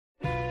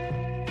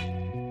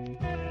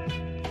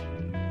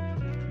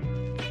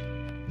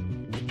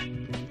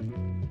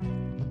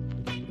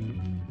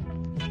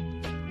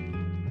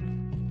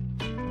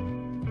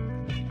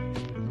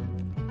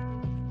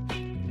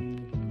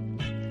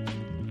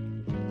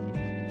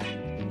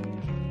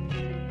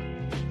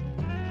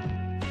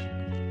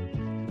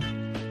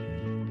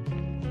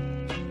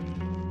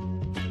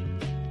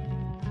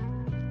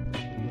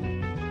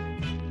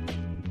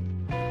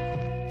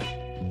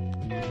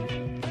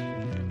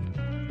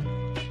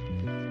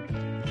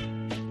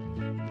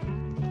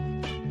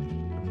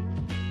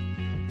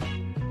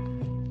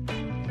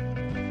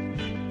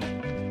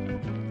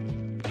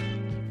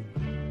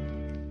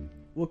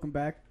Welcome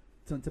back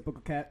to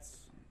Untypical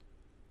Cats.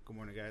 Good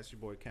morning, guys. Your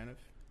boy Kenneth.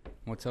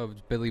 What's up?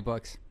 It's Billy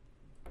Bucks.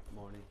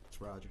 Morning,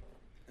 it's Roger.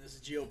 This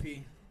is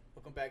GOP.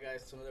 Welcome back,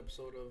 guys, to another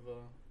episode of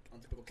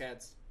Untypical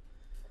Cats.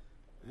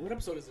 What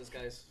episode is this,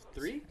 guys?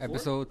 3? 4?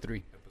 Episode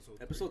 3.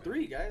 Episode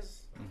 3,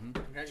 guys. Mm-hmm.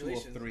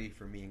 Congratulations. 2 of 3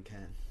 for me and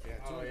Ken. Yeah,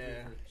 Oh,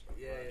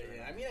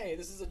 yeah. I mean, hey,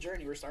 this is a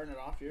journey. We're starting it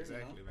off here.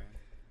 Exactly, You man.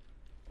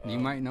 know? You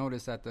might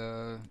notice that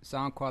the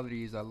sound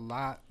quality is a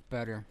lot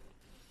better.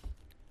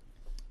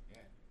 Yeah,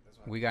 that's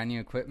why. We got new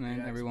equipment.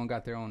 Yeah, Everyone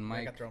got their own I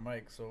mic. got their own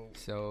mic, so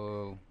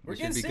So we're we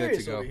should getting be good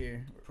serious to go. over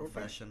here.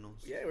 Professionals.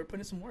 We're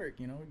putting some work.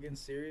 You know, we're getting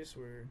serious.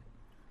 We're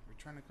We're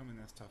trying to come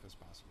in as tough as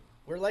possible.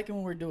 liking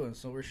what we're doing,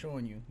 so we're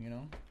showing you. You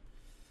know.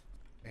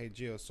 Hey,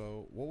 Gio.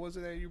 So, what was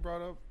it that you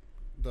brought up?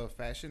 The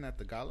fashion at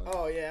the gala.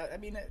 Oh yeah, I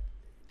mean,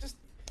 just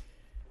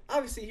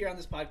obviously here on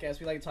this podcast,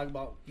 we like to talk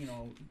about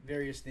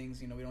various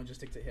things. You know, we don't just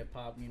stick to hip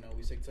hop. You know,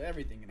 we stick to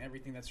everything and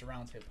everything that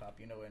surrounds hip hop.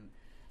 You know, and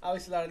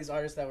obviously a lot of these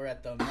artists that were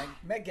at the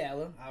Met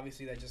Gala,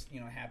 obviously that just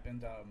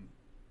happened.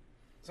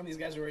 Some of these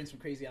guys were wearing some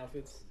crazy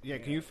outfits. Yeah,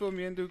 can you fill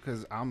me in, dude?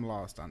 Because I'm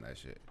lost on that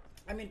shit.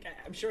 I mean,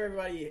 I'm sure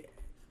everybody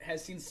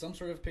has seen some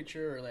sort of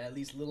picture, or at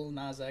least Lil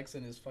Nas X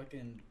in his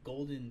fucking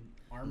golden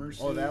armor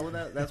suit. Oh, that's where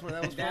that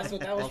was from? That's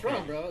what that was Okay.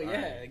 from, bro. All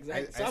Yeah, right.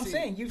 exactly. So I'm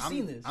saying you've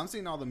seen this. I'm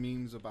seeing all the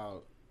memes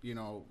about,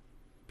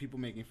 people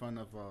making fun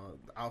of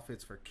the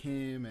outfits for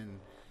Kim and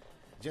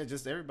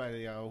just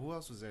everybody. Who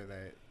else was there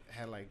that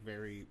had, like,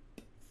 very,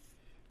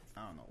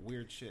 I don't know,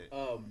 weird shit?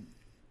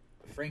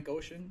 Frank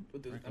Ocean.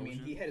 Frank I mean,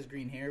 Ocean? he had his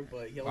green hair,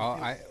 but he Oh,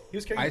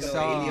 was carrying I like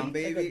saw- alien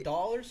Baby. like a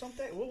doll or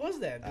something. What was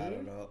that, dude? I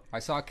don't know. I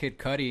saw Kid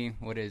Cudi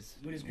with his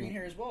green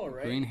hair as well,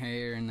 right? green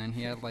hair, and then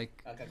he had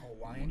like Like a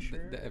Hawaiian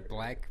shirt. the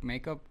black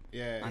makeup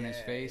Yeah. on his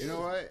face. You know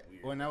what?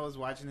 Weird. When I was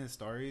watching his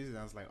stories, and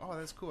I was like, "Oh,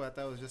 that's cool." I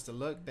thought it was just a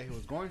look that he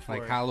was going for,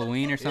 like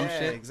Halloween or some yeah,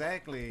 shit.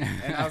 exactly.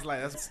 And I was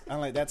like,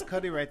 "That's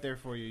Cudi right there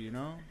for you," you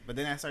know. But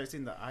then I started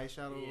seeing the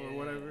eyeshadow or Yeah.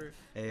 whatever.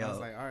 Hey, I was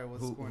like, "All right,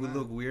 what's who going on?"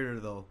 look weirder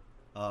though?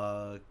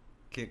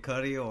 Kid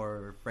Cudi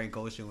or Frank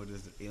Ocean with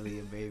his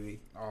alien baby?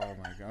 Oh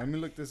my god! Let me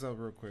look this up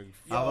real quick.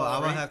 Yo, I'm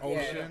gonna Frank have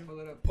Ocean,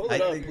 Pull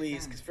it I up, think-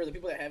 please, because for the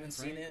people that haven't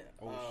seen Frank it,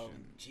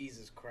 Ocean.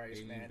 Jesus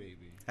Christ, Alien man.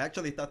 baby. I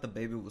actually thought the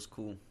baby was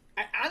cool.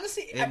 I,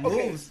 honestly, It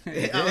okay. moves.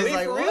 It I was Wait,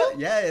 like, for what? real?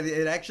 Yeah,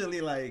 it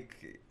actually like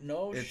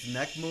No its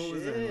neck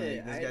moves and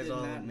shit. like I this guy's did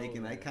all not know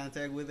making eye that.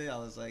 contact with it. I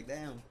was like,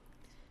 damn.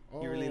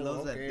 Oh, He really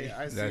loves that okay, thing.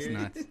 I see That's it.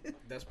 nuts.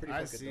 That's pretty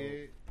I fucking see dope.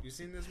 it. You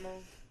seen this, Mo?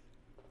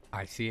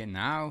 I see it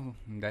now.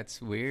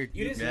 That's weird.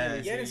 You didn't Yeah,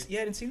 see it? You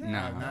hadn't seen that? No.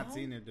 I've not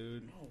seen it,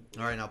 dude.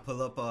 No. All right, now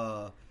pull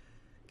up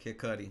Kid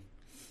Cudi.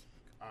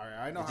 All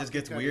right, I know. It how just Kid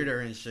gets Cudi- weirder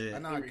and shit. I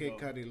know how Here we Kid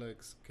go. Cudi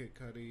looks. Kid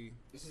Cudi.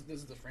 This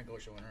is the Frank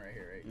Ocean one right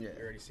here, right? Yeah.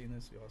 You already seen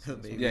this? You all seen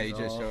this Baby. one? Yeah, you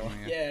just showed me.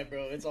 Yeah. Yeah,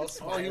 bro. It's all Oh,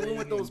 smiling. you went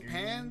with and those green.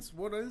 pants?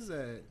 What is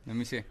that? Let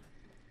me see.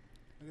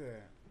 Look at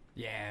that.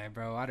 Yeah,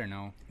 bro. I don't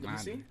know. Let me Man,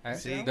 see.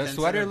 See? the Consider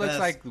sweater looks best.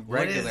 like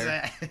What is regular.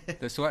 that?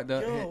 The sweat.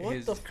 Yo, what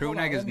His the crew fuck?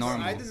 neck is Let me see.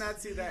 normal. I did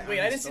not see that. Wait,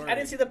 on I his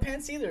didn't see the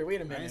pants either. Wait a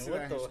didn't minute. see What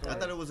that the? in his I story.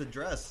 thought it was a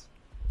dress.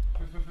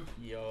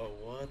 Yo,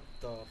 what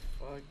the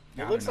fuck? I It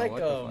don't looks know like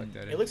what the fuck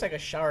that it is. looks like a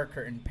shower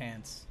curtain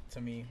pants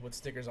to me with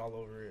stickers all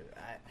over it.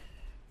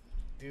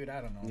 Dude,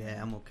 I don't know. Yeah,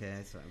 man. I'm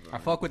okay. I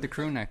fuck with the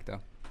crew neck though.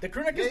 The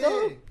crew neck is Yeah,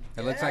 dope.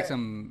 It looks like Yeah.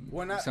 some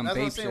When I, some that's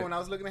what I'm babe saying. shit. When I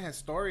was looking at his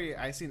story,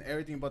 I seen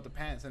everything but the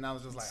pants, and I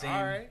was just like, Same.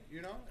 all right,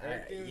 you know,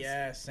 everything's-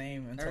 Yeah,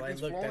 same. Until I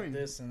everything's looked flowing. at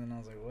this, and then I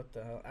was like, "What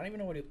the hell?" I don't even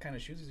know what kind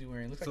of shoes is he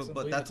wearing. It looks like So, some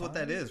but Louis that's what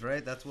that Vuitton. is,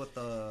 right? That's what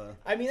the.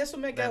 I mean, that's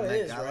what Met That Gala Met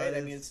is, Gala right? I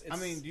is- mean, it's. I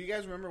mean, do you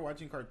guys remember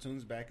watching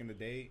cartoons back in the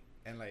day?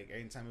 And like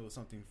anytime it was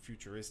something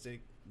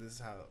futuristic, this is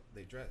how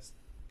they dressed.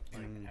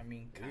 Like, I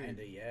mean, weird. kind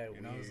of, yeah.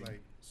 you know, it's weird.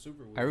 like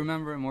super weird. I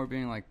remember it more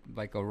being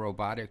like a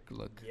robotic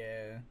look.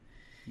 Yeah.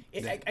 I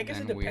guess Then it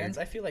depends. weird.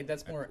 I feel like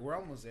that's more. We're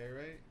almost there,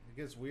 right? It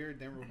gets weird,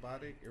 then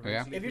robotic. Yeah.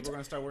 Eventually If you're people are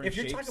gonna start wearing If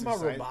you're shapes talking about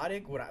inside.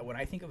 robotic, what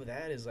I think of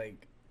that is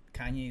like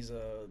Kanye's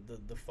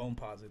the foam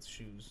posits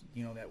shoes.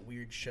 You know, that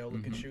weird shell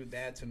looking Mhm. shoe.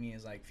 That to me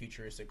is like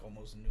futuristic,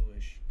 almost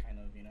newish kind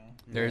of. You know.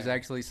 There's Yeah.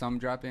 actually some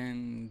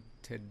dropping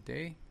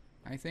today,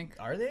 I think.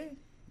 Are they?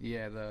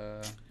 Yeah,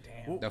 the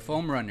Damn.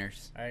 foam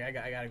runners. All right,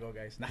 I gotta go,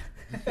 guys.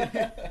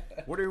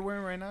 What are you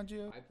wearing right now,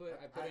 Gio? I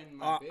put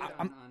in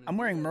I'm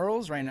wearing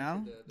Merles right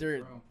now.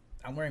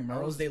 I'm wearing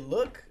Merles. They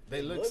look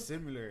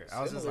Similar.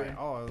 I was just similar, like,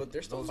 oh, but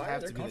they're still those fire.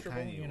 have They're to be the comfortable,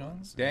 Kanye you know?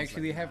 ones. They And it's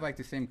actually like, have nah. like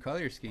the same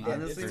color scheme. Yeah,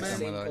 Honestly, it's the man,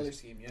 same some of color those.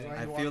 scheme. Like, Yeah.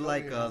 I you feel walk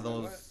like over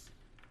here, it's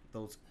like,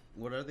 those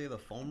what are they? The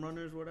foam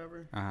runners,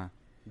 whatever. Uh-huh.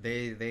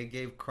 They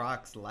gave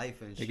Crocs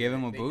life and They shit. gave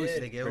him a They boost.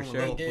 did. They gave for him a sure.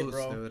 little They did, boost,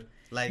 bro. dude.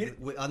 Like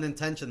You-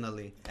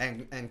 unintentionally,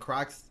 and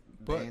Crocs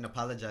But- they ain't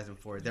apologizing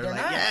for it. They're, They're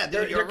like, not. yeah,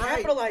 they're, dude, you're they're right.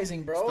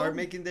 capitalizing, bro. Start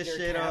making this They're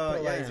shit,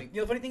 capitalizing. yeah. You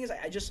know, the funny thing is,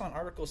 I just saw an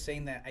article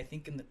saying that I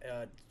think in the,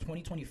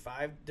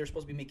 2025 they're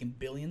supposed to be making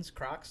billions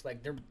Crocs.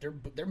 Like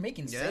they're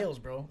making Yeah. sales,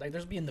 bro. Like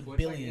there's being the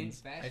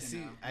billions. I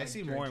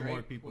see more and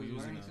more people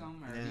using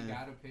them.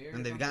 Yeah.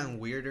 And they've gotten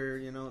weirder,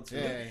 you know. Too.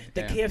 Yeah.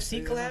 The Yeah.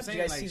 KFC That's what I'm collab. Did saying,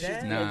 you guys like, see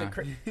shit's that? Nah.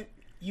 Like,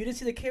 you didn't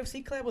see the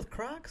KFC collab with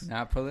Crocs,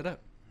 Nah, pull it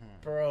up.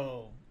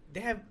 bro. they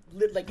have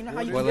like you know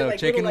how you What, can get little like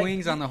chicken little,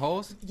 wings on the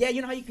holes? Yeah,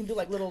 you know how you can do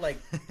like little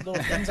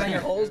things on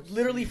your holes.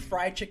 Literally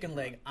fried chicken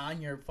leg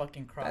on your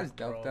fucking crock. That's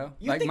dope, bro. though.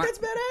 You Like think my- that's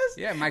badass?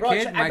 Yeah, my Bro,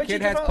 kid I my bet you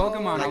kid can has find-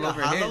 Pokemon like all a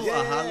over hollow, his.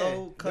 a hollow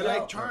They're cut like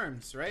out.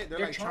 charms, right? They're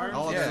They're like charms.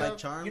 charms. Oh, Yeah. they're and like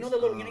stuff. charms. You know the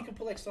little you can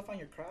put like stuff on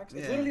your Crocs.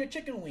 It's Yeah. literally a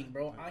chicken wing,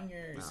 bro. On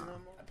your. You seen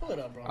them? Pull it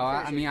up, bro. Oh,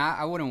 I mean,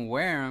 I wouldn't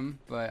wear them,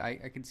 but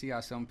I can see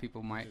how some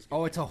people might. Just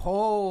Oh, it's a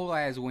whole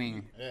ass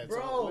wing. Yeah,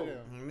 Bro. all- look at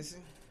 'em. Let me see.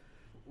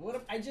 What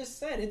if I just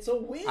said it's a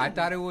wing? I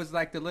thought it was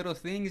like the little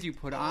things you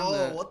put on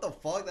the. What the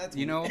fuck? That's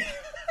You know?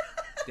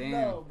 Damn.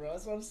 No, bro.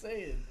 That's what I'm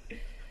saying.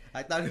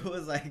 I thought it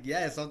was like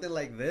something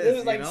like this. This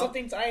is like you know?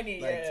 something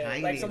tiny, Like yeah,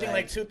 tiny, like something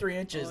like- like 2-3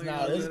 inches. Oh, No,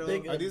 yeah, this little-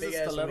 big, Are these big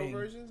the ass stiletto wing.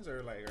 versions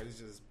or like are these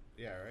just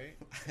right?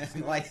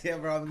 Like, yeah,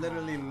 bro. I'm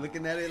literally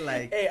looking at it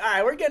like. Hey, all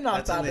right, we're getting off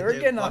That's a topic. We're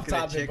legit getting off bucket of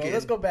topic, bro. chicken.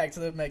 Let's go back to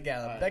the Met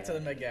Gala. Alright, Back to the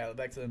alright, Met Gala.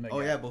 Back to the Met Oh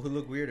Gala. yeah, but who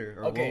looked weirder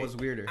or Okay. what was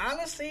weirder?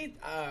 Honestly,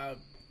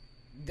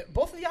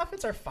 both of the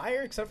outfits are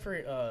fire except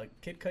for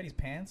Kid Cudi's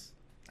pants.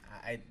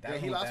 I Yeah,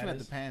 he lost me at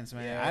the pants,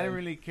 man. Yeah. I didn't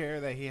really care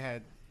that he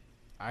had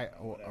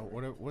what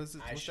is it? What's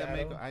that Eyeshadow?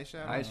 makeup?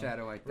 Eyeshadow.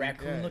 Eyeshadow, I think.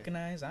 raccoon Yeah. looking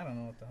eyes. I don't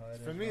know what the hell it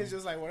is. For me, bro. it's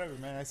just like whatever,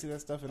 man. I see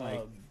that stuff in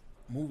like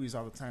movies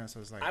all the time,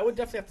 so it's like. I would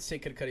definitely have to say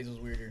Kid Cudi's was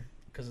weirder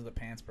because of the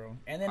pants, bro.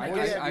 And then I I-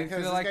 guess, I because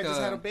feel this like guy just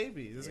the- had a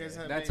baby. This guy just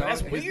had a That's baby. all.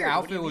 That's His weird. What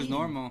outfit do you was mean?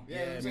 normal. Yeah,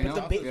 yeah, you but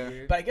know? the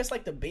Yeah. but I guess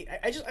like the baby.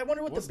 I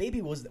wonder what What's- the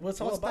baby was. What's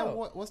all What's that?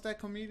 about? What's that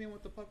comedian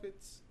with the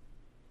puppets?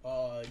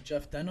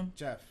 Jeff Dunham.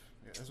 Jeff.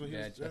 Yeah, that's what he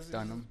Yeah, was. Jeff that's-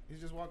 Dunham. He's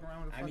just walking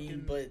around with a I fucking.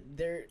 mean, but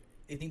there.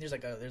 You think there's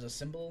there's a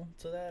symbol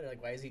to that? Or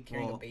like, why is he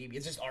carrying a Well, baby?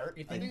 It's just art.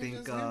 You I think? think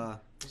think, it's him.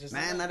 It's just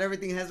man, not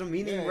everything has a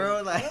meaning, Yeah. bro.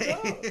 I Like,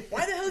 don't know.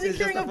 Why the hell is he it's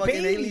just carrying a a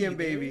fucking baby, alien dude?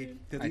 baby?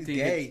 Because I he's think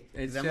gay.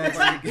 it's that just-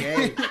 motherfucker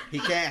gay. He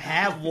can't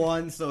have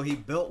one, so he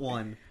built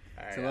one.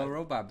 It's a little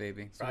robot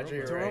baby.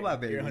 Roger, It's a you're right.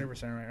 robot baby. You're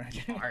 100% right,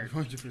 Roger.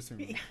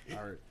 100%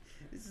 art.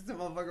 This is the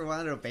motherfucker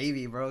wanted a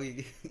baby, bro.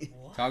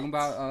 Talking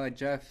about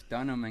Jeff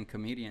Dunham and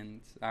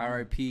comedians.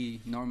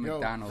 R.I.P. Norm Yo.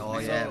 Macdonald. Oh,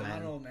 man. yeah, So, man. I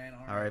don't know, man.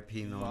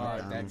 R.I.P. No.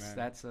 Fuck, man.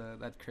 that's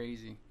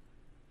crazy.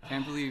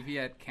 Can't believe he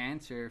had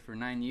cancer for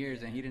 9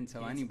 years and he didn't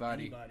tell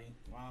anybody.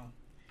 Wow.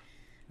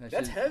 That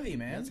That's shit- heavy,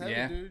 man. That's heavy,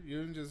 Yeah. dude. You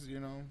didn't just,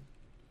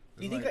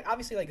 You think like,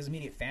 obviously like his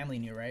immediate family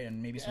knew, right?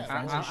 And maybe some Yeah,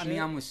 friends I and shit. mean,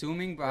 I'm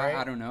assuming, but right?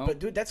 I don't know. But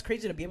dude, that's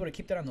crazy to be able to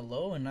keep that on the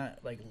low and not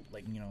like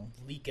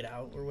leak it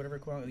out or whatever.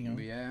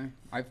 But yeah,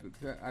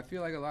 I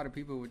feel like a lot of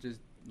people would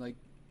just like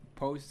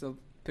post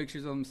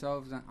pictures of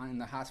themselves in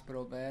the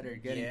hospital bed or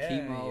getting Yeah,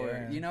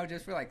 chemo yeah. or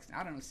just for like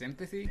I don't know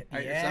sympathy or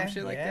Yeah, some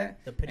shit like yeah,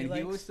 that. the pity And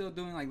he likes. was still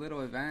doing like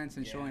little events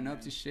and Yeah, showing up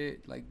man. to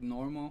shit like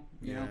normal,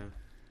 you know.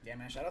 Yeah,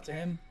 man. Shout out to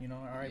him.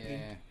 R.I.P.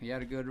 Yeah, he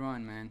had a good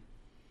run, man.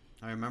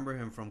 I remember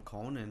him from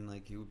Conan.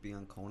 Like, he would be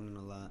on Conan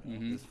a lot.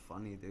 Mhm. It's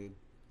funny, dude.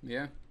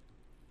 Yeah.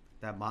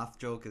 That moth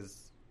joke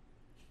is...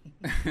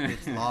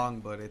 It's long,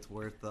 but it's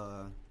worth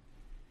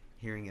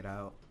hearing it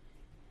out.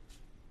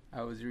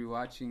 I was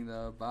rewatching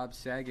the Bob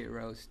Saget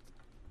roast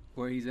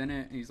where he's in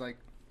it. And he's like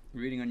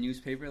reading a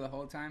newspaper the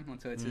whole time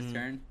until it's his Mhm.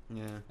 turn.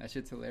 Yeah. That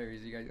shit's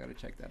hilarious. You guys gotta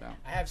check that out.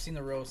 I have seen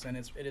the roast and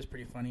it is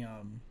pretty funny.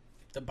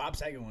 The Bob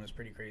Saget one is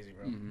pretty crazy,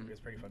 bro. Mhm.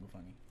 It's pretty fucking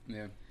funny.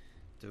 Yeah.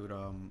 Dude,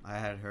 I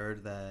had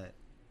heard that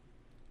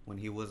when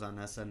he was on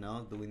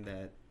SNL doing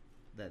that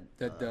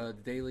The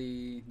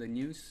daily the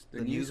news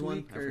the news one?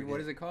 week I or what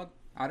forget. is it called?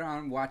 I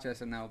don't watch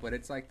SNL, but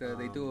it's like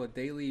they do a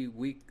daily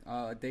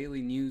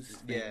daily news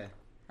thing, yeah,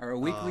 or a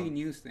weekly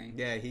news thing.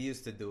 yeah, he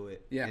used to do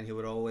it. Yeah. And he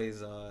would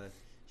always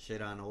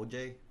shit on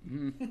OJ.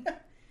 Mhm.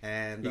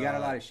 And He got a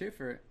lot of shit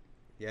for it.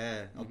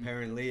 yeah. Mhm.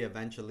 Apparently,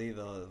 eventually,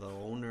 the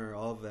owner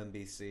of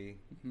NBC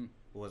Mhm.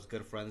 was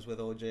good friends with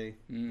OJ,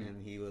 Mm.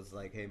 and he was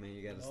like, "Hey man,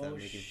 you gotta stop Oh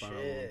making fun of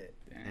him." shit!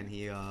 Damn. And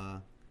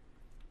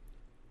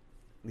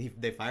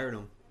they fired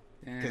him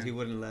because he Damn.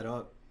 wouldn't let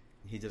up.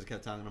 He just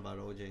kept talking about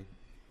OJ.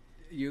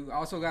 You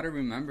also got to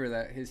remember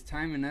that his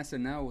time in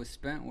SNL was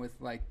spent with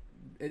like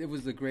it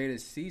was the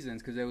greatest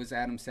seasons because it was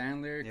Adam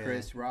Sandler, Yeah.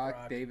 Chris Rock,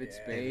 Rock, David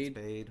yeah. Spade,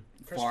 Spade.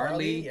 Chris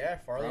Farley. Yeah,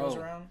 Farley was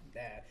Bro. around.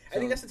 Yeah, I So-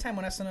 think that's the time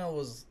when SNL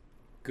was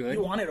Good.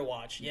 you wanted to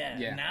watch. Yeah.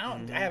 Yeah. Now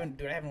Mhm. I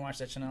haven't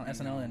watched SNL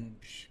No. and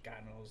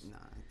God knows. Nah,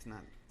 it's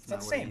not. It's not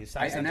the what it same. used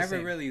to I It's be. not the never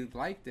same. really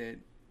liked it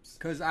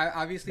because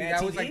obviously Mad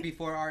that was TV? like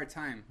before our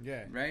time,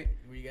 Yeah. right?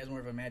 Were you guys more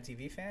of a Mad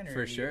TV fan? Or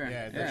For you- sure. Yeah,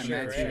 Yeah, that's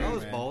Mad sure, TV. right? I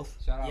was man.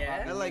 both. Shout out Yeah.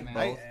 Bobby I like man.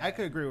 both. I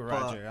could agree with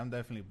But- Roger. I'm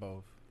definitely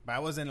both, but I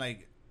wasn't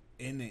like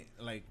in it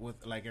like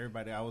with like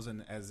everybody. I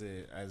wasn't as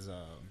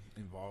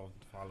involved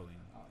following.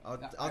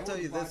 I'll tell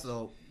you this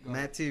though, Go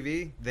Matt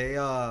TV,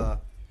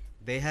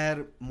 they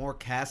had more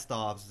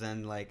cast-offs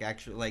than like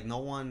actually like no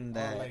one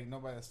that Like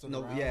nobody that stood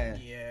no around. yeah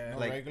Yeah. No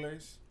like-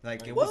 regulars.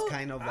 like it Well, was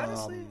kind of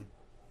honestly,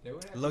 They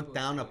would have looked people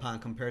down like- upon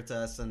compared to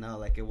SNL.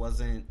 Like it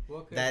wasn't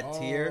Well, 'cause- that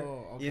tier.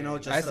 okay. You know,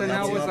 just SNL to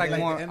level was up, like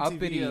more the MTV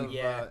uppity. of,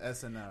 Yeah.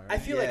 SNL. Right? I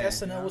feel like Yeah.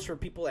 SNL was for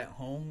people at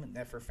home,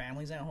 that for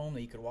families at home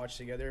that you could watch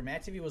together.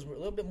 Mad TV was a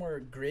little bit more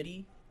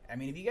gritty. I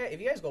mean, if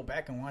you guys go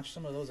back and watch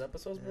some of those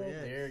episodes, bro,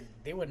 Yeah.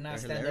 they would not They're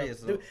stand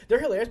hilarious, up. though. They're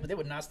hilarious, but they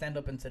would not stand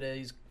up in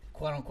today's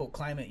quote unquote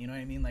climate. You know what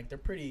I mean? Like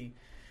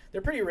they're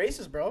they're pretty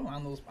racist, bro,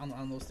 on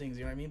those things.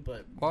 You know what I mean?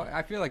 But Well,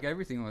 I feel like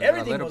everything was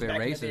everything a little was bit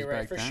back in the racist day, right?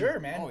 back For then. sure,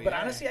 man. Oh, But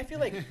yeah. honestly, I feel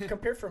like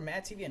compared from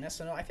Mad TV and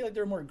SNL, I feel like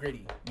they're more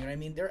gritty. You know what I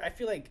mean? I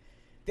feel like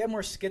they have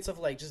more skits of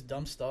like just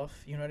dumb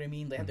stuff. You know what I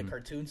mean? They had the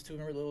cartoons too.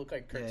 Remember the little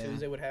like cartoons Yeah.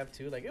 they would have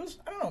too? Like it was,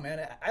 I don't know,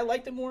 man. I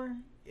liked it more.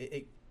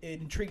 It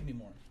intrigued me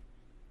more.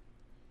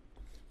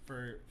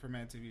 For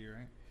Mad TV,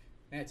 right?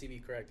 Mad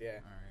TV, correct? Yeah.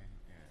 All right,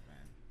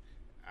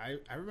 yeah, man.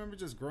 I remember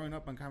just growing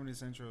up on Comedy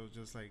Central,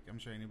 just like I'm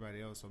sure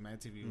anybody else. So Mad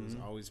TV was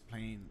always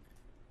playing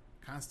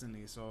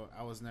constantly. So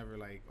I was never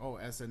like, oh,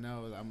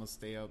 SNL, I must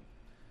stay up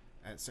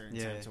at certain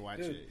time to watch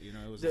Dude, it. You know,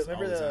 it was just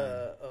remember always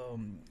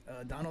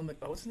the Donald?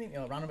 What's his name?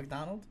 Ronald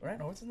McDonald,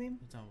 right? Or what's his name?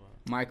 What you talking about?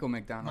 Michael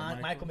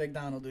McDonald. Michael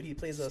McDonald, dude. He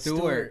plays a Stewart.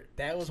 Stewart.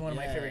 That was one of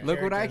my Yeah. favorite.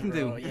 Look what I characters,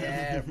 can bro. do.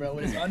 Yeah, bro.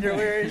 With his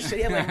underwear and shit,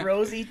 he had like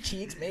rosy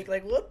cheeks.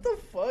 Like, what the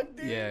fuck,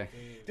 dude? Yeah.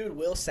 Dude,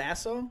 Will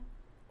Sasso.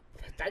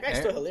 That guy's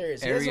still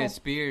hilarious. He has Arias some-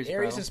 Spears, bro.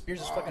 Arias and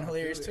Spears is fucking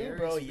hilarious Dude, too, Aries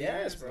bro. Spears,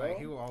 Yes, bro. Like,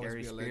 he will always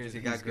Gary be a Spears, legend. he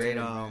got He's great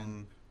good,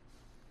 man.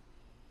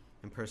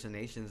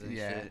 impersonations and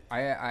Yeah, shit.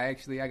 I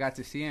actually got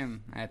to see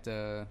him at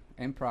the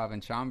Improv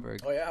in Schaumburg.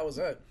 Oh yeah, how was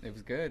that? It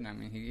was good. I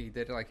mean, he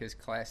did like his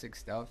classic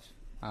stuff,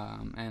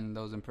 and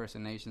those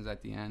impersonations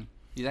at the end.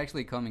 He's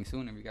actually coming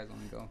soon if you guys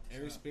want to go.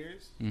 Aries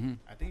Spears? hmm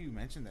I think you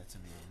mentioned that to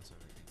me once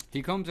already.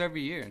 He comes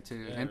every year to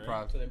Yeah,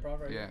 Improv. So the improv,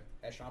 right? Yeah.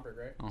 At Schaumburg,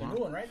 right? The Uh-huh.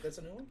 new one, right? That's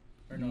a new one.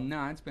 Or no?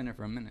 No, it's been there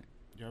for a minute.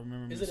 Y'all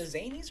remember? Is it a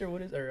Zanies or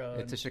what is? Or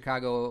It's a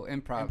Chicago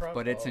Improv, Improv?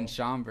 but it's in Oh.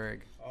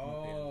 Schaumburg.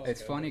 Oh,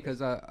 It's okay, funny okay.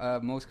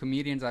 because most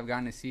comedians I've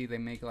gotten to see, they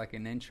make like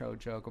an intro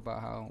joke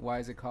about why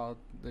is it called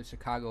the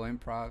Chicago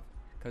Improv?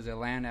 Because they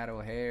land at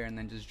O'Hare and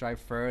then just drive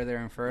further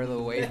and further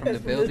away from the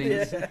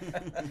buildings.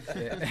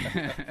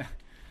 Yeah.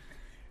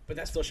 But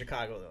that's still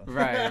Chicago, though.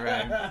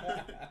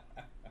 Right.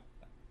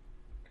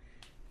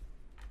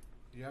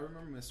 Do y'all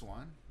remember Miss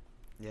Swan?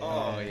 Yeah.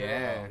 Oh,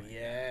 yeah.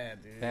 Yeah,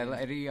 dude. That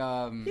lady, He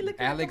looked like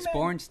a Alex man.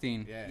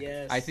 Bornstein. Yeah.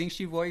 Yes. I think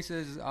she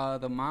voices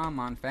the mom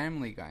on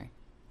Family Guy.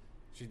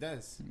 She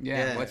does.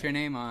 Yeah. Yeah. What's her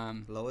name?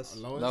 Lois.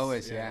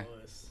 Lois, yeah.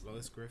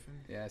 Lois Griffin.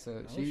 Yeah,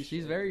 so Oh, she's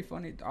shit. very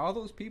funny. All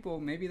those people,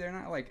 maybe they're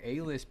not like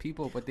A-list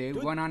people, but they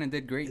Dude, went on and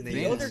did great the The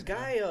things. other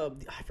guy,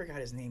 I forgot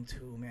his name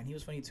too, man. He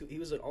was funny too. He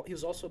was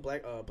also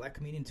a black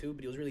comedian too,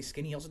 but he was really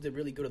skinny. He also did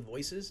really good with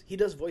voices. He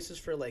does voices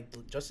for like the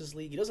Justice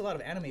League. He does a lot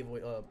of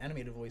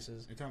animated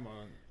voices You're talking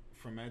about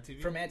from Mad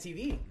TV? for Mad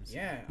TV.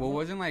 Yeah. Well,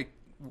 wasn't like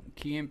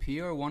Key and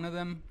P or one of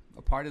them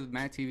a part of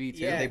Mad TV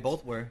too? Yeah. They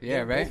both were.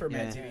 Yeah, Both right? for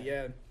Mad Yeah. TV.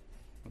 Yeah.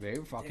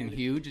 They're fucking Dude.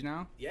 huge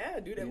now. Yeah,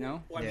 dude. You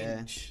know? I Yeah.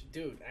 mean,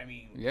 dude. I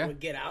mean, Yeah.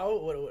 what Get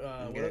Out. What?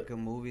 Yeah, good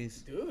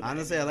movies. Dude,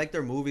 Honestly, I I like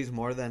their movies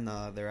more than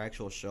their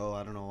actual show.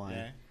 I don't know why.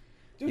 Yeah.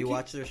 Dude, You Key-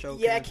 watch their show?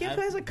 Yeah, Ken? Kid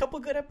has a couple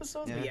good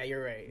episodes. But Yeah. yeah,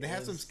 you're right. They It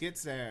have some was-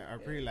 skits that are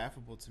pretty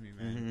laughable to me,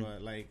 man. Mhm.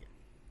 But like,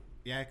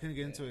 yeah, I couldn't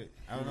get into it.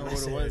 I don't know I what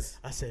said, it was.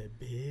 I said,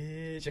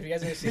 bitch. If you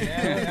guys ever seen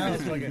that, that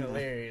was fucking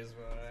hilarious,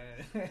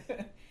 bro.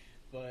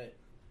 But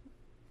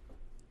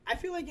I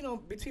feel like,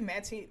 between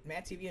Mad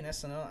TV and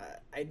SNL,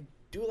 I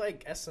do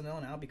like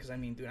SNL now because, I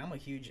mean, dude, I'm a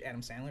huge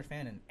Adam Sandler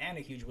fan and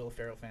a huge Will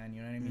Ferrell fan,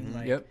 you know what I mean? Mhm.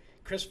 Like, Yep.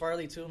 Chris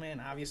Farley, too, man,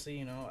 obviously,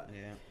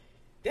 Yeah.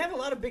 They have a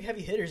lot of big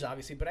heavy hitters,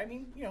 obviously, but I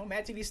mean,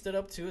 Mad TV stood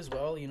up, too, as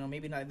well.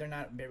 Maybe they're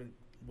not very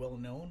well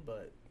known,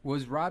 but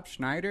Was Rob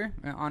Schneider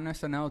on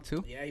SNL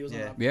too? yeah, he was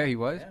Yeah. on Yeah, he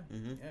was. Yeah,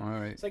 Mm-hmm. yeah. All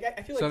right. It's like,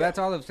 I feel like So that's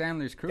all of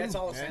Sandler's crew. That's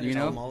all of Yeah. Sandler's You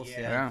know? Almost, yeah,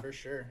 yeah. for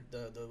sure.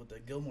 The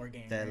Gilmore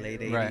Gang. That right?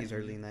 late 80s, Right.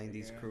 early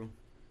 90s Yeah. crew.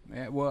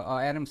 Yeah, well,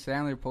 Adam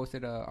Sandler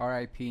posted a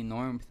R.I.P.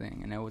 Norm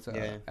thing, and it was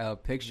a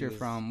picture He was-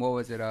 from what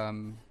was it?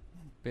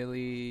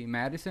 Billy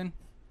Madison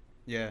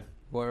Yeah.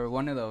 or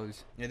one of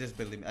those. It is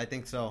Billy. I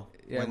think so.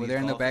 Yeah, When were he's they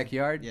in the golfing.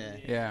 backyard? Yeah.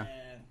 Yeah.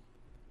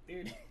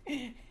 Dude.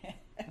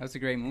 That's a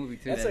great movie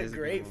too. That's That a is a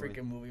great good movie.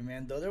 freaking movie,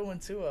 man. The other one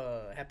too,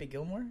 Happy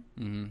Gilmore.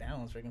 hmm That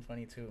one's freaking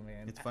funny too,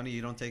 man. It's funny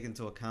you don't take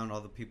into account all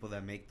the people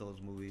that make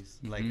those movies.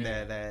 Like Mhm.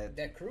 that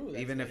That crew. That's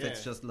even like- if it's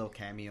Yeah. just little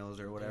cameos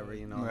or whatever,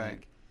 you know.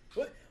 Right.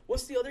 Like,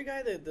 What's the other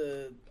guy?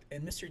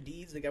 And Mr.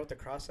 Deeds, the guy with the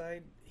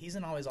cross-eyed. He's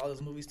in all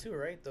those movies too,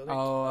 right? The other-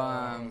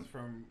 Oh,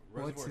 From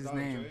what's Reservoir his Dogs,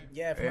 name? right?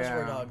 yeah, from Reservoir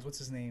yeah. Dogs. What's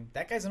his name?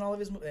 That guy's in all of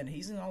his and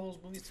he's in all those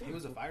movies too. He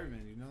was a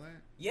fireman. You know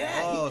that?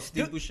 Yeah. oh, he-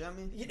 Steve dude,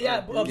 Buscemi?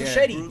 yeah, Or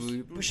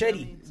Buscemi. Buscemi.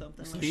 Buscemi.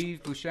 Something like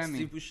Steve Buscemi.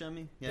 Steve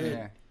Buscemi? Yeah.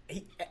 Yeah.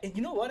 and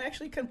you know what? I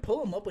actually can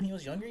pull him up when he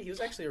was younger. He was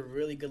actually a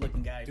really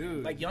good-looking guy,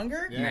 Dude. Like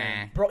younger,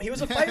 Yeah. Nah. bro. He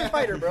was a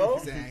firefighter, bro.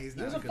 He's He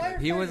not was a good firefighter.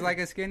 He was like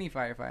a skinny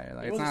firefighter.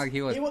 Like, it's not like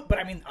he was. But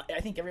I mean, I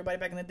think everybody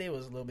back in the day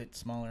was a little bit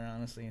smaller,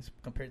 honestly,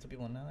 compared to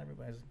people now.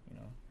 Everybody's,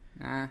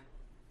 Nah.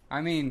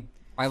 I mean,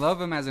 I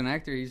love him as an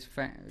actor. He's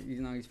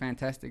he's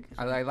fantastic.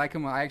 I like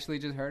him. I actually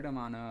just heard him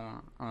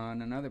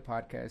on another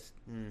podcast.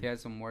 Mm. He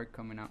has some work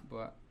coming up,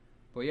 but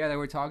yeah, they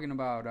were talking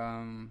about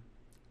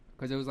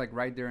because it was like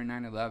right during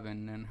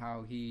 9/11 and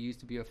how he used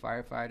to be a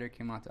firefighter,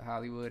 came out to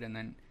Hollywood, and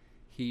then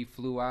he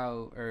flew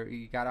out or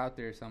he got out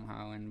there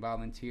somehow and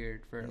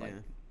volunteered for like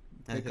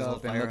At pick his old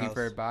up and looking for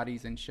firehouse.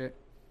 bodies and shit.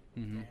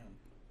 hmm Damn.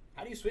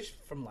 How do you switch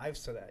from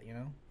lives to that?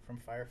 from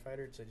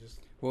firefighter to just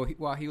Well,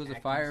 while he was a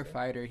Acting stuff?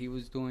 firefighter, he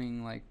was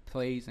doing like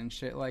plays and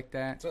shit like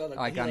that, so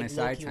like he, on his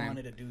side low-key time.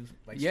 wanted to do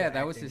like Yeah, still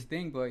that was acting. his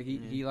thing, but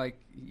he like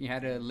he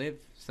had to live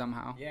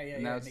somehow. Yeah, yeah,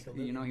 And yeah, that's, make a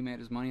you know, living. he made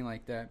his money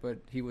like that, but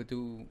he would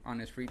do on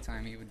his free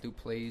time. He would do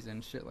plays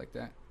and shit like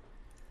that.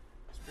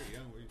 He's pretty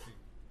young. What do you think?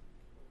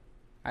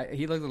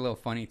 He looked a little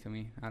funny to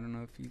me. I don't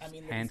know if he's I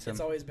mean, handsome. it's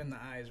always been the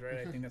eyes,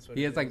 right? I think that's what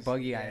He it has, like, is.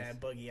 buggy Yeah, eyes.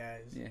 buggy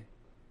eyes. Yeah,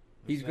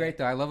 he's that? great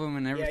though. I love him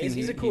and Yeah, everything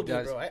he's a cool he dude,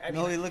 does. bro. I mean,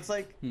 No, he looks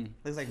like Hmm.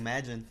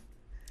 Magin.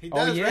 He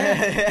Oh, does,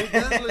 yeah. right? He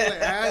does look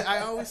like. I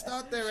always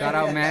thought that. Shout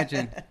right? out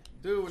Magin.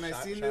 Dude, when I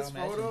Shout- seen shout this out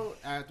Magin. photo,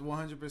 I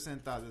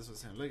 100% thought this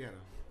was him. Look at him.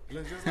 He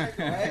looks just like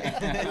him, right? He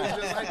looks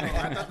just like him.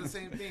 I thought the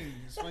same thing.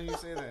 It's funny you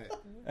say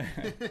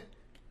that.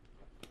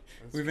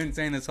 We've been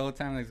saying this whole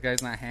time this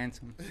guy's not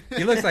handsome.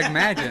 He looks like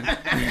Magin.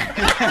 That's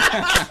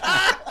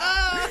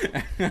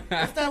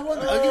that one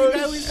ugly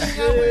guy we hang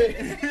out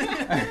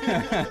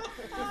with.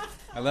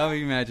 I love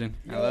you, Magin.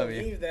 I Yo, love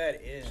you. leave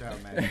that in. Shout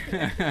out, man.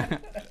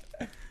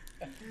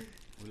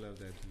 We love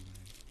that too,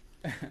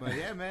 man. But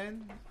yeah,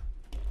 man.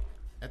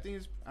 I think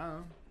it's. I don't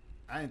know.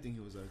 I didn't think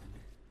he was ugly.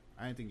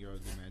 I didn't think you're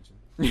ugly, Magin.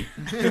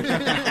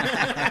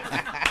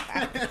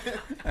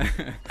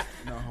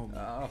 No homo.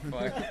 Oh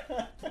fuck.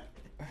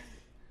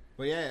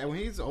 But yeah, when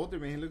he's older,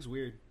 man, he looks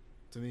weird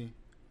to me.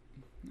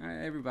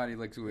 Everybody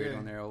looks weird Yeah,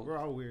 when they're old. We're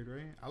all weird,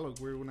 right? I look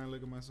weird when I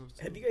look at myself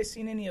too. Have you guys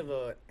seen any of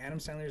Adam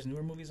Sandler's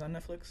newer movies on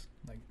Netflix?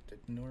 Like the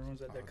newer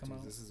ones that Oh, come dude,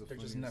 out? this is the They're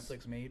just funniest.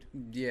 Netflix made.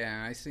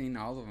 Yeah, I seen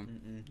all of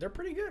them. They're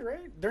pretty good,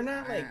 right? They're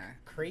not like Ah.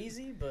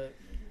 crazy, but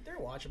they're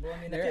watchable. I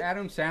mean, They're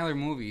Adam Sandler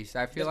movies.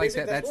 I feel That's like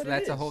basic- that's what it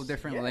that's a is. whole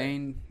different Yeah.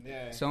 lane.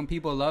 Yeah. Some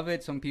people love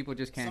it. Some people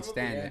just can't Some of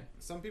stand it, it.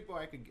 Some people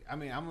I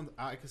mean,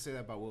 I could say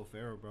that about Will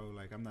Ferrell, bro.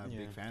 Like I'm not a Yeah.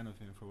 big fan of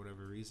him for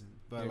whatever reason.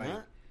 But You're like,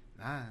 not?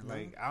 nah, No?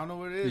 like I don't know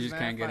what it is. just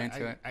man. can't get I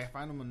into it. I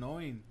find him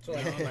annoying. So, You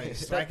like, know, like,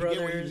 Step I can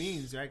get what he Brothers,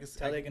 means. I can,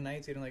 Talladega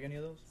Nights. You don't like any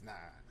of those? nah.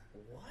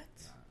 What?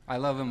 I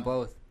love them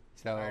both.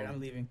 So All right, I'm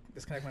leaving.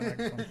 Disconnect my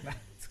microphone.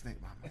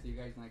 Disconnect my mic. see you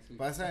guys next week.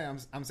 But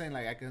I'm saying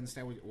like I can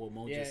understand what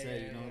Mo Yeah, just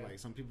said. yeah, You know, yeah. like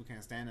some people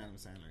can't stand Adam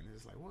Sandler, and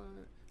it's like what?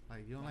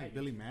 Like you don't Nah, like you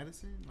Billy can.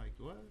 Madison? Like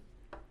what?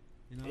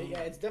 You know? Yeah,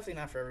 it's definitely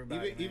not for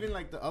everybody. even man. even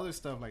like the other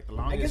stuff, like the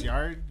longest guess-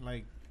 yard,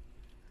 like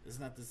it's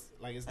not this,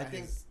 like it's I not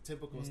think- his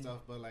typical Mm. stuff,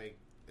 but like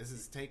it's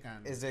his take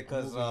on. Is it a movie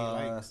because he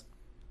likes.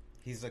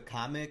 he's a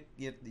comic?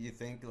 You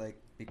think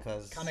like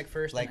because Comic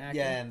first like and acting?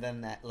 yeah, and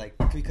then that like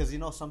because you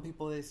know some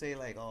people they say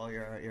like oh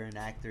you're an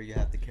actor you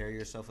have to carry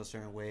yourself a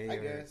certain way I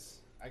or guess,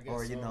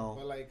 or, you so. know,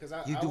 but like, cause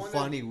you I do wanted,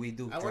 funny we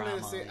do I drama. wanted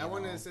to say, I you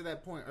wanted know? to say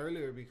that point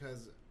earlier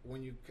because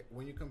when you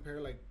compare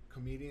like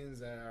comedians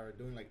that are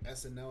doing like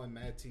SNL and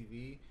Mad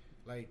TV,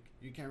 like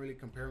you can't really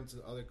compare them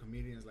to other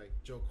comedians like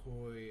Joe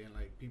Coy and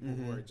like people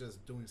who Mhm. are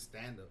just doing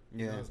stand up.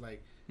 You Yeah. know, it's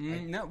like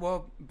No,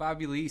 well,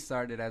 Bobby Lee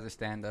started as a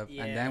stand-up and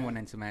Yeah. then went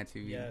into Mad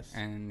TV, Yes.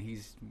 and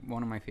he's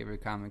one of my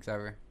favorite comics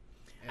ever.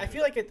 I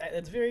feel like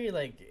it's very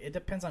like it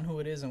depends on who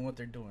it is and what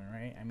they're doing,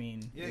 right? I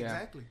mean, yeah, Yeah.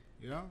 exactly.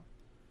 You know,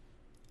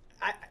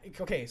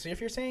 okay, so if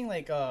you're saying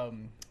like fuck,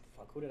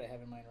 who did I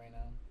have in mind right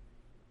now?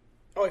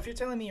 Oh, if you're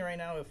telling me right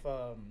now if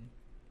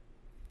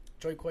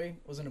Joy Coy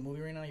was in a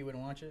movie right now, you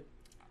wouldn't watch it?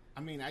 I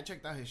mean, I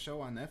checked out his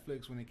show on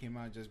Netflix when it came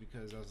out just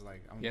because I was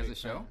like, I'm He has big a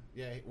show? fan.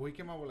 Yeah, well, he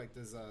came out with like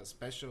this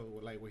special,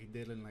 with, like what he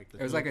did in like the.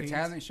 It was like a Philippines.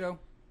 talent show.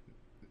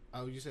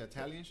 Oh, you said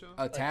Italian show?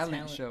 A talent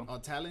talent- show. Oh,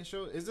 talent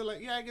show? Is it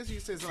like? Yeah, I guess you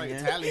said it's like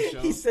Yeah. Italian show.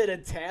 He said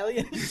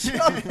Italian show. You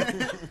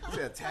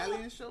said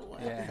Italian show?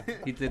 What? Yeah,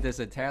 he did this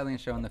Italian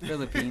show in the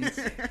Philippines.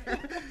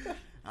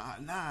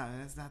 Nah,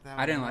 that's not that.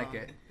 I didn't one. like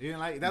it. You didn't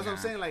like? That's what I'm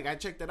Nah. saying. Like I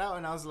checked it out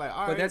and I was like,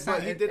 all But right. that's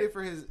not- he did it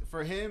for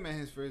him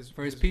and for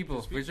his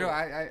people. For sure,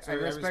 I So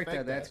respect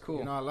that. That's cool.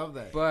 You know, I love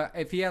that. But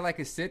if he had like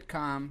a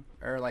sitcom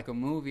or like a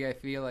movie, I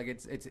feel like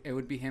it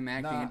would be him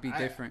acting. Nah, It'd be I-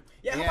 different.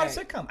 Yeah, how Yeah. about a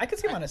sitcom? I could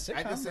see him on a sitcom.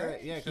 I can say,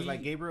 right? yeah, because He-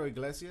 like Gabriel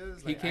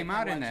Iglesias, he like, I came can't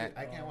out in watch that. it.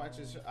 I can't watch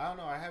his show. I don't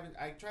know. I haven't.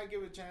 I tried to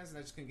give it a chance and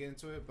I just couldn't get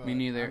into it. But Me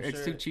neither. I'm It's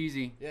sure- too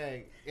cheesy. Yeah,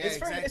 yeah, it's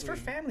for exactly. it's for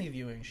family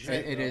viewing.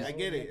 Shit, It bro. is. I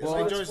get it. It's Well,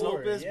 like it's George for,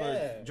 Lopez, yeah,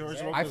 but George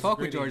exactly. Lopez. I fuck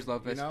with gritty, George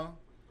Lopez. You know.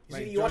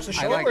 You watch the I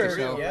show, like the or,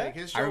 show. yeah? Like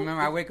his I show-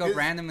 remember I wake up his-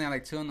 randomly at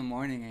like 2 a.m.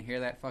 and hear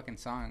that fucking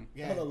song.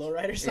 Yeah. Oh, the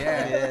Lowrider song.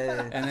 Yeah.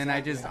 Yeah. And then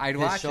I'd His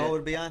watch show it.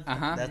 would be on.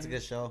 Uh-huh. That's a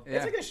good show. Yeah.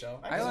 It's a good show.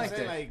 I That's what I'm liked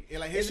saying, it.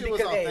 Like Is his it shit was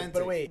because, hey, authentic.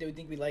 but wait, do we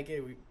think we like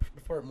it? We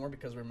prefer it more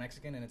because we're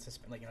Mexican and it's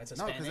like it's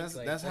No, Hispanic. because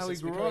like, that's how we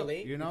just- we grew can up.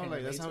 relate, You we know, can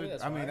like that's relate how. to We,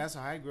 it, I mean, why. that's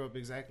how I grew up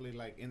exactly.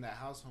 Like in that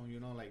household, you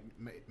know, like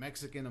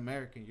Mexican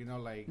American. You know,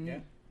 like Mm. Yeah.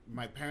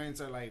 my parents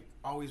are like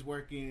always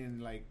working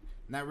and like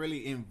not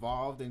really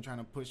involved in trying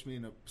to push me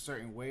in a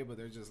certain way, but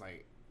they're just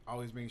like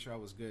always making sure I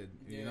was good.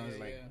 You know, it's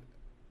like.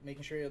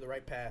 Making sure you're the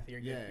right path. You're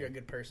good. Yeah. You're a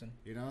good person.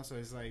 You know, so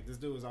it's like this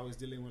dude was always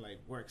dealing with like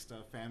work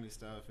stuff, family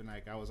stuff, and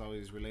like I was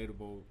always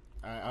relatable.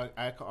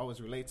 I could always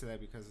relate to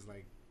that because it's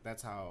like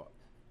that's how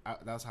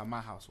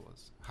my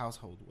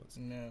household was.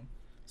 No,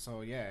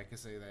 So yeah, I could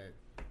say that.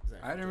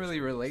 I didn't really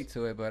relate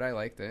to it, but I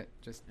liked it.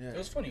 Just Yeah, it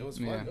was funny. It was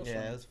Yeah. fun. It was Yeah,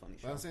 funny. it was a funny.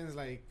 But I'm Show. saying is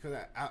like, cause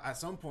at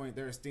some point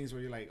there's things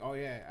where you're like, oh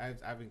yeah,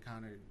 I've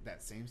encountered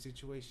that same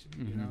situation.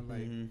 You know, Mhm.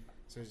 like Mhm.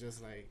 so it's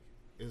just like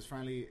is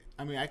finally.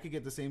 I mean, I could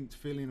get the same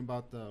feeling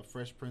about the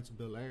Fresh Prince of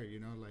Bel Air. You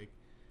know, like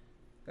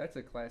That's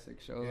a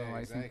classic show, yeah, though.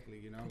 I think. exactly.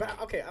 You know, But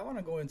like, okay, I want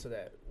to go into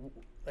that.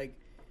 Like,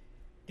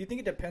 do you think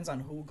it depends on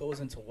who goes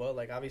into what?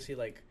 Like, obviously,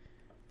 like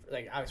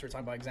obviously we're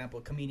talking about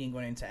example, comedian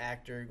going into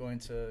actor, going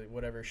to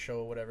whatever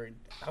show, whatever.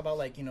 How about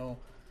like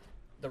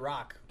The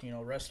Rock,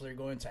 wrestler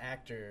going to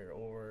actor,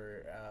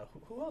 or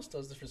who else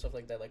does different stuff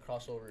like that, like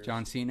crossovers?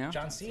 John Cena.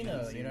 John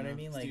Cena, you know what I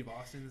mean? Like, Steve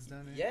Austin's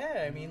done it.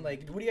 yeah, I mean,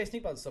 like, what do you guys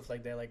think about stuff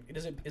like that? Like,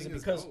 is it think it's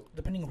because dope.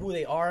 depending who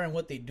they are and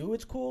what they do,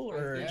 it's cool,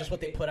 or Yeah. just what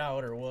they put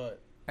out, or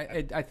what?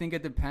 I think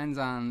it depends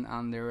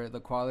on the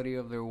quality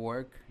of their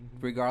work,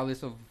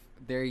 regardless of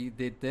they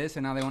did this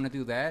and now they want to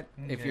do that.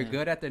 If you're Yeah.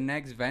 good at the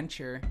next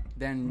venture,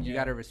 then you Yeah.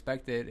 gotta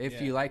respect it if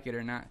Yeah. you like it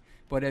or not.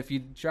 But if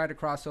you try to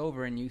cross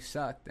over and you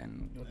suck,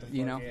 then What the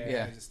you fuck, know, yeah.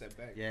 yeah. Just step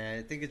back. Yeah,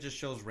 I think it just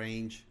shows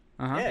range.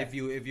 Uh-huh. Yeah. If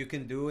you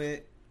can do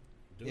it,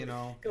 Do you it.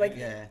 know, Like,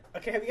 yeah.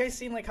 Okay, have you guys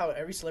seen like how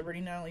every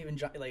celebrity now, even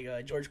George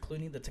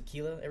Clooney, the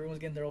tequila, everyone's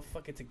getting their own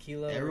fucking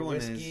tequila Everyone or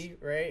whiskey,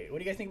 right? What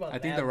do you guys think about I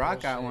that? think The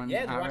Rock got bullshit? one,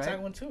 Yeah, The Rock's alright.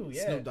 got one too.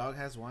 Yeah, Snoop Dogg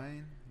has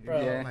wine. You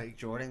Bro. know, Yeah. like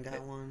Jordan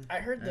got one. I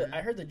heard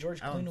the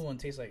George I don't- Clooney one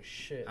tastes like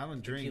shit. I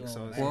don't drink, Tequila so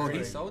one. it's Well, That's he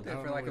crazy. sold I it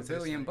don't for know like what $1 it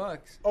tastes billion like.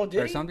 bucks. Oh, did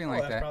or he? something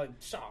like that's that. Probably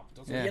stop.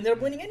 Yeah. And they're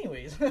winning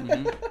anyways.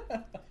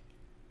 Mhm.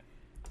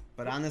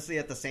 But honestly,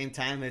 at the same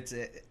time,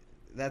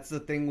 that's the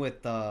thing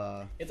with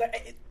It's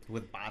like,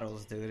 with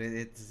bottles, dude.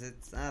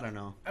 It's I don't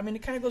know. I mean,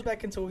 it kind of goes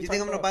back into what we You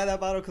think I'm talked gonna about. buy that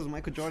bottle because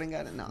Michael Jordan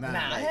got it? No, Nah,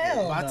 Nah, like,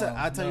 hell but no,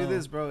 I'll tell you no.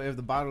 this, bro. If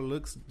the bottle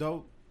looks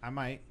dope, I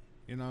might.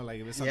 You know, like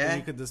if it's something Yeah.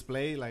 you could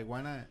display, like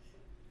why not?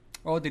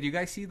 Oh, did you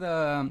guys see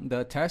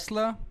the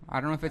Tesla? I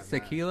don't know if it's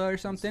I've not. tequila or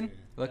something. see.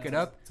 Look it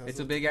Yeah. up. Tesla It's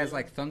a big ass tequila?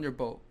 like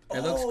Thunderbolt. It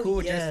Oh, looks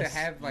cool just yes. to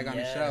have like on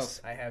the Yes, shelf.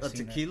 I have A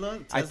seen it. tequila?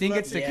 I think Tesla?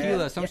 it's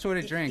tequila, some sort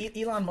of drink.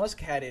 Elon Musk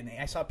had it. And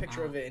I saw a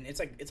picture of it, and it's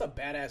a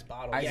badass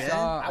bottle. I Yeah,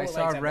 saw would like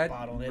to have the Red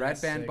bottle. Yeah, Red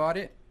that's Band sick. bought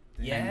it.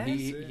 Yeah? And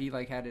he Sick. he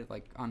like had it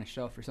like on a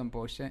shelf or some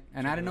bullshit.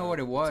 And I didn't know What what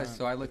it was, time-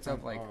 so I looked what up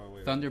time- like oh,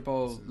 wait,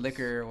 Thunderbolt this is-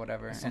 liquor or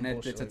whatever, Some and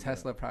bullshit it's a like that.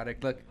 Tesla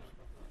product. Look,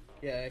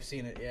 Yeah, I've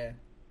seen it. Yeah,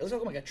 it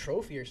looks like a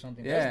trophy or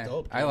something. Yeah, That's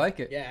dope. I dude. like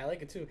it. Yeah, I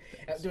like it too.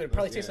 Dude, it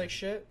probably Yeah. tastes like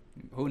shit.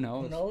 who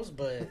knows? Who knows?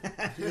 But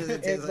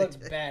It it looks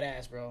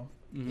badass, bro.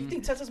 You Mhm.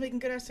 think Tesla's making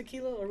good ass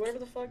tequila or whatever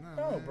the fuck? No,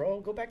 No, man. bro.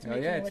 Go back to Oh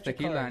making yeah, it's electric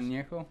tequila cars.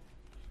 añejo.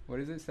 What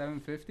is it?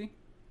 750?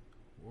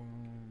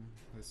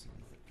 Let's see.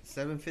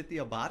 750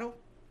 a bottle?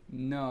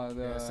 No,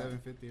 the Yeah,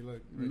 750.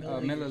 Look,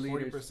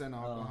 milliliters. 40%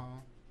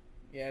 alcohol.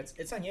 Yeah,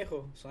 it's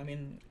añejo. So I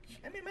mean,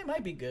 it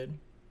might be good.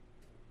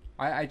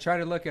 I tried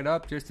to look it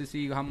up just to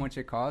see how much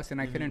it costs, and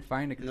I Mhm. couldn't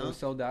find it because it No? was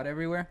sold out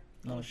everywhere.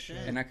 No Oh, shit.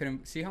 shit. And I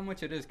couldn't see how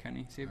much it is,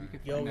 Kenny. See if you can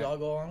Yo, find we all out.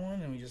 go on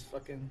one and we just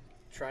fucking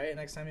try it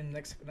next time in the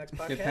next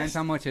podcast. Depends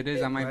how much it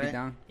is. I might be Right.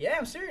 down. Yeah,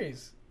 I'm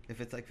serious.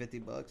 If it's like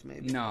 $50,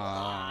 maybe. No,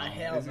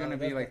 hell it's no, gonna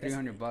be that's- like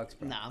 $300,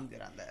 bro. Nah, I'm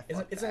good on that. It's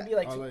Fuck gonna that. be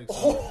like. Oh, like,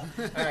 oh,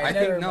 so- all right, I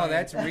never think no, mind.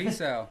 that's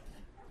resale.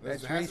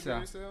 That's Has to be resale.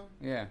 resale?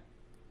 Yeah.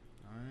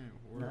 All right.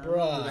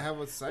 Bruh. Do they have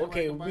a site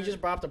Okay, where I can we buy just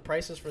it? brought up the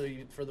prices for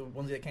the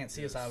ones that can't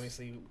see us. Yes.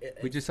 Obviously,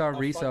 We just saw a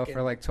resale for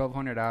fucking like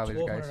 $1,200, guys.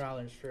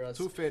 $1,200 for us.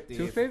 $250.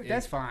 $250?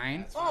 That's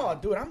fine. Oh,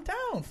 dude, I'm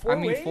down. I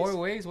mean, 4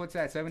 ways. What's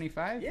that?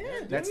 75? Yeah,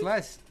 dude. That's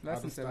less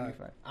Out than of stock.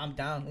 75. I'm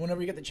down. Whenever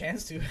you get the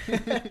chance to.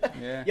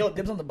 Yeah. Yo,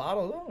 dibs on the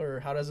bottle though, or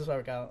how does this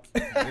work out?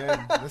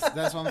 Yeah,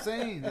 that's what I'm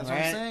saying. That's what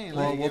I'm Right. saying.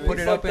 Well, Like, we'll if put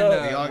it it's- up in fucked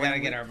up. the. We all when gotta we-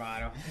 get our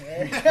bottle.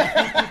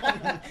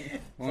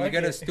 When we Fuck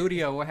get a it.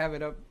 studio, we'll have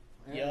it up.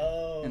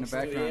 Yo, In the so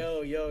background.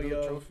 yo,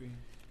 little trophy.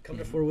 come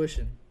to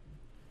fruition.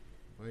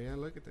 Well, yeah,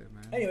 look at that,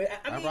 man. Anyway,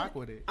 I I mean, rock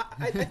with it.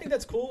 I think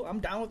that's cool. I'm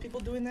down with people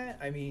doing that.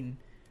 I mean,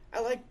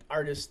 I like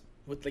artists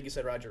with, like you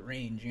said, Roger,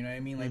 range. You know what I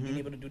mean? Like being Mhm.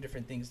 able to do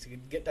different things to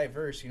get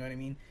diverse. You know what I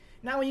mean?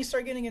 Now, when you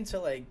start getting into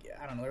like,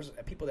 I don't know, there's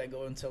people that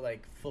go into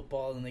like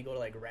football and they go to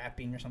like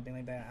rapping or something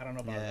like that. I don't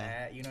know about Yeah.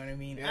 that. You know what I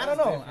mean? Yeah, I don't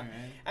that's know. different,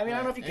 man. I mean, I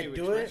don't know if Like, you hey, could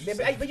do it, respect but,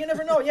 yourself. but you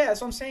never know. Yeah,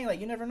 that's what I'm saying. Like,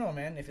 you never know,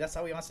 man. If that's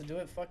how he wants to do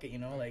it, fuck it. You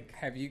know, like.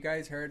 Have you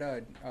guys heard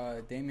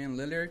Damian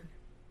Lillard?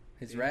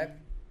 His rap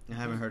I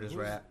haven't heard his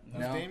rap.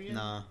 Who's No. Damien?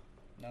 Nah.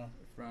 No.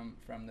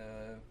 from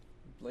the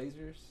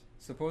Blazers.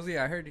 Supposedly,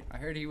 I heard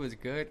he was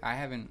good. I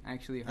haven't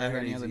actually I heard heard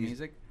any he's- other he's-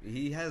 music.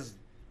 He has.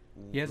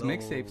 He has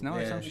mixtapes, no,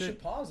 or yeah. some You shit? should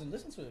pause and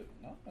listen to it.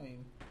 No, I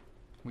mean,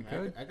 We I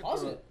could. I could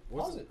Pause throw- it.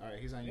 what's Pause it. All right,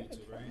 he's on Yeah,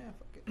 YouTube, right? Yeah,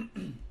 fuck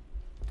it.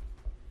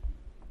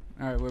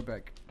 All right, we're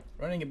back.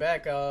 running it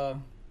back.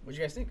 What'd you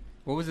guys think?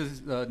 What was this,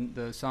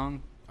 the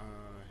song?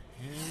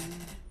 Him.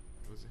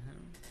 Was it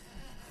him?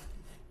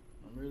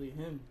 I'm really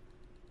him.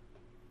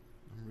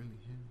 I'm really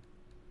him.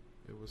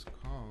 It was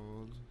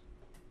called.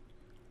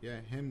 Yeah,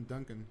 him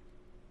Duncan.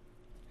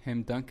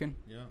 Him Duncan.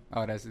 Yeah.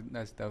 Oh, that's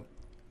dope.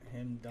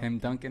 Him. Him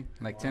Duncan,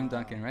 like Tim Wow.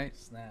 Duncan, right?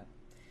 Snap.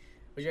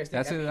 What'd you guys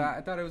think? That's it.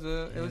 I thought it was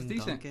Him,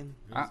 decent. Duncan?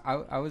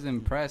 I was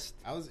impressed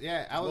I was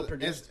I Well was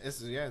produced. it's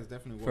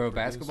definitely for a well produced,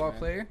 basketball man.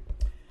 player.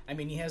 I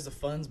mean, he has the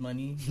funds,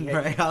 money. He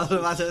Right, I was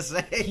about to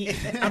say.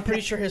 I'm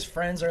pretty sure his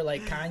friends are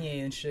like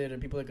Kanye and shit,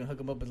 and people that can hook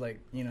him up with like,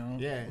 you know,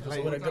 Yeah, with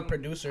like- a good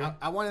producer.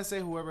 I want to say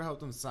whoever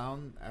helped him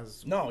sound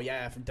as No,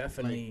 yeah,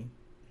 definitely.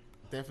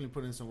 definitely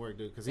put in some work,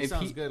 dude. Because he If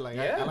sounds he- good. Like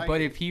Yeah. I like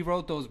But it. if he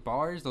wrote those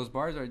bars are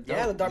dope.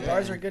 Yeah, the dark Yeah.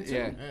 bars are good too.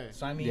 Yeah. Yeah.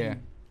 So I mean, Yeah.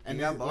 And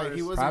He got then, like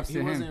he bars. Props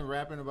wasn't to him.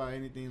 rapping about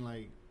anything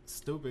like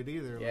stupid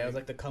either. yeah, it was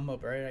like the come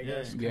up, right? I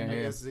guess. Yeah, I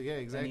yeah. guess, yeah,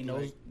 exactly. And he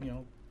knows, Like, you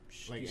know,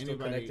 like he's still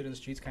anybody- connected in the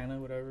streets, kind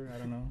of, whatever. I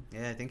don't know.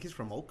 Yeah, I think he's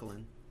from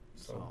Oakland.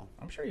 So So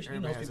I'm sure he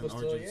Everybody knows has people an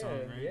still. origin Yeah, song,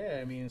 right? yeah.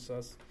 I mean,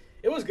 so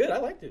it was good. I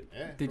liked it.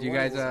 yeah. Did For you what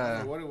guys, it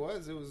was, what it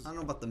was? It was. I don't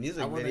know about the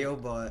music I wouldn't- video,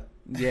 but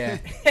Yeah.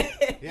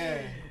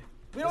 Yeah.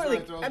 We That's don't why really.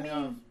 it throws I me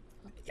mean,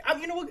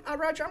 you know what,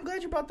 Roger? I'm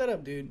glad you brought that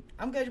up, dude.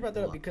 I'm glad you brought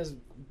that up What? because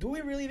do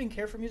we really even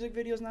care for music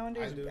videos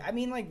nowadays? I do. I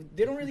mean, like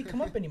they don't really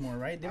come up anymore,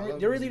 right? They, I don't, love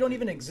they really music don't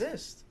even videos.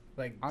 exist.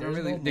 Like I don't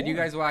there's really. no Did you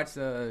more. guys watch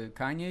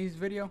Kanye's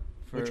video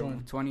for Which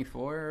one?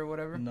 24 or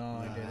whatever? No, Nah,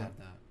 I didn't. have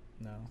not.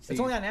 No, See- it's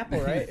only on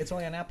Apple, right? It's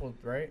only on Apple,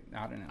 right?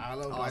 I don't know. I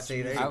love Oh, watching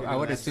see, there music you I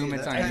would videos. assume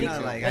it's on That's kinda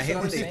YouTube. like, I That's hate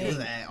what when I'm they do saying.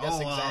 that. That's Oh,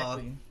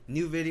 exactly.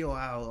 new video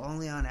out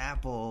only on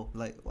Apple.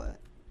 Like what?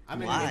 I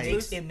mean, Why?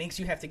 It makes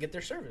you have to get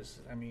their service.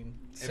 I mean,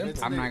 If simple.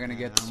 it's I'm new- not gonna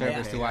get the Yeah,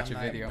 service okay, to watch I'm a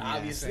not- video. yeah,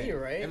 Obviously, same.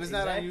 right? If it's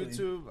not on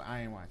Exactly. YouTube,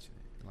 I ain't watching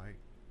it. Like,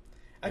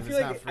 I if feel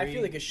it's like not I feel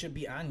free- like it should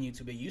be on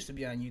YouTube. It used to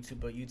be on YouTube,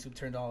 but YouTube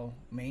turned all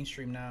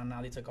mainstream now.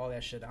 Now they took all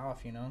that shit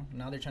off. You know,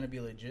 now they're trying to be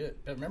legit.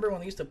 But remember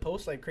when they used to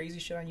post like crazy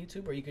shit on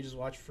YouTube, where you could just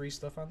watch free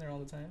stuff on there all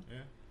the time? yeah,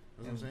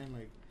 that's what I'm saying.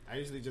 Like, I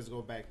usually just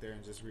go back there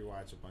and just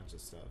rewatch a bunch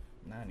of stuff.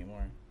 Not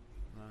anymore.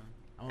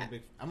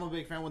 I'm a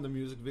big fan when the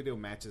music video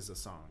matches a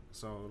song.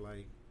 So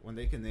like when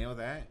they can nail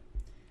that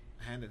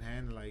hand in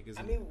hand, like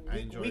I mean,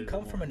 enjoy we it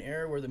come from more. an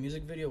era where the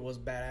music video was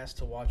badass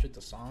to watch with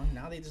the song.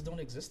 Now they just don't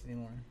exist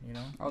anymore. You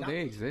know? Oh, Now-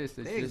 they exist.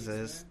 It's They just,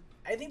 exist.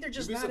 I think they're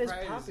just You'd be not as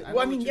surprised. popular. I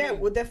Well, I know mean, what you yeah, mean.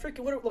 with that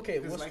freaking okay,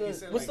 'Cause what's like the you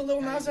said, what's the like,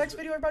 Lil Kanye Nas just- X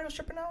video everybody was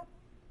tripping out?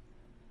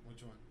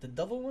 Which one? The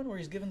devil one where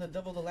he's giving the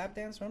devil the lap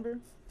dance. Remember?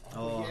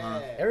 Oh,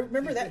 huh.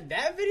 Remember that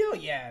video?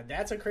 Yeah,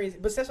 that's a crazy.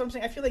 But that's what I'm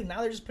saying. I feel like now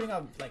they're just putting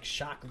out like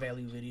shock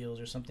value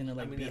videos or something to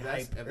like be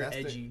hype or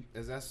edgy.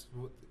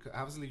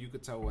 Obviously you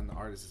could tell when the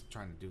artist is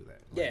trying to do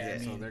that. Yeah, I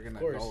so mean, they're of gonna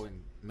course. go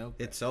and milk.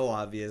 It's so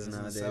obvious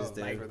Doesn't nowadays, sell,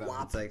 dude. like, for them.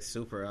 It's like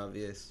super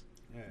obvious.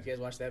 Yeah. You guys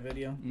watch that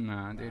video?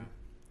 nah, dude. You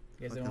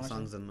guys Fucking didn't watch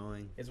song's it?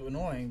 annoying. It's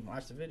annoying.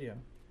 Watch the video.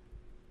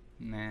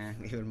 Nah.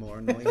 Even more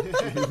annoying.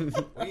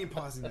 We ain't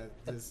pausing that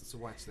just to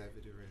watch that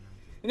video right now.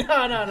 No.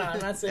 I'm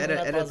not saying. edit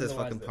we're not edit pausing this to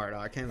watch fucking it. part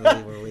out. I can't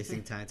believe we're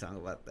wasting time talking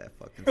about that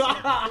fucking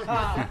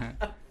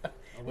song.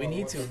 We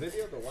need to. The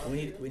video, the WAP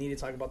video? We need to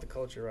talk about the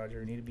culture, Roger.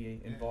 We need to be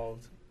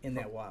involved in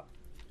that WAP.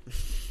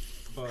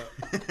 But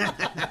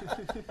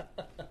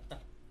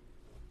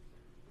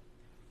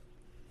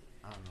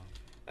I don't know.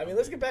 I mean,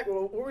 let's get back.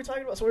 What were we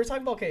talking about? So we were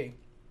talking about okay,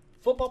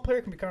 football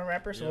player can become a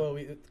rapper. So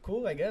Yeah.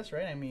 cool, I guess,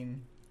 right? I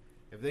mean,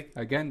 If they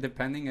Again,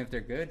 depending if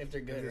they're good. if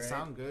they're if good, they right?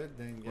 sound good,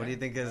 then What do you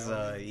think is by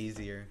all means.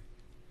 easier?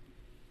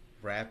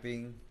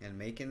 Rapping and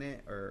making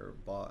it, or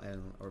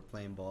or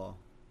playing ball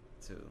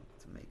to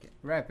make it?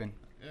 Rapping.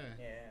 Yeah,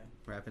 Yeah,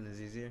 Rapping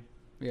is easier.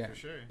 Yeah. for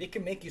sure, it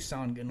can make you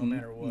sound good no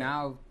matter what.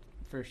 Now,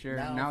 for sure.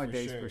 Now, for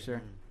Nowadays, sure. for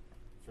sure.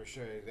 for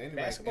sure. Anybody,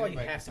 Basketball, you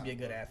anybody have can to be a sound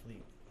good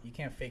athlete. You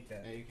can't fake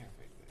that. Yeah, you can't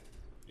fake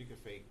that. You can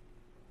fake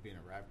being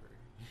a rapper.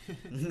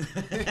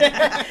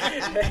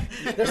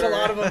 There's a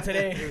lot of them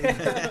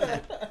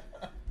today.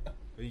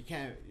 But you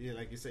can't, yeah,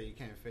 like you said, you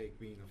can't fake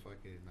being a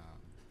fucking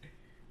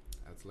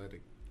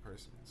athletic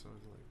person. So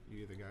it's like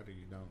you either got it or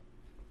you don't.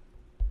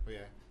 But yeah,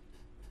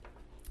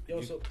 Yo,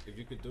 if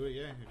you could do it,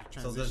 yeah. If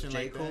you So transition does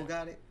J. like Cole that,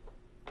 got it?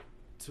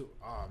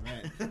 oh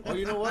man. Oh,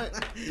 you know what?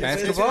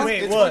 Basketball?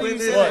 Wait, it's what? funny you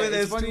say What? that.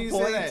 There's It's funny 2 you say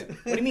points. that.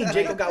 what do you mean,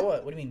 Jacob got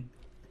what? What do you mean?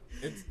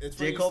 It's J.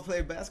 funny Cole you-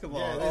 played basketball.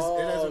 Yeah, Oh,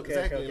 it is okay,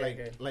 exactly okay, like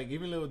okay. like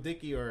even Lil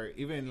Dicky or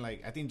even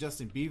like I think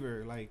Justin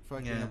Bieber, like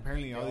fucking Yeah.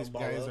 apparently all They all these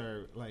ball guys up.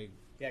 are like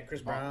Yeah,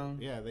 Chris ball- Brown.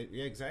 Yeah,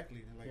 yeah,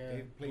 exactly. Like Yeah,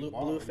 they play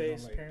ball.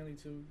 Blueface like, apparently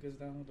too gets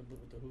down with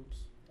the hoops.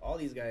 All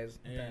these guys.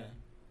 yeah.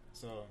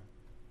 So,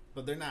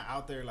 but they're not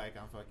out there like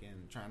I'm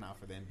fucking trying out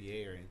for the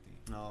NBA or anything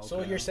No, So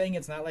okay. you're saying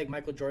it's not like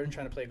Michael Jordan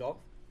trying to play golf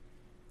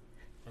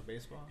or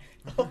baseball.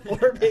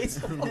 or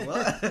baseball?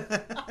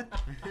 What?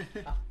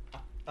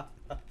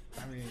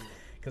 I mean,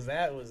 Because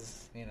that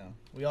was,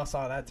 we all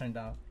saw that turned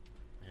out.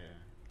 yeah.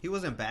 He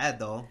wasn't bad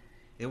though.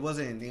 It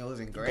wasn't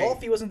great.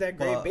 Golf, he wasn't that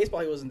great. But-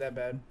 Baseball, he wasn't that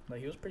bad. Like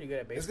he was pretty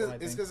good at It's baseball.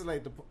 because I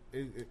think.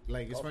 like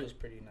like it's Golf funny. was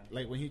pretty nice.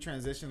 Like when he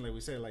transitioned, like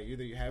we said, like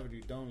either you have it or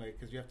you don't, like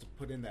because you have to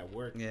put in that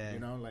work. Yeah. You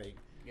know, like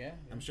Yeah.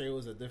 I'm sure it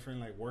was a different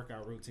like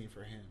workout routine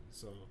for him.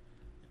 So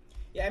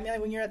Yeah, I mean,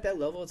 like, when you're at that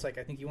level, it's like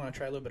I think you want to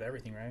try a little bit of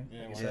everything, right? yeah,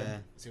 Like you why said. Yeah.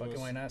 not? See Fucking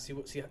what's-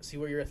 why not? See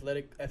where your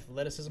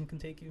athleticism can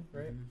take you,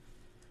 right? Mhm.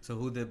 So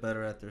who did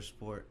better at their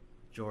sport?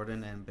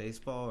 Jordan and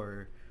baseball,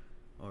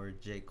 or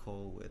J.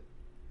 Cole with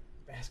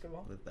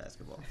Basketball.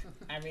 basketball?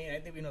 I mean, I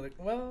think we know.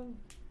 Well,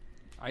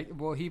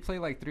 Well, he played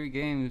like 3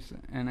 games,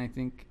 and I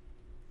think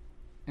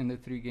in the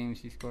 3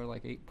 games he scored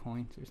like 8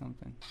 points or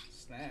something.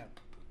 snap.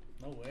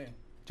 No way.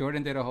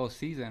 Jordan did a whole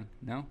season,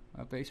 no,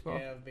 of baseball.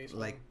 Yeah, baseball.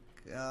 Like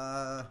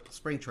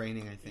spring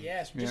training, I think. yeah,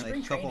 just Yeah.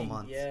 spring Like, couple training.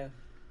 months. Yeah.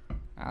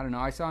 I don't know.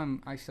 I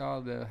saw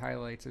the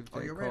highlights of J.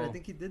 Oh, you're Cole. right. I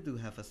think he did do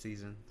half a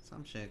season,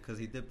 some shit, because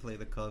he did play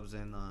the Cubs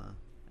and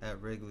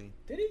at Wrigley.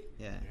 Did he?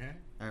 Yeah, Yeah.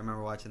 I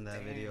remember watching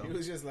that video. He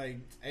was just like,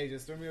 "Hey,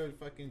 just throw me a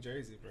fucking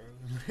jersey,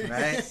 bro."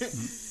 Right?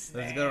 Let's go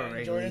to Damn,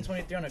 Wrigley. Jordan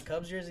 23 on a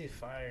Cubs jersey,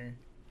 fire.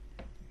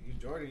 You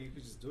Jordan, you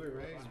could just do it,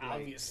 right? Just be like-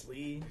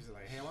 Obviously. He's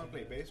like, "Hey, I want to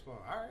play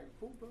baseball." All right,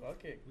 cool, bro.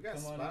 Fuck it. We got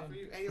a Come on spot in. for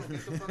you. Hey, yo,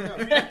 get the fuck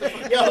up. Get the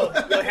fuck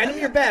Yo, hand him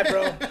your bat,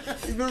 bro.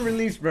 He's been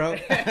released, bro.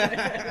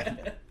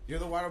 You're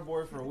the water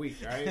boy for a week,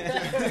 all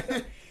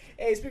right?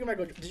 Hey, speaking of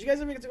Michael, did you guys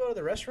ever get to go to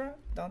the restaurant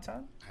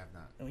downtown I have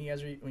not. when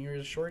you were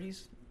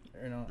shorties?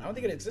 Or no? I don't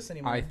think it exists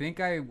anymore. I think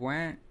I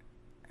went,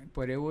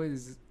 but it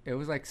was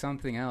like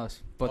something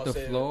else. But Oh, the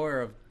so- floor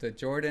of the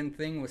Jordan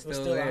thing was It was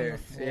still still on there. the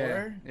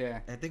floor? Yeah.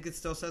 I think it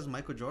still says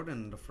Michael Jordan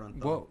in the front,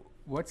 though.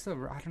 What's the?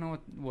 I don't know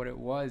what it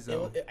was It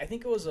though. wa- I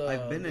think it was a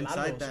I've been inside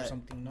Lalo's or that-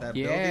 something. No? that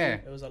Yeah.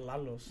 building. It was a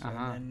Lalo's,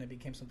 Uh-huh. and then it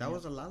became something. That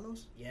was else. a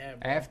Lalo's? Yeah.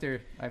 Bro.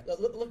 After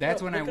Look it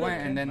that's up, when I look it up, went,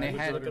 Ken. and then they Michael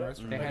had Jordan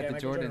restaurant. they had the Michael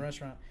Jordan.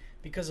 restaurant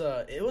because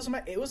it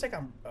was like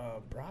on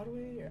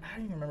Broadway. Or, I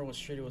don't even remember what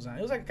street it was on.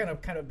 It was like a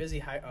kind of busy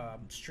high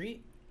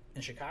street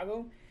in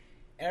Chicago.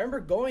 And I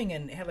remember going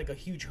and it had like a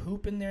huge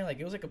hoop in there, like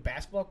it was like a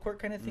basketball court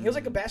kind of thing. It was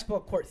like a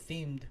basketball court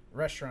themed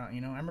restaurant,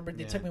 you know. I remember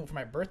they took me for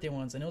my birthday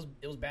once, and it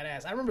was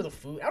badass. I remember the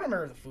food. I don't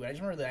remember the food. I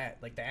just remember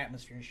the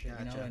atmosphere and shit,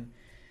 you know. Gotcha. And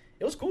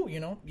it was cool, you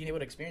know, being able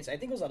to experience it. I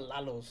think it was a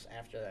Lalo's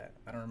after that.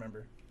 I don't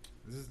remember.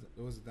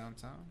 It was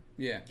downtown.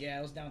 Yeah. Yeah,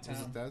 it was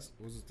downtown.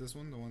 Was it this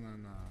one? The one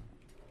on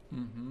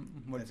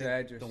Mm-hmm. What's I the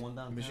think address? The one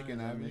down Michigan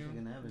Avenue?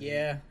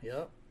 Yeah.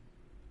 Yep.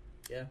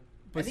 Yeah. I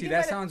But think see, it that might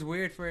have- sounds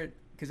weird for it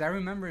because I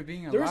remember it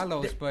being a There was-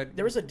 Lalo's, but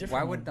there was a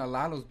different why would one. the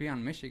Lalo's be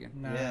on Michigan?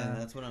 Nah. Yeah,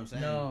 that's what I'm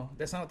saying. No,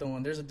 that's not the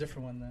one. There's a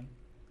different one then.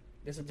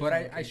 There's a But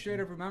different I location. straight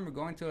up remember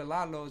going to a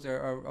Lalo's or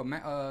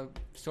a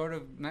sort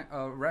of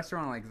a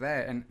restaurant like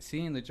that and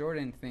seeing the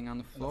Jordan thing on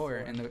the floor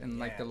in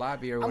like Yeah. the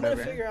lobby or I'm whatever.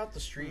 gonna figure out the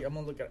street. I'm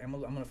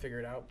gonna figure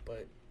it out.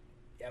 But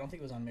yeah, I don't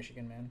think it was on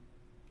Michigan, man.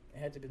 It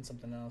had to have been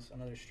something else,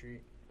 another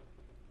street.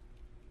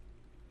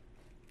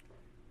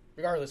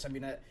 Regardless, I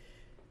mean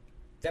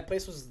that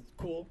place was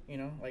cool. You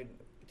know, like,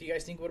 do you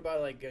guys think? What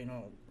about like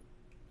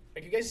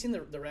like you guys seen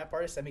the rap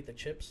artists that make the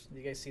chips? Do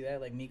you guys see that?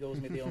 Like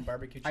Migos made their own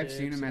barbecue chips. I've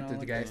seen them and at all the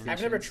like gas that.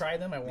 I've never stations.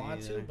 tried them. I Me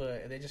want to, either.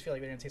 but they just feel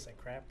like they're gonna taste like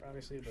crap,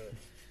 obviously. But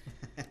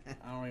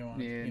I don't really want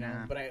to, Yeah, you know.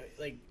 nah. But I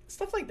like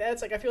stuff like that.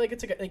 It's like I feel like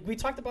it's like we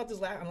talked about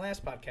this on the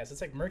last podcast. It's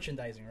like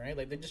merchandising, right?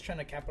 Like they're just trying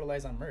to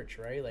capitalize on merch,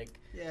 right? Like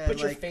Yeah, put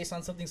your like, face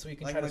on something so you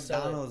can like try to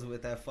sell it. McDonald's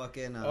with that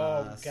fucking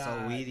Oh,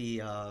 God.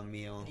 Saweetie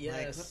meal. Yes.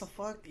 Like, what the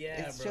fuck?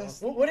 Yeah, It's bro.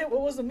 just... What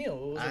was the meal?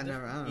 What was I it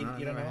never, I don't know. You I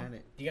don't never know? had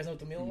it. Do you guys know what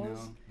the meal No. was?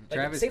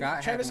 Travis Scott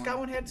had Travis one. Scott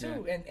one had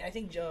too, Yeah. and I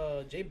think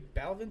Jay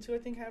Balvin too. I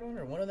think had one,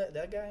 or one of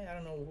that guy. I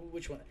don't know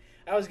which one.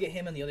 I always get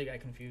him and the other guy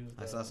confused.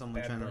 I saw someone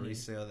Bad trying to Bunny.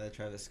 resell that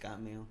Travis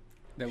Scott meal.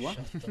 The what?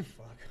 Shut the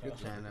fuck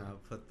up. Trying to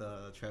put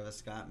the Travis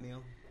Scott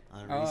meal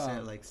on Oh.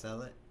 resale, like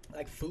sell it.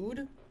 Like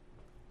food?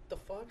 The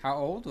fuck? How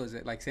old was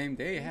it? Like same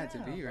day it had to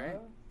Yeah, be, right?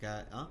 bro.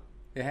 Got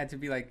It had to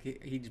be like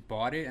he just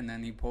bought it and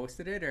then he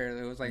posted it, or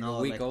it was like No,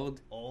 a week like-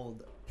 old.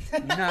 old.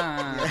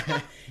 Nah.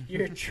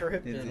 You're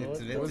tripping. It's What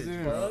the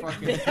vintage, fuck?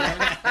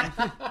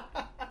 bro.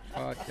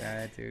 Fuck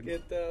that, dude.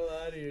 Get the hell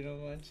out of here! No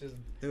one just.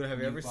 Dude, have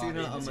you You ever bought seen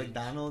it. a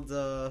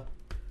McDonald's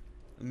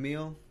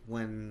meal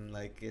when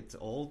like it's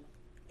old?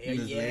 Yeah, This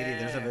lady,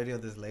 there's a yeah. video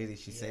of this lady.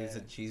 She saves a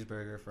Yeah.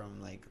 cheesburger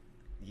from like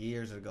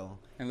years ago.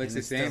 It looks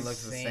and the same. Still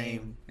looks the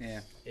same.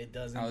 Yeah. It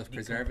doesn't. I was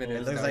decompose preservative.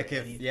 It looks or like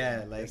if- anything.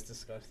 yeah, like- It's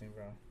disgusting,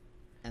 bro.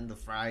 And the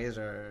fries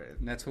are.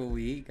 And that's what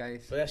we eat,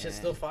 guys. But that shit's Yeah.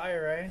 still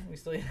fire, right? We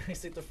still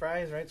eat the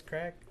fries, right? It's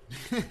crack.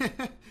 Nah,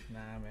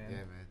 man. Yeah,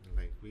 man.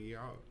 Like we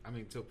all. I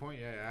mean, to a point.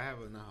 Yeah, I have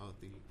an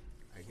unhealthy.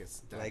 I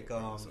guess. Diet, Like,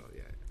 bro, so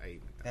yeah, I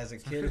eat As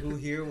McDonald's. a kid who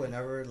here,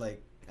 whenever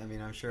like, I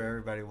mean, I'm sure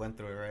everybody went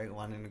through it, right?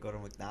 Wanting to go to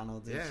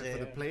McDonald's and Yeah, shit. for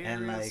the player,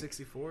 And, like,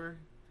 64.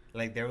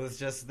 Like there was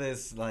just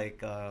this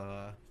like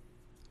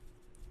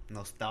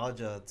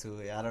nostalgia to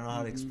it. I don't know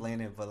how to Mhm.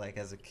 explain it, but like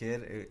as a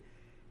kid,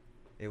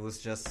 it was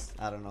just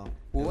I don't know. It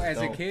Well, was as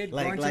a dope. kid,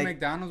 like, going to like,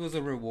 McDonald's was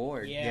a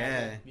reward. Yeah.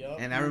 yeah.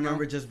 Yup. And I You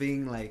remember know? just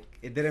being like,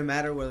 it didn't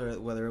matter whether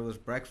it was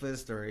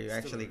breakfast or you Still a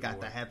actually got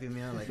the reward. Happy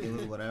Meal, like it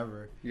was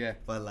whatever. Yeah.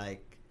 But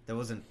like there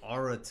was an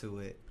aura to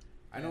it,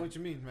 I know what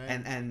you mean,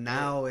 man. and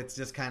now it's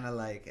just kind of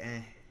like,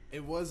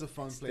 It was a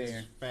fun It's place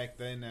there. back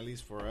then, at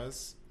least for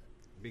us,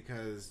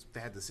 because they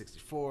had the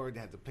 64, they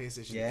had the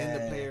PlayStation in Yeah.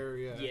 the play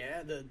area.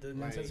 Yeah, the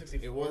Like, Nintendo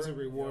 64. it was a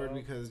reward you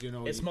know. because you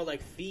know It smelled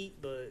like feet,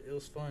 but it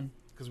was fun.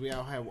 because we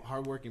all had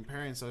hardworking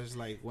parents. So it's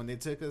like when they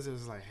took us, it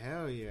was like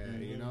hell yeah,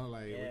 you Mhm. know,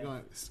 like Yeah. we're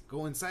gonna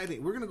go inside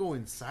it. We're gonna go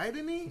inside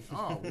and eat.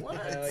 Oh what?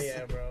 Hell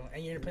yeah, bro.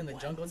 And you're playing the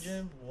What? jungle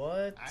gym?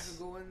 What? I could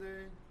go in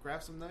there,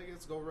 grab some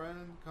nuggets, go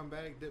run, come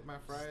back, dip my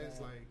fries,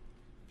 Sad. like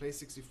play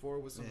 64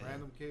 with some Yeah.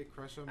 random kid,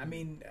 crush them. I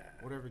mean,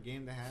 whatever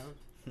game they have,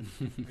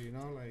 you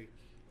know, like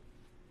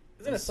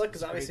it's gonna suck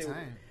because it's a great obviously,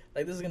 time.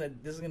 like this is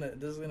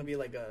gonna be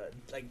like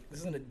this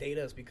is gonna date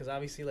us because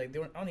obviously like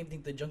I don't even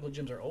think the jungle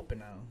gyms are open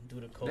now due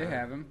to COVID. They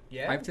have them.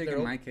 Yeah, I've taken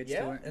they're my op- kids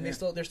yeah, to it. and yeah. they're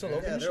still Yeah,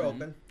 open. yeah, and they're shit?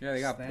 open. Yeah, they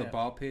got the Snap.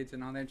 ball pits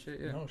and all that shit.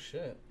 Yeah. No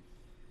shit.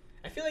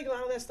 I feel like a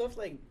lot of that stuff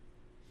like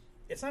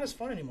it's not as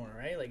fun anymore,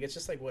 right? Like it's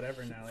just like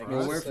whatever now. Like, For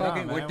Well, us, we're nah,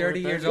 fucking. man, We're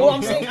 30 we're years 30. old. Well,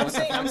 I'm bro. saying,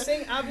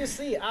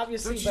 obviously, Don't you but I'm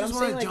just saying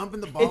wanna like jump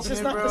in the ball it's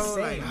just pit, not the bro?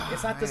 same. Like,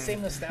 It's not the man.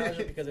 same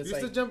nostalgia because it's You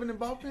still like jumping in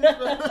ball pits,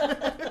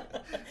 bro?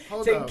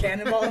 Hold taking up.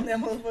 cannonball in that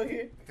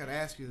motherfucker. I gotta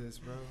ask you this,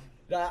 bro.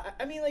 Nah,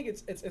 I mean, like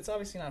it's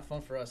obviously not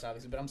fun for us,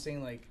 obviously, but I'm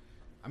saying like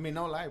I mean,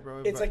 no lie, bro.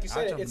 it's but like you I'll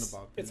said, jump in the it's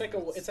ball it's pit,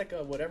 like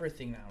man. a whatever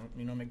thing now.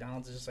 You know,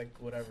 McDonald's is just like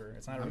whatever.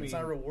 It's not I it's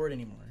not a mean, reward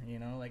anymore. You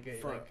know,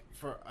 like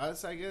for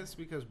us, I guess,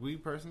 because we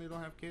personally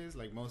don't have kids.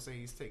 Like most say,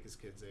 he's take his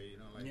kids there. You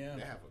know, like Yeah.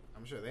 they have.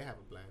 I'm sure they have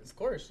a blast. of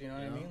course, you know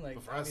what you I know? mean. Like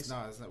but for us, obviously-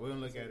 no, it's not. We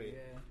don't look at it.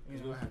 Yeah, Because you we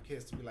know. don't have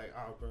kids to be like,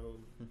 oh, bro,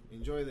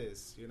 enjoy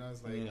this. You know,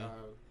 it's like Yeah.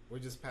 we're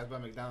just passed by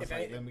McDonald's. If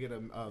Like, I- let me get a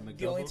The only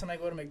McDouble. time I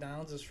go to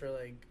McDonald's is for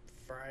like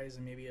fries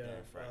and maybe a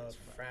fries,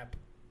 frap,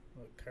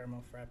 a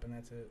caramel frap, and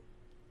that's it.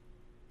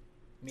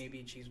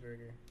 Maybe a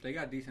cheeseburger. They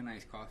got decent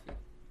iced coffee.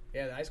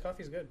 Yeah, the iced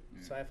coffee is good.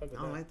 Yeah. So I fuck with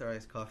I don't that. like their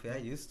iced coffee. I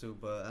used to,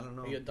 but I don't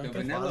know. Are you a The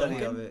Dunkin' vanilla fan?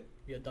 quality one. of it.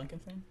 You a Dunkin'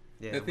 fan?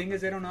 Yeah, The I'm a thing is,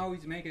 they Dunkin' don't fan.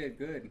 always make it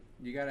good.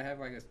 You gotta have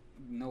like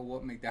know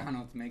what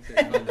McDonald's makes it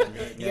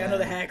good. You gotta know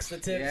the hacks, the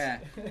tips. Yeah.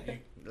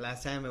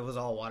 Last time it was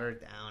all watered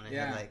down. It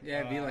Yeah, had like yeah,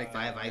 it'd be like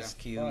five that, ice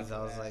yeah. cubes. Fuck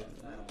I was that. like,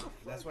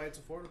 That's why it's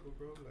affordable,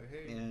 bro. Like,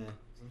 hey, yeah.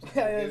 sometimes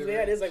Yeah, you get it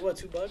right. is like what,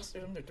 $2 or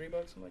something, or $3,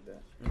 something like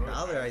that.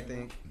 $1, I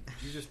think.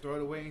 You just throw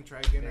it away and try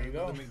again There at you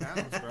go. the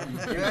McDonald's,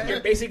 bro.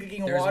 You're basically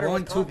getting There's water.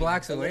 one with 2 coffee.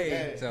 blocks away,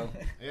 Yeah. so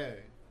Yeah.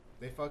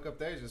 They fuck up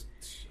there, just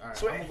all right.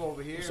 So, I'm gonna go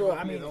over here. so, So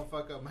I mean- don't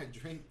fuck up my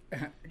drink.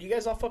 Do you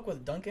guys all fuck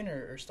with Dunkin'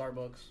 or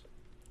Starbucks?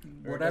 Or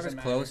it whatever's doesn't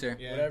matter? closer.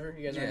 Yeah. Whatever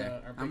you guys Yeah.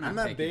 are. I'm I'm not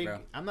not picky, big. bro.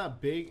 I'm not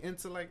big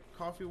into like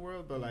coffee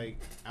world, but like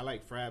I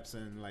like fraps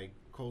and like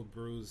cold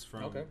brews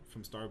from Okay.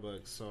 from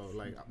Starbucks. So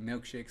like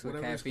Milkshakes with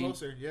whatever's caffeine.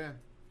 closer, yeah. You know,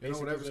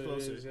 Basically whatever's what it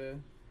closer. is, yeah.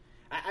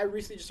 I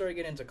recently just started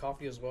getting into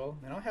coffee as well,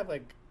 and I'll have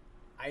like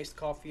iced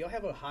coffee. I'll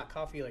have a hot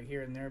coffee like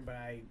here and there, but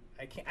I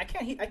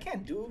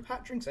can't do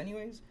hot drinks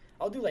anyways.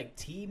 I'll do like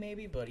tea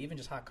maybe, but even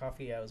just hot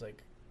coffee, I was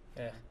like,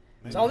 yeah.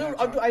 Maybe So I'll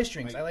hot do ice chocolate,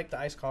 drinks. like- I like the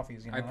iced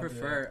coffees. You know, I I'll do that.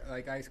 prefer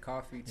like iced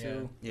coffee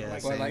too. Yeah,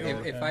 Like But like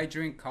Senor. if I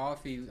drink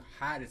coffee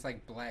hot, it's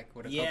like black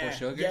with a Yeah, couple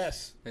sugars.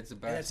 yes. It's the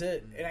And best. that's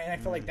it. And I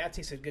feel like that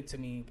tasted good to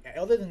me.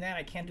 Other than that,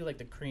 I can't do like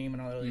the cream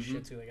and all that other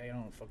shit too. Like I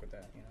don't fuck with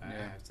that. You know. I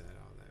Yeah. have to add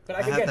all that. But I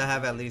again, have to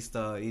have at least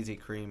easy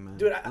cream, man.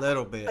 Dude, a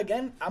little bit.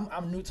 Again,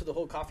 I'm new to the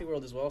whole coffee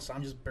world as well, so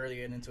I'm just barely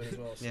getting into it as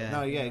well. So, Yeah.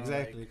 No, you yeah, know,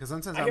 exactly. like, Because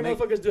sometimes I I'll hear make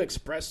motherfuckers do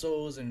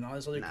espressos and all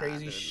this other Nah,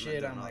 crazy dude,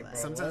 shit. not I'm all like, that.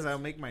 bro, sometimes what? I'll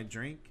make my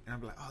drink and I'll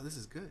be like, oh, this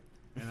is good.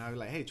 And I'll be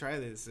like, hey, try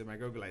this. And my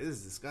girl will be like, this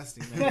is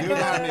disgusting, man. You don't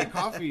know how to make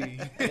coffee.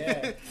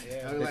 Yeah,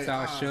 I'll be It's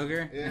all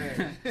sugar? Yeah.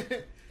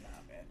 Nah,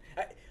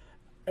 man.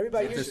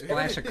 Everybody It's a here,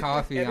 splash of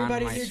coffee on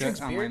everybody my here sh-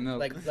 drinks on beer, my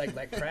milk.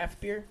 like craft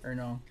beer or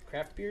no?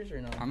 Craft beers or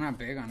no? I'm not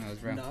big on those,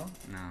 bro. No?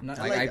 No. Not-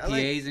 Like I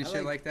like- IPAs and I shit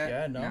like- like that.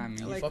 Yeah, no. Nah, I me.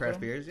 like fuck craft with 'em?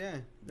 beers. Yeah,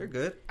 they're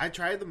good. I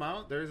tried them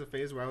out. There was a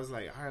phase where I was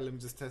like, all right, let me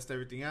just test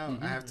everything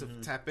out. I have to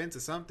tap into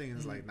something. And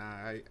it's like, nah,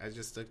 I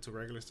just stuck to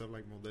regular stuff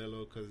like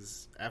Modelo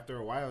because after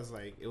a while, I was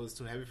like, it was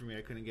too heavy for me.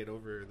 I couldn't get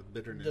over the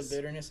bitterness. The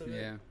bitterness of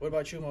it. Yeah. What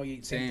about you, Mo?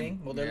 You, same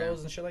thing? Modelo's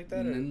yeah. and shit like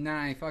that? Or?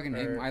 Nah, I fucking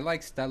hate or- 'em. I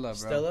like Stella, bro.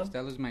 Stella?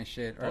 Stella's my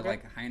shit. Or Okay.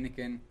 like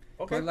Heineken.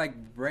 Okay. But like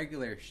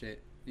regular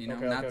shit. You know,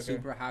 Okay, not okay.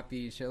 super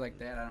hoppy shit like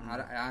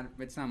that.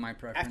 It's not my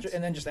preference. After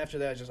and then after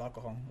that, just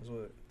alcohol. Is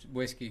what?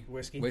 Whiskey.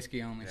 Whiskey.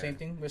 Whiskey only. Yeah. Same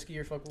thing. Whiskey.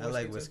 You're fucking. I Whiskey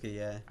like too? whiskey.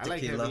 Yeah, I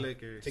like Tequila. heavy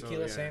liquor.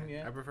 Tequila, so, same,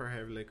 yeah. I prefer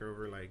heavy liquor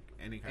over like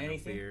any kind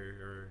Anything? of beer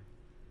or.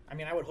 I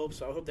mean, I would hope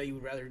so. I hope that you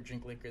would rather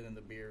drink liquor than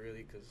the beer,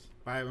 really, because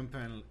But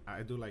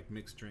I do like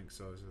mixed drinks,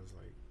 so it's just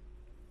like,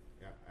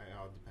 yeah, it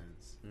all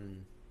depends.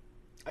 Mm.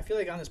 I feel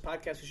like on this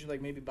podcast we should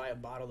like maybe buy a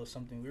bottle of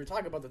something. We were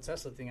talking about the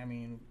Tesla thing. I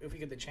mean, if we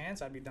get the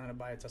chance, I'd be down to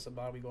buy a Tesla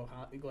bottle. We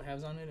go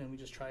halves on it and we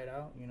just try it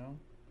out. You know,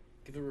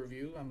 give a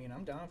review. I mean,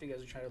 I'm down if you guys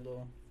would try a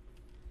little.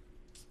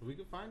 We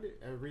can find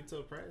it at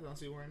retail price. I don't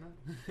see why not.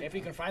 If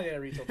we can find it at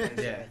retail price.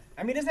 Yeah.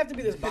 I mean, it doesn't have to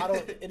be this bottle.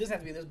 It doesn't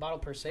have to be this bottle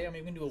per se. I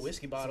mean, we can do a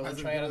whiskey bottle and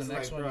try it on the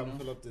next one. Bro, You I'm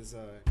know? fill up this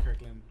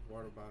Kirkland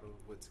water bottle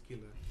with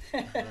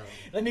tequila. Bro.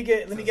 Let me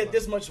get Tesla.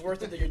 this much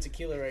worth of your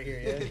tequila right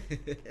here.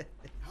 Yeah.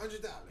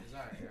 $100. All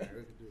right,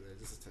 we can do that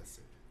just to test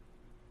it.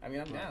 I mean,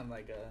 I'm down.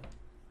 Like,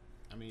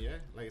 I mean, yeah,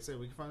 like I said,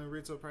 we can find a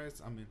retail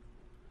price. I mean,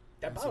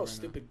 that I'll see bottle's right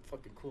now. stupid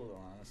fucking cool, though,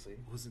 honestly.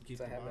 who's in keep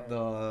So the I have bottle?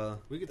 The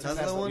We could Tesla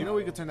turn that, one? You know,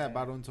 we could turn that Yeah.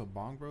 bottle into a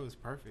bong, bro. It's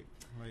perfect.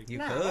 Like, You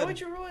Nah, could. why would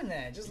you ruin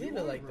that? Just You leave it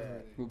would like ruin that.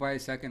 it. We'll buy a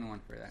second one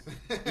for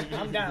that.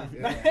 I'm down.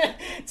 Yeah.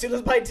 So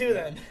let's buy two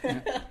then.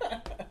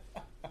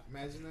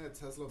 Imagine that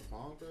Tesla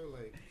bong, bro.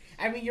 Like,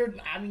 I mean,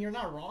 you're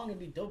not wrong. It'd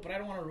be dope, but I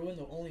don't want to ruin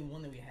the only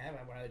one that we have.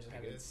 I'd rather just I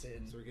have it guess.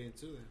 sit. So we're getting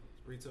two then.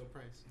 Retail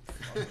price.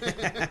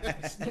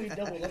 It's gonna be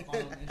double up on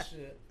them and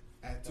shit.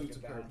 Add two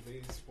Fucking to cart, down.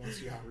 please.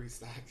 Once you have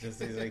restock. just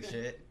tastes like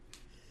shit.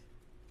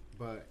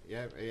 But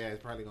yeah,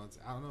 it's probably going to.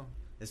 I don't know.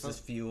 It's So-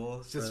 just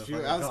fuel. It's just for the fuel.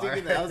 fucking I was car.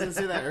 thinking that. I was gonna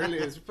say that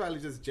earlier. It's probably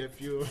just jet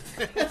fuel.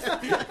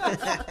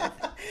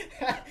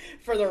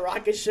 For the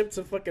rocket ship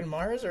to fucking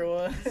Mars or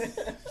what?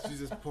 You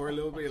just pour a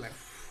little bit, like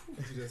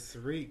it just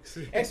reeks.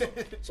 Hey, so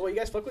what, you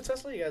guys fuck with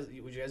Tesla? Would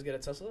you guys get a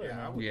Tesla? Or Yeah,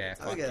 no? I would. Yeah,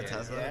 I'll fuck get a yeah.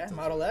 Tesla. Yeah,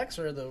 Model X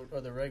or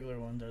the regular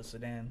one, the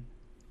sedan.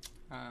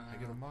 I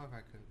get them all if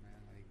I could, man.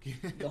 Like The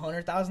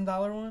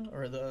 $100,000 one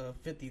or the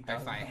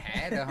 $50,000? If I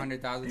had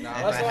 $100,000, If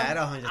That's I what- had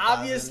 100,000,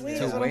 obviously, yeah,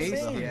 that's what I'm waste,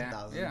 saying. yeah,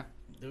 100,000. yeah.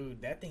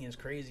 Dude, that thing is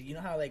crazy. You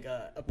know how like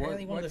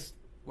apparently one of the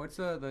What's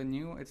the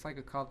new? It's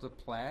like called the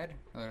Plaid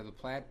or the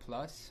Plaid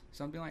Plus,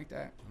 something like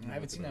that. I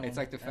haven't seen that It's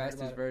one. like the I heard about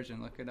fastest it.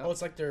 version. Look it up. Oh,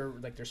 it's like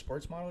their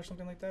sports model or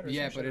something like that. Or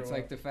Yeah, some but shit, it's or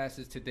like what? the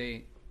fastest to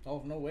date.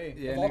 Oh no way.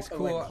 Yeah, Of and all- it's of,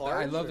 cool. like, cars,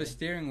 I love or- the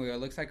steering wheel. It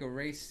looks like a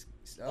race.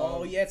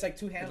 Oh yeah, it's like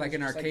two handles. like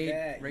an just arcade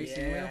that.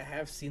 racing yeah, wheel. I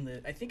have seen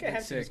the. I think I It's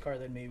have seen this sick. car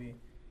then maybe.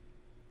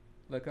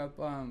 Look up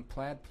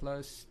Plaid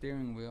Plus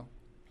steering wheel.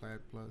 Plaid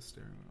Plus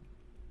steering wheel.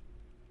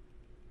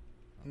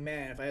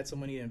 Man, if I had some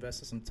money to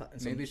invest in some,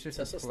 Maybe it's just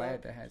Tesla a Plaid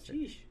stock, that has it.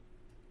 sheesh.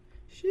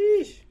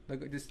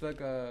 Sheesh. Just look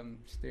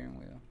steering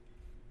wheel.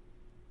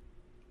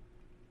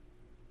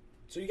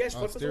 So you guys Oh,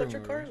 fuck with steering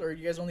electric wheel, cars, or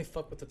you guys only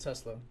fuck with the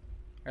Tesla?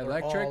 Or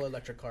Electric. all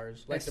electric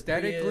cars. Like the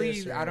Aesthetically,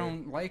 Prius I or-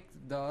 don't like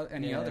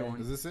any Yeah. other Is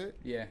one. this it?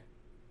 Yeah.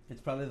 It's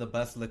probably the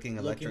best looking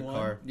electric one.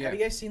 car. Yeah. Have you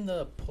guys seen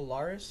the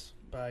Polaris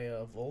by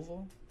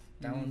Volvo?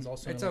 That Mm, one's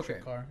also an it's electric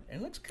okay. car,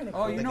 and it looks kind of Oh,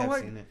 cool. I you think know I've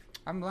what? seen it.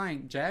 I'm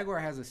lying. Jaguar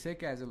has a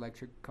sick ass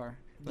electric car.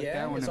 Look Yeah,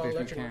 that one it's up all if you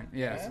electric. can.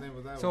 Yeah. What's the name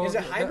of that So- one? Is it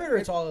the- hybrid or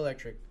it's all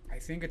electric? I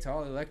think it's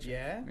all electric.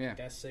 Yeah, Yeah.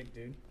 that's sick,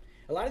 dude.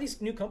 A lot of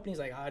these new companies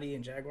like Audi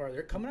and Jaguar,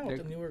 they're coming out with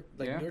They're- the newer,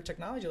 yeah. newer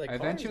technology. Like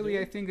Eventually,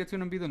 cars, I think it's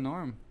gonna be the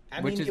norm.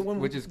 I which mean, is when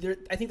which is I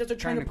think that's what they're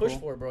trying to kinda push cool.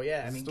 for, bro.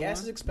 Yeah, I Is mean, this the gas one?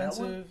 is That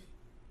expensive.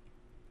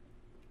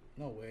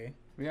 No way.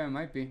 yeah, it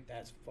might be.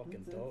 That's fucking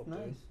It's dope,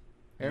 nice. dude.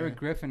 Eric Yeah.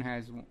 Griffin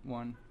has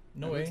one.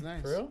 No It way. looks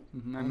nice. For real?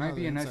 Mm-hmm. It Oh, might no,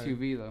 be the an inside.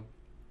 SUV though.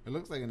 It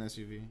looks like an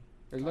SUV.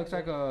 It looks yeah.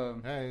 like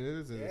a. Yeah, it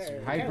is an Yeah, SUV. it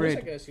kinda Hybrid.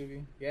 looks like a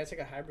SUV. Yeah, it's like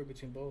a hybrid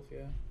between both.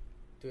 Yeah,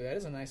 dude, that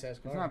is a nice ass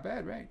car. It's not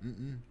bad, right?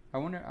 Mm-mm. I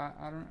wonder.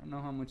 I don't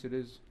know how much it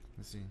is.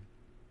 Let's see.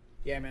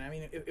 Yeah, man. I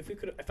mean,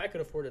 if I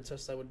could afford a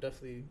Tesla, I would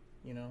definitely,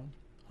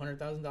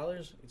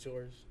 $100,000. It's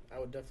yours. I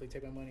would definitely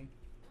take my money.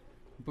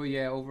 But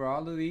yeah, over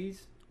all of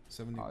these,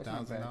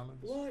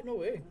 $70,000. What? No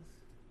way.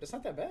 That's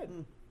not that bad.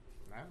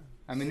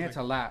 I mean, it's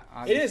a lot.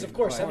 It is, of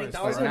course, but-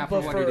 70,000. not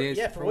But for what it is.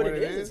 Yeah, for what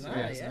it is, it's yeah,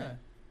 not. it's Yeah. not.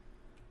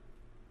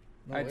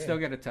 No I'd way. still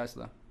get a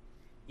Tesla.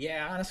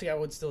 Yeah, honestly, I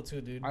would still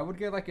too, dude. I would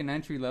get like an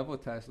entry level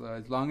Tesla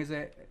as long as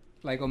it,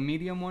 like a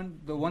medium one,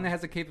 the one that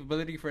has the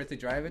capability for it to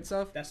drive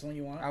itself. That's the one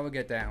you want. I would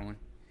get that one.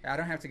 I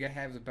don't have to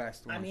have the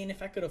best one. I mean,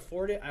 if I could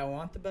afford it, I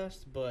want the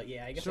best. But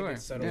yeah, I guess I Sure,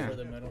 could settle yeah. for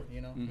the middle.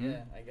 Mhm.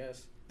 Yeah, I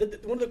guess.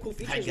 One of the cool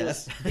features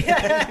guess. was,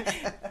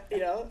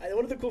 yeah,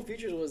 one of the cool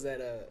features was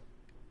that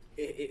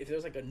if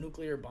there's like a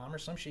nuclear bomb or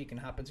some shit, you can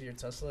hop into your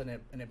Tesla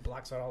and it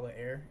blocks out all the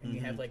air, and you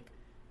have Mhm.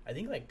 I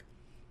think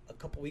a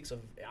couple weeks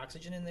of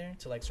oxygen in there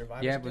to like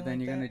survive. or yeah, something but then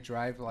like you're that. gonna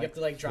drive You like, have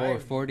to like for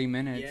drive 40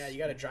 minutes. Yeah, you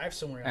got to drive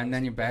somewhere. and then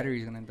obviously, your but-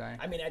 battery's gonna die.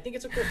 I mean, I think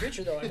it's a cool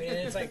feature though. I mean,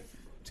 it's like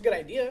it's a good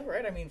idea,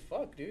 right? I mean,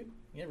 fuck, dude,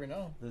 you never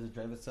know. Does it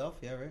drive itself?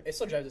 Yeah, right. It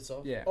still drives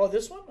itself. Yeah. Oh,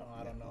 this one? Oh,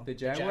 I don't know. The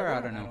Jaguar?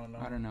 I don't know.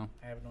 I don't know.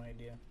 I have no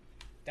idea.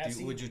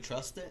 Would you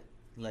trust it?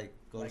 Like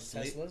go like to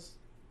sleep? Teslas?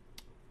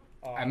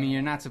 Oh, I mean,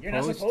 you're not You're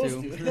not supposed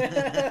supposed to.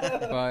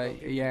 to.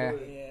 But yeah,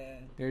 Yeah.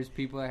 there's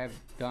people that have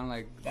done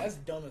like, That's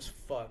dumb as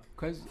fuck.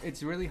 because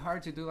it's really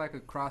hard to do like a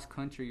cross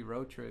country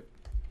road trip,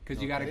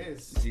 because you Okay. gotta It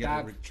is. You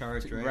stop. gotta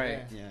recharge, right?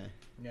 Right. Yeah.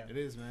 Yeah. It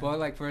is, man. But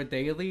like for a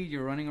daily,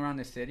 you're running around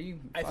the city.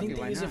 I fuck think it,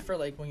 they why use it not? for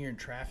like when you're in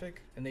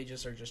traffic and they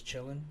just are just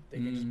chilling. They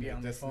can just be Mm.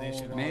 on their phone.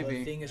 Destination. While Maybe.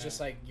 the thing is Yeah.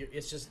 just like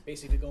it's just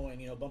basically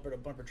going, bumper to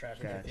bumper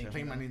traffic. I Gotcha. think.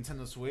 Playing my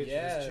Nintendo Switch,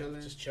 Yeah, just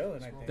chilling. just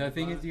chilling, I think. The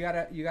thing is, you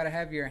gotta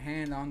have your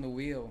hand on the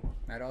wheel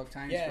at all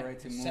times Yeah, for it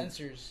to move.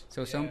 sensors.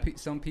 So Yeah.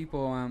 some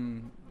people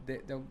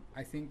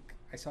I think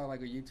I saw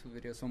like a YouTube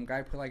video. Some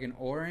guy put like an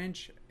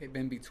orange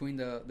in between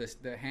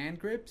the hand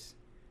grips,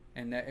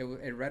 and that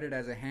it read it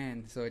as a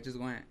hand, so it just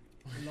went.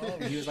 No,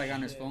 And he was like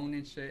on his shit. phone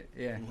and shit.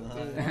 Yeah,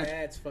 Dude,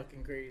 that's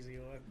fucking crazy.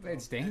 What the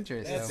it's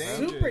dangerous. That's though, That's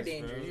bro. super dangerous,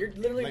 dangerous. bro. You're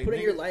literally Like,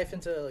 putting your niggas- life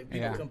into like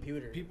people's Yeah.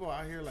 computer. People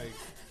out here like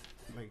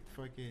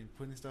fucking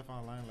putting stuff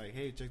online, like,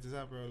 hey, check this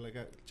out, bro. Like,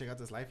 check out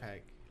this life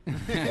hack.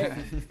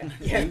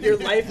 Yeah, your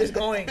life is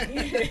going.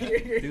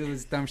 Do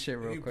this dumb shit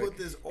real you quick. put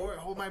this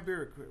hold my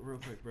beer real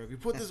quick, bro. If you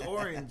put this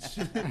orange,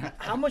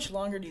 How much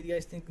longer do you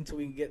guys think until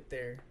we get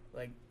there,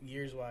 like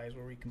years wise,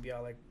 where we can be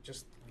all like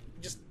just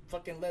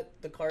fucking let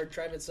the car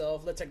drive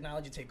itself, let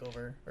technology take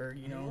over, or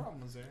we're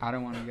almost there. I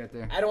don't want to get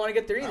there. I don't want to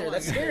get there I either. wanna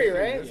That's get scary,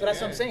 there. right? But that's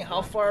what I'm Yeah. saying.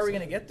 How far are we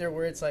gonna get there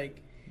where it's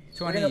like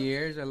 20 gonna-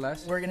 years or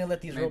less. we're gonna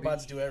let these Maybe.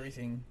 robots do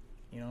everything?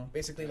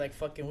 Basically like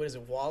fucking what is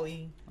it,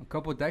 Wall-E, A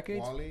couple decades.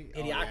 Wall-E,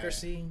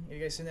 Idiocracy. Have you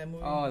guys seen that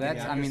movie? Oh,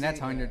 that's. I mean, that's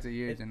Idiocracy, hundreds yeah. of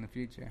years in the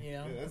future.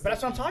 Yeah, But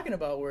that's what I'm talking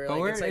about. Where But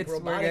like it's like we're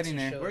robotics getting and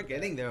there. shit We're like that.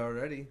 getting there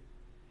already.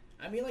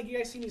 I mean, like you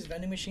guys seen these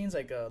vending machines,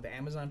 like the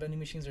Amazon vending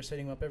machines are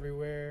setting up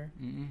everywhere.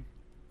 Mm-mm.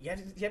 You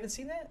haven't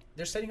seen that?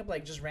 They're setting up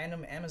like just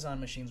random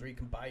Amazon machines where you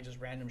can buy just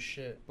random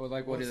shit. But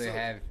like, what do What's they up?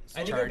 have? I think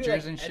it'd be Chargers like- and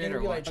I think shit, it'd or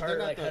be what? like But they're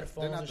not like the, headphones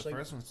they're not or the like-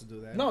 first ones to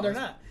do that. No, they're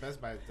Best- not.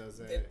 Best Buy does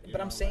that.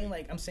 But I'm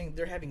saying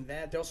they're having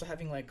that. They're also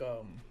having like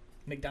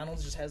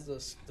McDonald's just has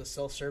the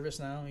self service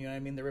now. You know what I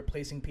mean? They're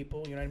replacing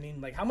people. You know what I mean?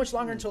 Like how much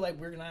longer until like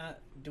we're not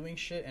doing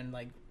shit and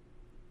like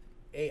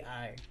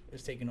AI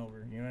is taking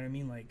over? You know what I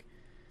mean? Like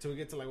Till we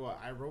get to like what,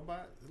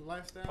 iRobot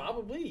lifestyle?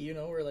 Probably, you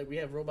know, where like we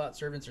have robot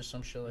servants or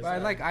some shit like But I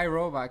that. like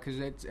iRobot because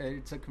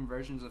it's a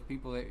conversions of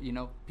people that, you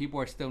know, people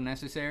are still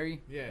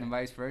necessary, Yeah. and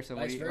vice versa.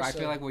 Vice I versa.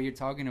 feel like what you're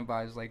talking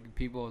about is like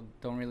people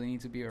don't really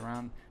need to be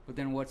around. But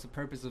then what's the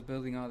purpose of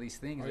building all these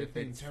things Or you if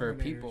think it's for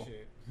Terminator people?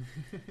 shit?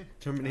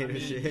 Terminator I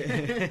mean,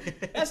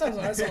 shit. That sounds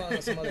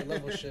on some other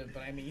level shit,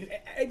 but I mean,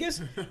 I guess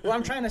what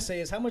I'm trying to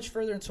say is how much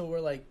further until we're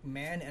like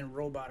man and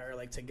robot are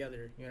like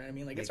together. You know what I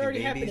mean? Like it's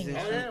Making already babies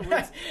happening. and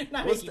now. shit.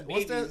 Not What's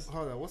making that? babies.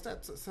 Hold on. What's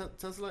that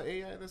Tesla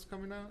AI that's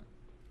coming out?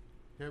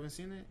 You haven't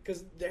seen it?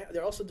 Because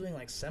they're also doing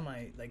like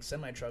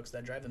semi trucks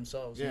that drive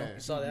themselves. You know? Yeah. You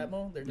saw that,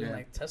 Mo? They're doing Yeah.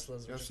 like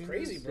Teslas, Y'all which is seen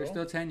crazy, this? bro. They're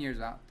still 10 years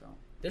out though.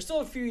 They're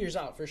still a few years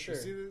out for sure.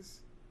 You see this?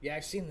 Yeah,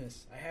 I've seen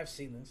this. I have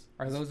seen this.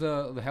 Are those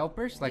the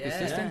helpers, like Yeah.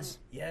 assistants?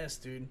 Yes,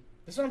 dude.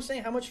 That's what I'm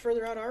saying. How much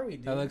further out are we,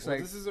 dude? That looks Well,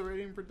 like this is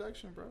already in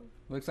production, bro.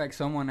 looks like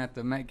someone at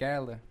the Met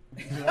Gala.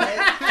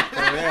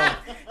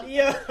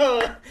 Yo,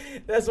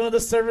 that's one of the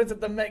servants at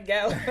the Met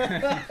Gala.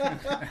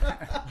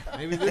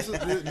 Maybe this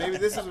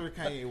is where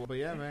Kanye. But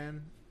yeah,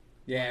 man.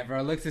 Yeah, bro,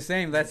 it looks the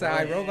same. That's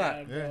Yeah,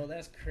 iRobot. bro, Yeah.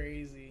 that's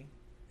crazy.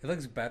 It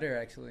looks better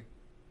actually.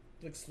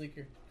 Looks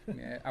sleeker.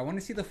 Yeah, I want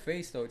to see the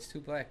face though. It's too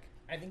black.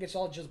 I think it's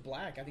all just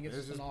black. I think it's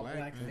It's just an just all black,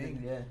 black man.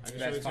 thing. Yeah. I can That's show it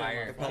to you on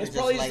fire. my Probably phone. It's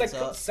probably just like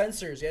lights up.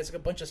 sensors. Yeah, it's like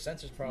a bunch of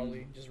sensors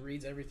probably. Just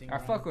reads everything. I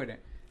around. fuck with it.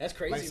 That's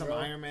crazy, Like some bro.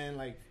 Iron Man,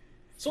 like.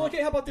 So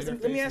okay, how about this?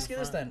 Interface Let me in ask you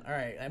this front. then. All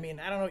right, I mean,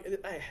 I don't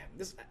know.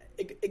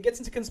 It gets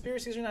into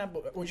conspiracies or not,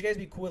 but would you guys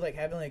be cool with like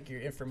having like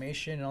your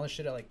information and all this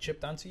shit like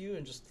chipped onto you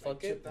and just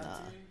fuck it, chipped onto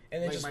me?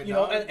 and then Like just my you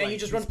know, dog, and you like,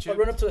 just he's run up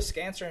chipped? to a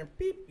scanner and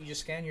beep, you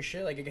just scan your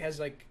shit like it has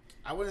like.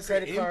 I wouldn't say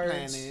Credit cards.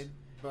 implanted,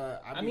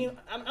 but I mean,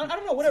 I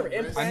don't know, whatever. Some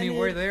risk. Implanted. I mean,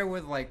 we're there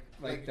with like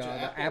Like the your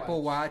Apple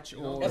Apple Watch Watch,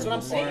 you know? or, That's what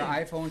I'm saying. or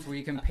iPhones where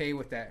you can pay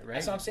with that, right?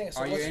 That's what I'm saying.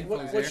 So Are your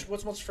infos there?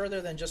 what's much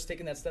further than just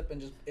taking that step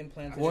and just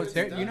implanting? Well, It's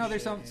there, done you know,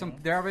 there's shit, some you know?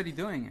 they're already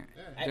doing it.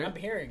 Yeah. I'm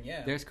hearing,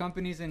 yeah, There's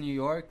companies in New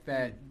York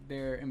that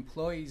their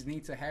employees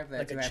need to have that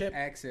Like to a have chip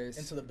access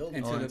into the building.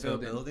 into Oh, the into a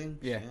building. building?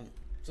 Yeah. Shit.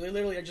 So they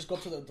literally just go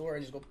to the door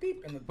and just go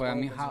beep, and the But door I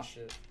mean, opens how- and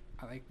shit.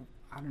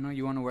 I don't know.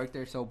 You want to work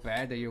there so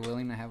bad that you're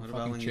willing to have What a about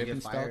fucking when you chip get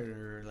installed, fired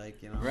or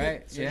like, you know?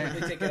 right? So Yeah.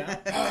 they take it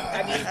out.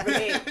 I mean,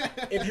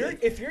 hey,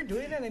 if you're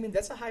doing that, I mean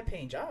that's a high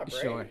paying job, right?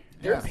 Sure.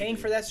 They're Yeah. paying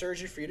for that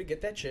surgery for you to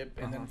get that chip,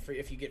 and then Uh-huh.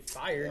 if you get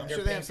fired, I'm they're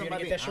sure they paying have for you to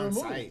somebody get that shit on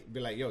removed. site. Be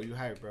like, yo, you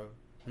hired, bro.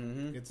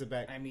 Mm-hmm. It's a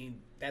back. I mean,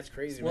 that's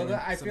crazy. Well,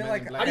 man. I Some feel men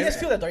like in How black. do you guys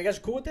feel that though? You guys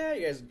cool with that?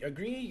 You guys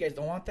agree? You guys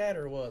don't want that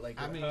or what? Like,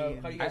 I how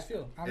mean, do you guys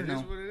feel? I It don't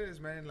is know. what it is,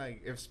 man.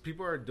 Like, if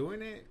people are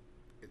doing it,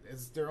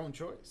 it's their own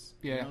choice.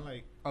 Yeah. You know,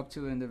 like, Up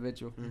to the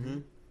individual. Mm-hmm.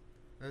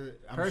 I'm sure, like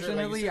you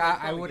Personally, said, they're I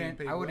probably wouldn't.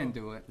 getting I paid wouldn't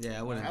well. do it. Yeah,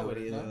 I wouldn't I do it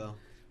wouldn't, either no. though.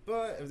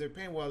 But if they're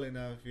paying well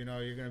enough, you know,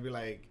 you're gonna be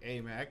like,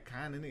 hey, man, I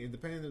kind of need.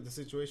 Depending on the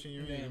situation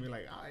you're in, you're gonna be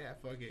like, oh yeah,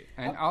 fuck it.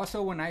 And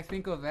also, when I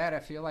think of that, I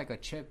feel like a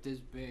chip this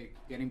big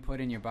getting put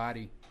in your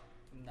body.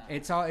 Nah.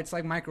 It's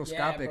like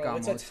microscopic yeah, bro,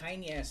 almost. It's a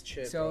tiny ass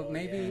chip. So bro,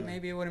 maybe yeah.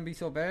 maybe it wouldn't be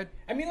so bad.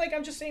 I mean, like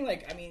I'm just saying,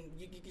 like I mean,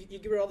 you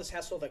get rid of all this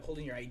hassle of like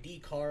holding your ID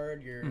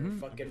card, your Mhm.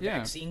 fucking Yeah.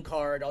 vaccine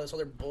card, all this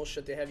other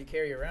bullshit they have you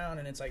carry around,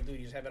 and it's like, dude,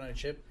 you just have it on a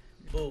chip.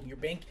 Boom, your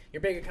bank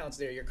account's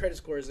there, your credit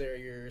score is there,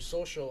 your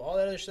social, all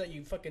that other shit that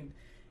you fucking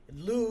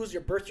lose,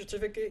 your birth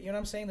certificate. You know what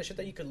I'm saying? The shit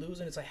that you could lose,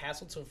 and it's a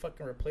hassle to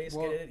fucking replace.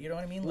 Well- Get it? You know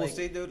what I mean? Well, Like,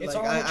 see, dude, it's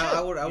like all on a I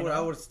chip, would, you know? I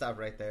would stop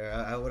right there.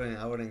 I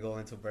wouldn't go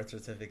into birth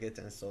certificates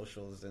and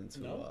socials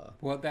into. No?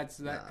 Well, that's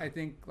that. Nah. I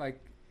think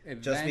like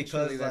Just eventually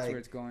because, that's like- where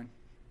it's going.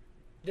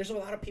 There's a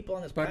lot of people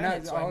on this But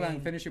planet. no, so I hold on.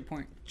 mean, Finish your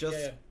point. Just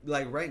Yeah.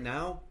 like right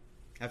now,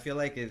 I feel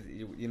like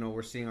you know,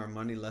 we're seeing our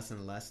money less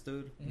and less,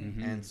 dude.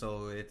 Mhm. And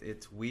so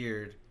it's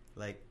weird.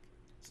 Like,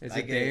 Is I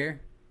it get-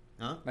 there?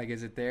 Huh? Like,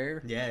 is it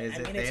there? Yeah, is I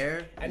it mean, it's-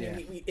 there? I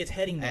mean, Yeah. it's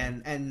heading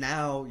there. And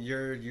now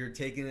you're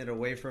taking it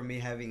away from me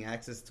having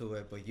access to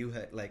it, but you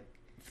had like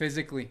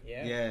Physically.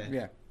 yeah.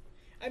 Yeah.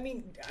 I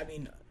mean,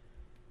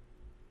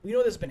 we know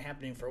this has been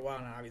happening for a while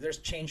now. I mean, there's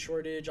chain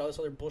shortage, all this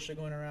other bullshit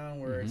going around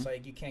where it's Mhm.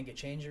 like you can't get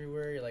change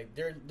everywhere. You're like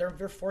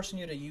they're forcing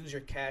you to use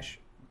your cash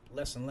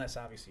less and less,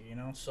 obviously, you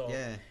know. So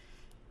yeah.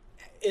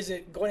 is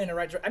it going in the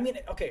right direction? I mean,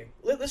 okay,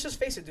 let's just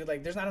face it, dude.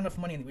 Like, there's not enough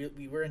money.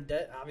 We're in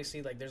debt,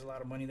 obviously. Like, there's a lot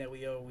of money that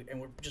we owe,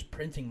 and we're just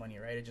printing money,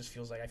 right? It just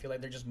feels like I feel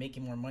like they're just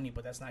making more money,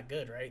 but that's not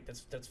good, right?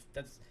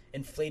 That's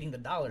inflating the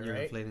dollar, You're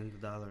right? inflating the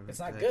dollar. It's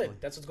not exactly.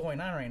 good. That's what's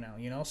going on right now,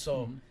 you know.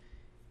 So Mhm.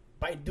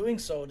 by doing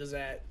so,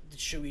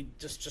 should we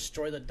just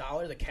destroy the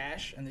dollar, the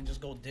cash, and then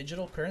just go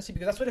digital currency?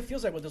 Because that's what it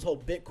feels like with this whole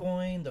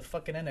Bitcoin, the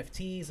fucking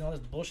NFTs, and all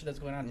this bullshit that's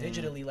going on Yeah.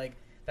 digitally. Like,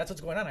 that's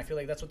what's going on. I feel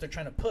like that's what they're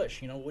trying to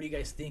push. You know, what do you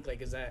guys think?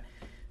 Like, is that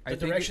I the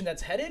think direction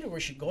that's headed, or we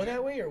should go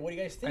that way, or what do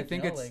you guys think? I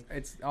think you know?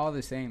 it's all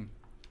the same.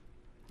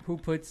 Who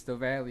puts the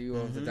value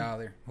of the Mhm.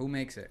 dollar? Who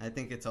makes it? I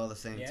think it's all the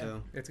same Yeah.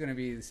 too. It's gonna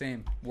be the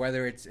same.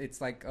 Whether it's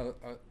like a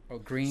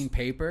green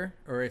paper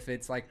or if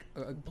it's like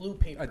blue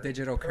paper, a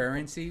digital purple.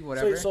 currency,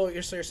 whatever. So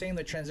you're saying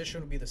the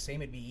transition would be the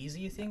same? It'd be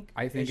easy, you think?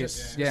 I think it's-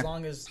 just yeah. as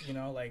long as you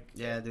know, like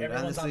Yeah, dude.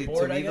 everyone's Honestly, on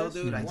board. to me I though, guess.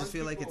 dude, I Once just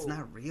feel like it's people-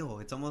 not real.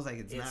 It's almost like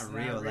it's not not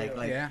real.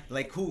 real. Yeah.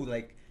 Like who?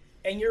 Like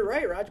And you're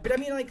right, Raj. But I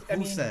mean, like,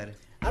 who said?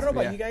 I don't know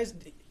about Yeah. you guys.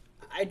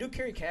 I do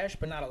carry cash,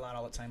 but not a lot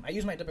all the time. I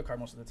use my debit card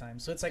most of the time,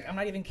 so it's like I'm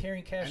not even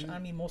carrying cash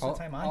on me most of the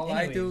time. All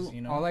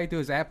I do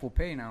is Apple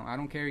Pay now. I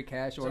don't carry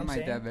cash or my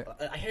debit.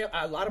 I hear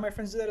a lot of my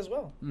friends do that as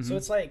well. Mhm. So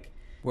it's like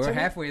we're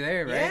halfway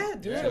there, right? Yeah,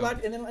 dude. Yeah. A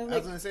lot, and then I like,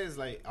 was gonna say is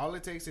like all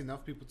it takes is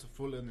enough people to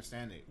fully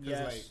understand it. Because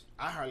Yes. like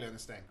I hardly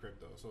understand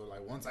crypto, so like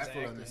once I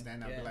fully Exactly.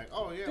 understand, I'll Yeah. be like,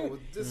 oh yeah, Dude, well,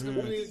 this is mhm.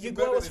 really you better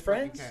go out with than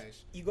fucking friends.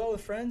 cash. You go out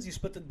with friends. You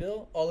split the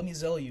bill. Oh, let me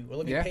Zelle you, or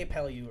let me Yeah.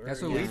 PayPal you. Or,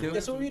 That's what we do.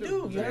 That's what we do. You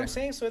know what I'm Yeah.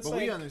 saying? So it's But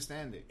like we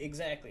understand it.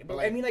 exactly. But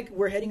Like- I mean, like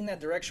we're heading in that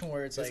direction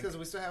where it's It's like. because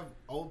we still have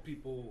old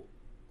people,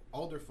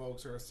 older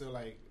folks who are still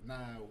like, nah,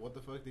 what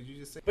the fuck did you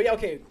just say? But yeah,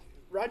 okay.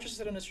 Roger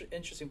said an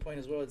interesting point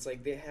as well. It's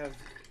like they have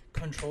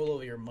control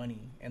over your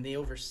money, and they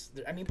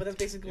I mean, but that's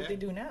basically what Yeah.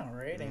 they do now,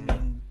 right?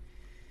 Mhm.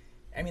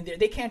 I mean,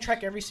 they can't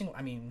track every single.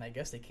 I mean, I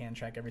guess they can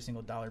track every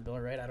single dollar bill,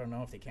 right? I don't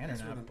know if they can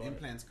That's or where not. the But,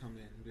 implants come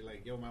in and be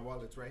like, yo, my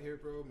wallet's right here,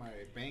 bro. My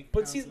bank. but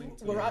account's see, linked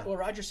to what, it. what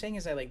Roger's saying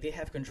is that like they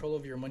have control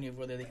over your money of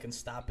whether they can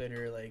stop it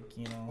or like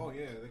Oh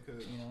yeah, they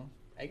could.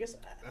 I guess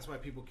That's why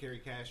people carry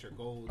cash or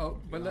gold.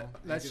 Oh, but you know,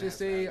 let's anything just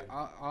that say has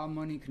value. all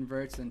money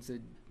converts into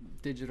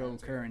digital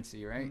Currency.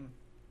 currency, right? Mm.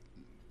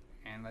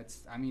 And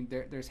I mean,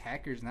 there's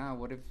hackers now.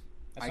 What if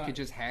That's I not- could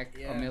just hack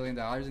yeah. $1 million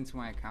into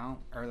my account?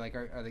 Or like,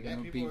 are they Yeah,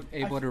 going to people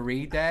be are- able to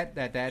read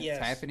that's Yes.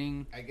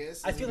 happening? I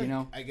guess I feel like-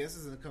 know? I guess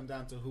it's gonna come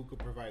down to who could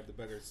provide the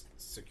better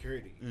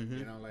security. Mhm.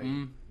 You know, like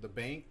Mm. the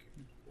bank,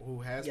 who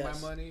has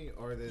Yes. my money,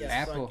 or this Yes.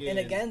 Apple. fucking- and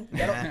again, Coin-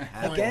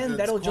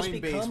 that'll that's just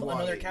Coinbase become wallet,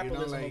 another you know,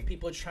 capitalism like- of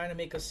people trying to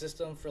make a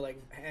system for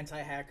like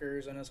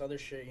anti-hackers and this other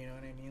shit. You know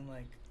what I mean?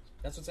 Like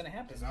that's what's gonna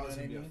happen. There's You know always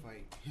what I gonna be a mean?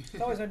 fight.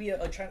 It's always gonna be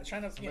a trying to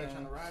Somebody you know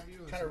trying to rob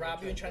you, trying to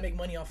rob you and trying to make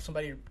money off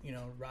somebody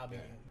robbing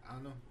Yeah, you. I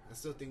don't know. I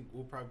still think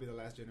we'll probably be the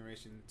last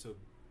generation to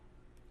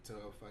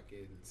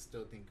fucking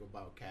still think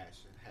about cash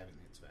and having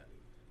its value.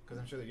 Because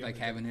I'm sure the Like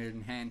having it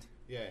in hand.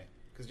 Yeah,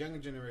 because younger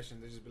generation,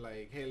 they just be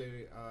like, hey,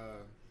 lady,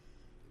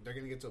 they're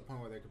gonna get to a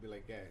point where they could be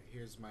like, yeah,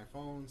 here's my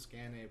phone,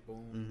 scan it,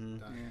 boom, Mhm.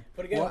 done. Yeah.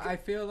 But again, Well, I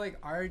feel like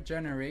our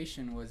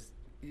generation was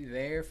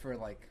there for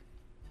like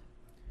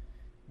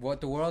what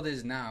the world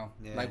is now.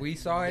 Yeah. Like we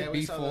saw it Yeah,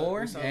 we saw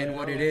before we saw and the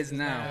what it world is is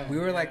now. now. We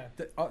were Yeah. like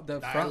the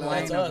Dial-up. front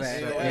line That's of us.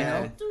 it, Yeah.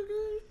 you know?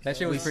 That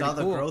shit We was saw pretty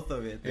the cool. growth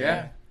of it.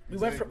 Yeah. we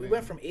Exactly.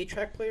 went from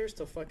 8-track players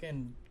to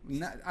fucking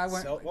I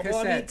went well, I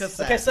mean, cassettes.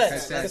 cassettes.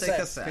 Let's say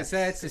Cassettes.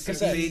 Cassettes,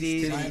 Cassettes.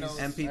 CDs, Vinyls.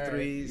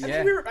 MP3s.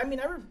 Yeah. I mean,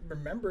 I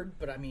remembered,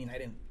 but I mean, I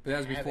didn't. But that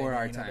was have before any,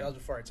 our you know, time. That was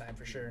before our time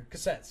for sure.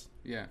 Cassettes.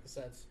 Yeah.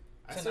 Cassettes.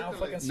 I So still now feel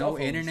fucking like- cell No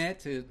phones. internet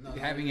to No,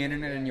 having no,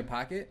 internet in yeah. your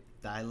pocket.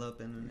 Dial-up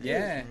internet.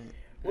 Yeah.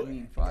 Well, I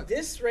mean, fuck.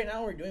 This right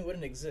now we're doing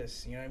wouldn't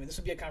exist. You know what I mean? This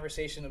would be a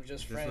conversation of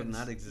just This friends. would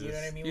not You exist. know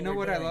what I mean? You know we're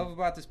what I doing. love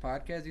about this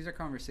podcast? These are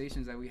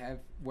conversations that we have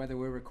whether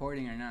we're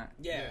recording or not.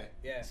 Yeah,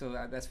 yeah. So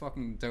that's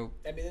fucking dope.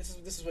 I mean, this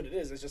is what it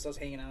is. It's just us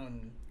hanging out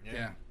and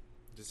Yeah.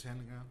 Just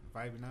hanging out,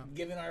 vibing out.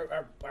 giving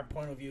our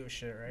point of view of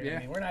shit, right? Yeah. I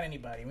mean, we're not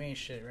anybody. We ain't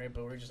shit, right?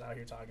 But we're just out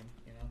here talking,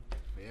 you know?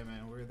 But yeah,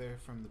 man, we're there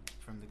from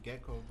the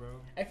get go, bro.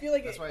 I feel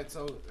like That's why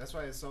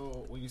it's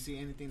so. When you see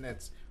anything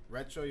that's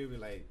retro, you'll be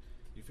like,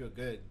 you feel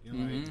good. You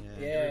know, Mhm. like,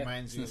 Yeah. it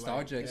reminds It's you,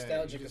 nostalgic. Like,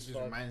 Nostalgic it as just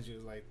fuck. reminds you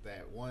like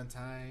that one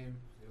time.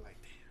 You're like,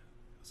 damn,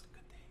 it was a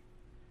good day.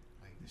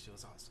 Like this shit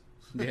was awesome.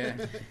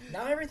 Yeah.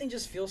 now everything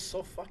just feels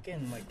so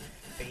fucking like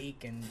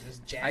fake and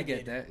just jagged. I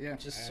get that. Yeah.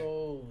 Just Yeah.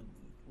 so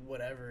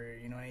whatever,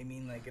 you know what I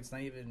mean? Like it's not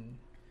even.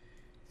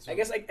 So, I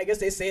guess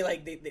they say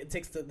like it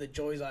takes the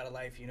joys out of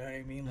life. You know what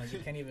I mean? Like you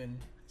can't even.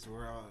 So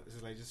we're all.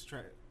 It's like just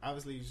try.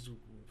 Obviously, you just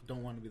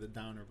don't want to be the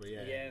downer, but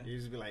yeah, Yeah. you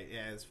just be like,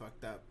 yeah, it's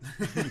fucked up.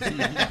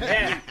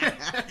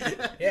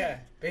 Yeah,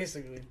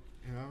 basically.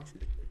 You know,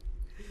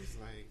 it's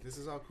like this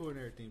is all cool and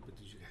everything, but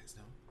did you guys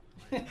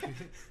know? Like,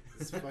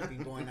 this is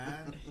fucking going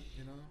on,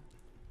 you know,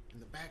 in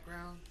the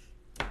background.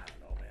 I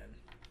don't know, man.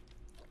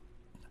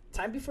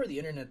 Time before the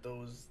internet though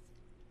was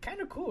kind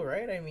of cool,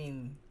 right? I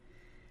mean,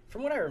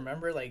 from what I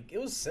remember, like it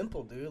was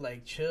simple, dude.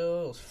 Like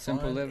chill, it was fun.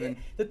 Simple living.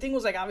 The thing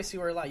was like obviously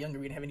we were a lot younger.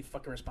 We didn't have any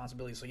fucking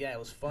responsibilities, so yeah, it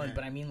was fun. Yeah.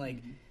 But I mean,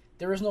 like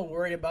there was no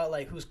worry about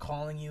like who's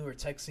calling you or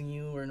texting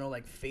you or no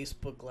like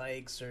Facebook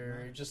likes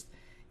or Right. just.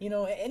 You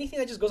know, anything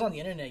that just goes on the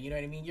internet, you know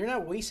what I mean? You're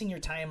not wasting your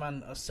time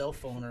on a cell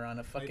phone or on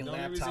a fucking Like,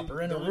 the only laptop reason-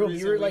 or in the a only room. reason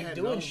You were we like had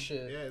doing no-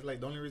 shit. Yeah, like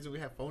the only reason we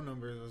had phone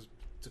numbers was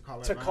to call.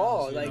 Our To moms,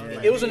 call, you like,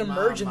 know, it was an hey, Mom,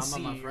 emergency,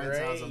 I'm at my friend's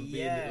right? house. I'm being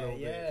Yeah, a little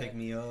yeah. bit. Pick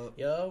me up.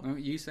 Yo, You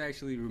used to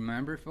actually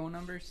remember phone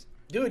numbers?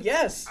 dude,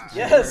 yes, Ah,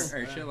 yes,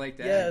 Or shit like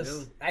that. yes.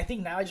 dude. I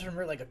think now I just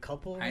remember like a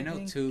couple. I know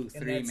think, 2,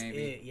 and 3 that's maybe.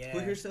 it, yeah. Who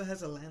here still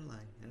has a landline?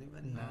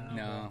 Anybody? No.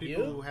 No.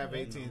 People You? who have No.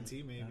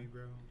 AT&T, maybe,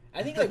 bro.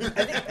 I think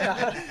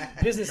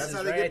businesses, That's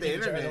how they right? get I the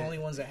think are the internet. only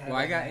ones that have. Well,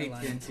 I a got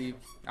landline. AT&T.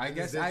 I Is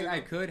guess it I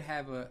digital? could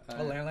have a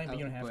landline, but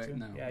you don't have but to.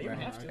 No, Yeah, you don't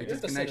right. have to. It You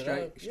just have to set connects it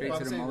up. straight, straight Yeah. But to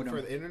I'm the saying modem.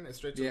 for the internet,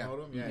 straight to Yeah. the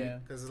modem, yeah. Yeah.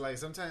 Because like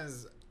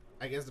sometimes,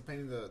 I guess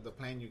depending the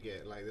plan you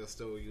get, like they'll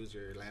still use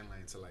your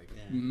landline to like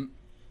Yeah. Mhm.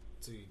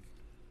 to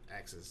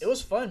access. It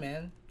was fun,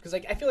 man. Because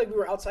like I feel like we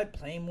were outside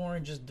playing more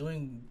and just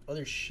doing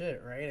other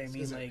shit, right? I mean,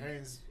 Because like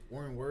parents,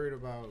 weren't worried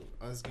about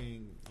us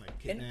getting like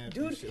kidnapped.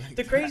 And dude, shit like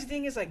the that. crazy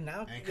thing is like now,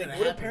 Ain't like, gonna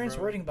what are happen, parents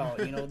bro. worrying about?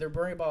 You know, they're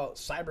worried about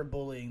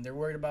cyberbullying. They're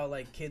worried about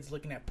like kids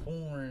looking at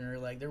porn, or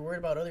like they're worried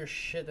about other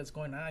shit that's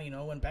going on. You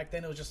know, when back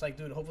then it was just like,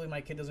 dude, hopefully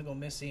my kid doesn't go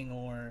missing,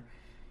 or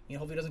you know,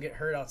 hopefully he doesn't get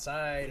hurt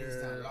outside, He's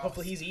not or lost.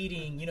 hopefully he's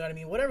eating. You know what I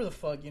mean? Whatever the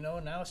fuck, you know.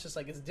 Now it's just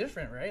like it's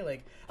different, right?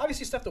 Like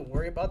obviously you still have to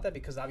worry about that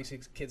because obviously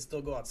kids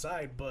still go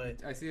outside,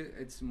 but I see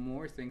it's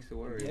more things to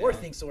worry. more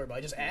about. things to worry about.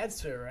 It just adds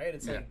to it, right?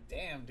 It's Yeah. like,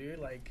 damn, dude,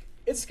 like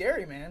it's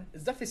scary, man.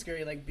 It's definitely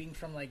scary. Like being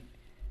from like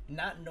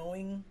not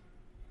knowing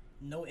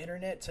no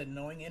internet to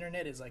knowing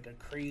internet is like a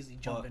crazy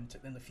jump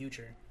But- in the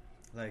future.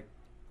 Like,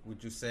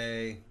 would you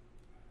say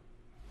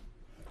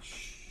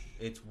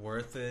it's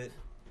worth it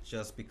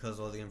just because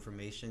all the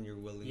information you're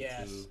willing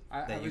Yes. to?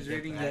 I that you was get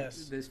reading back?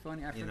 Yes. this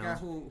funny. I You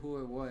forgot know? who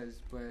it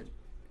was, but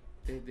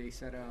they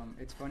said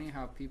it's funny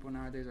how people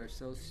nowadays are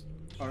so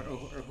or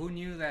who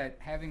knew that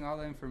having all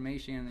the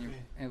information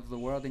in of the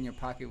world in your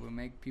pocket would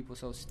make people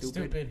so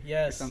stupid, or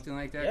yes. something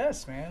like that.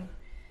 Yes, man.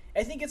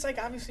 I think it's like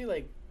obviously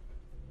like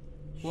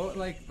Well, it's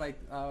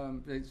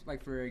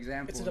like for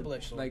example, It's a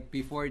double-edged sword. like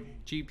before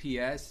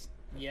GPS,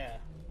 yeah,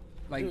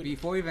 like Dude.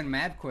 before even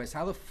MapQuest,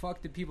 how the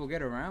fuck did people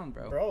get around,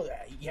 bro? bro.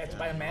 You had to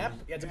buy a map.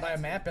 You had to buy a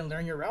map and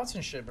learn your routes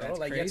and shit, bro. That's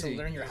like crazy. you had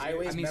to learn your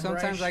highways. I mean,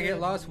 memorize sometimes I get shit.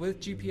 lost with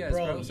GPS,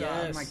 bro. Bro, So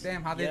I'm yes. like,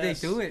 damn, how did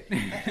Yes. they do it?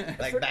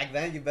 Like back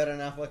then, you better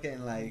not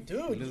fucking like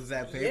Dude, lose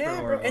that paper yeah,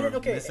 or, bro. And or then,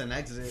 okay, miss an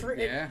exit.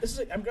 Yeah. This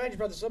is, I'm glad you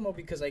brought this up, Mo,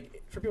 because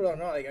like for people that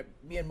don't know, like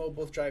me and Mo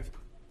both drive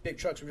big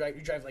trucks. We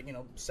drive like, you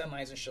know,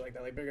 semis and shit like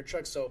that, like bigger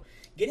trucks. So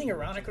getting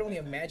around, I could only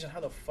imagine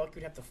how the fuck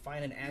you'd have to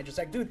find an address.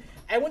 Like, dude,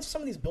 I went to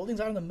some of these buildings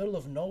out in the middle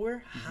of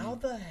nowhere. How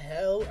the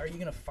hell are you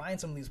gonna find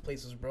some of these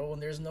places, bro? When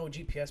there's no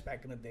GPS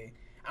back in the day.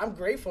 I'm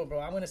grateful, bro.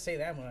 I'm gonna say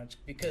that much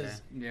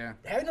because Yeah.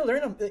 having to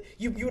learn them,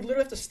 you would literally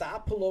have to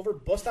stop, pull over,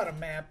 bust out a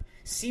map,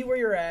 see where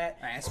you're at,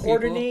 Ask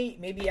coordinate,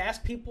 maybe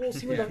ask people,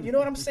 see where Yeah. you know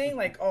what I'm saying?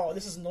 Like, oh,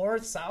 this is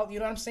north, south. You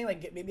know what I'm saying?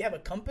 Like, maybe have a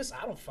compass.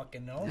 I don't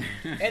fucking know.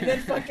 And then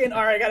fucking,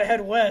 all right, I gotta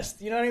head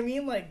west. You know what I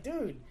mean? Like,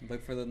 dude,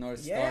 Look for the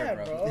North yeah,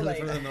 Star, bro. Look Like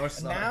for the North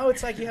Star. now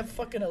it's like you have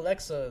fucking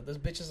Alexa. This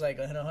bitch is like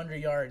in 100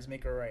 yards,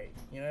 make a right.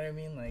 You know what I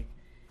mean? Like,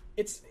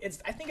 it's.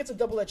 I think it's a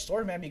double-edged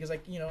sword, man. Because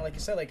like, you know, like you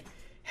said, like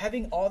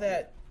having all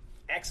that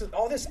access,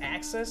 all this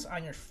access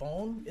on your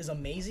phone is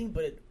amazing.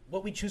 But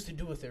what we choose to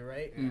do with it,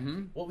 right?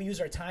 Mm-hmm. What we use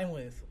our time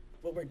with,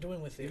 what we're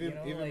doing with it. Even you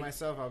know, even like,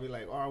 myself, I'll be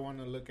like, oh, I want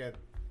to look at,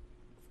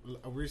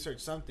 research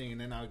something,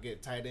 and then I'll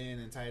get tied in,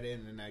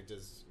 and then I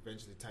just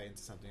eventually tie into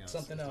something else.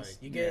 something It's else.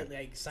 like, you get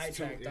like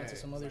sidetracked yeah, onto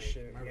some it's other like,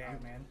 shit. I'm- Yeah,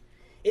 I'm- man.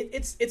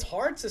 It's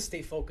hard to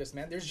stay focused,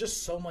 man. There's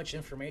just so much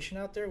information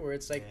out there where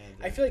it's like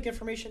Yeah, I feel like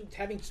information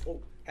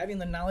having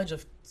the knowledge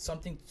of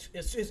something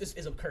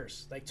is a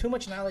curse. Like too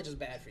much knowledge is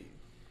bad for you.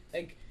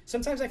 Like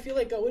sometimes I feel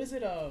like what is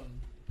it?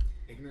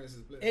 ignorance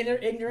is bliss.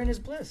 Ignorant is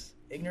bliss.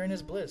 Ignorant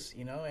is bliss.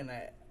 You know, and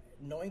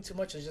knowing too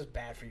much is just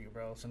bad for you,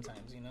 bro.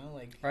 Sometimes you know,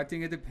 like I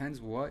think it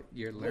depends what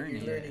you're What you're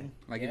learning. learning.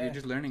 Like if Yeah. you're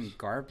just learning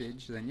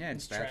garbage, then yeah,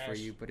 it's It's bad for trash.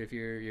 you. But if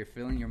you're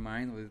filling your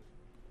mind with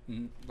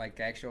like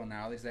actual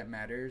knowledge that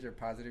matters or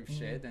positive Mhm.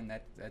 shit, then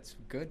that's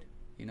good.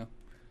 You know.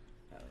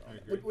 I don't know. I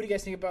agree. What do you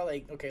guys think about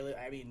like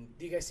I mean,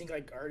 do you guys think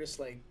like artists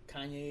like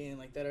Kanye and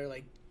like that are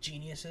like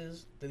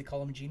geniuses? Do they call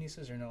them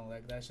geniuses or no?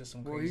 Like that's just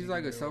some. Well, crazy he's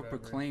like dude a or whatever.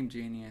 self-proclaimed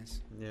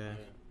genius. Yeah.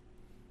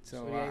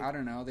 So So, yeah. I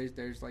don't know.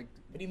 There's like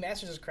But he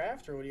masters his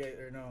craft, or what do you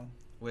or no?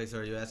 Wait, so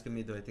are you asking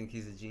me? Do I think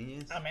he's a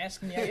genius? I'm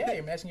asking. Yeah,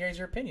 you're asking you guys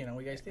your opinion on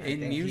what you guys think. I In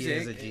think he is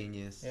music- a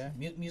genius. Yeah,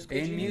 musical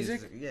In genius.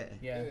 music? Yeah.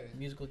 Yeah, Yeah.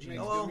 musical Makes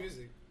genius. good Oh.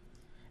 music.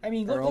 I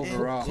mean, Or look,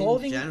 overall.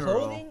 clothing. In general.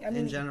 Clothing. I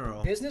mean, in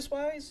general.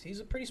 business-wise, he's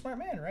a pretty smart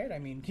man, right? I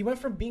mean, he went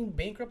from being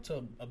bankrupt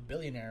to a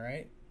billionaire,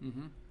 right?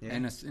 mm-hmm. Yeah.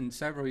 in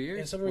several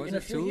years. In a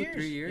few years.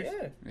 2-3 years.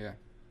 Yeah. Yeah.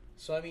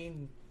 So I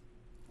mean,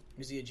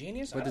 is he a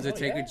genius? But I does don't it know,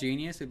 take yeah. a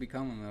genius to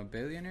become a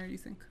billionaire? You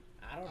think?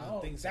 I don't I know.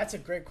 don't think so. That's a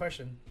great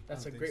question.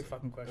 That's I a don't great think so.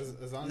 fucking question.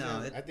 As long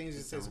as No, I think it just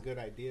it's says a good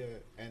idea,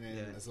 and then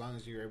Yeah. as long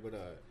as you're able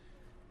to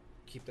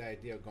keep that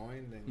idea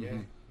going, then yeah,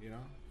 Mhm. you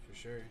know, for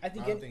sure. I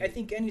think don't I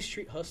think any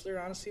street hustler,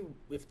 honestly,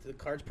 with the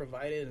cards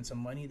provided and some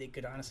money, they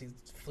could honestly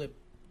flip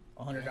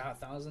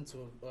 100,000 to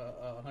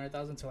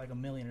 100,000 to like $1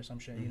 million or some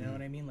shit. You know Mhm.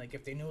 what I mean? Like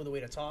if they knew the way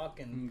to talk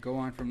and And go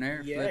on from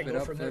there. yeah, flip it go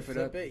up. from there, Flip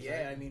it up.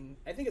 Yeah, I mean,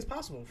 I think it's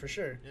possible for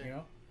sure. Yeah. You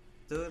know,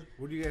 Dude,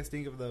 What do you guys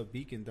think of the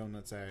Beacon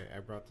donuts I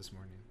brought this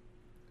morning?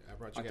 I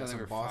brought you I guys thought they some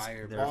were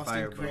fire, bro. They're Boston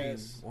fire, bro. cream,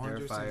 Yes. 100%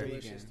 They're fire. vegan.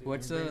 Delicious, dude.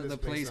 What's Bring the this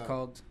place up.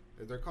 called?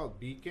 They're called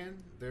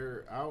Beacon.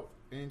 They're out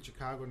in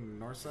Chicago on the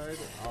north side,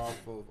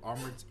 off of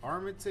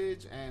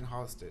Armitage and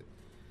Halstead.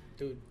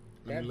 dude,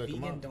 Let that me look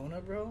 'em vegan up.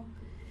 donut, bro.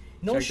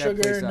 No Check that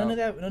sugar, place none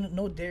out. of that,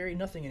 no dairy,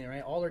 nothing in it,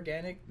 right? All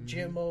organic, Mhm.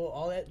 GMO,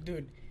 all that,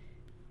 dude.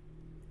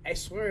 I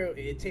swear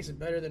it tasted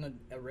better than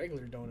a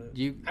regular donut.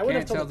 You I wouldn't can't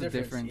have tell told the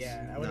difference.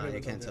 Yeah, I wouldn't no, have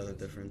you told can't tell the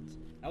difference.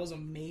 That was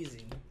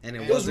amazing. And it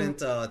It was-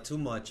 wasn't too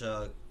much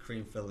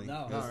cream filling.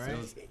 No. It was, No, right? it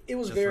was It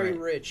was Just very right.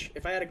 rich.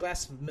 If I had a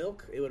glass of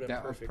milk, it would have been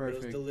That was perfect. It was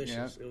perfect,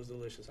 delicious. yeah. It was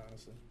delicious,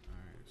 honestly. All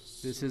right,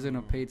 This isn't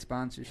a paid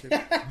sponsorship.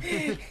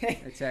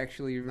 It's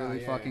actually really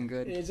fucking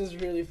good. It's just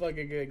really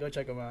fucking good. Go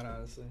check them out,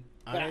 honestly.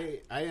 I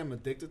am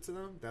addicted to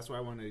them. That's why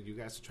I wanted you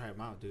guys to try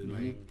them out, dude.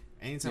 Like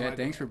anytime. Yeah,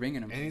 thanks for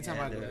bringing them. Anytime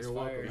Yeah, I go, dude, you're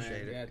welcome, appreciate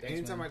man. it. Yeah, thanks,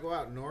 Anytime man. I go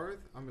out north,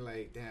 I'm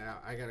like, damn,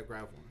 I gotta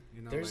grab one.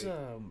 You know, There's like,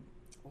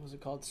 what was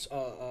it called?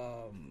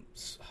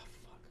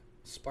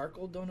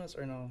 Sparkle Donuts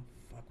or no?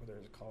 Fuck, what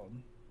is it called?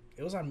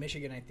 It was on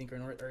Michigan, I think,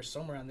 or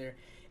somewhere on there.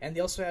 And they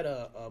also had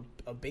a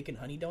bacon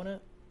honey donut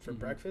for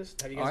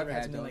breakfast. Have you guys Oh, ever I've had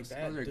had something like those.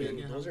 that? Those are Dude,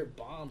 good. those are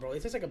bomb, bro.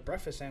 It tastes like a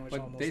breakfast sandwich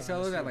But almost. they sell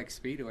those at honestly. like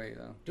Speedway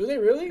though. Do they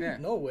really? Yeah.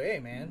 No way,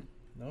 man.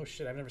 No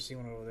shit. I've never seen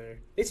one over there.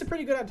 It's a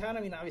pretty good on town.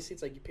 I mean, obviously,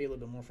 it's like you pay a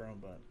little bit more for them,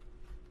 but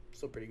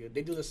still pretty good.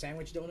 They do the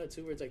sandwich donut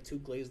too, where it's like 2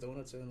 glazed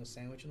donuts and then the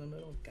sandwich in the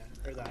middle,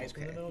 or the ice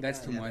cream in the middle.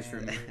 That's God too much for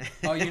damn, me.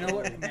 dude. Oh, you know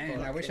what,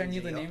 man? I wish I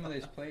knew the Crazy. name of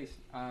this place.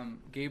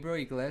 Gabriel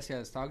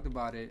Iglesias talked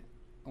about it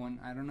when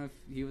I don't know if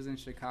he was in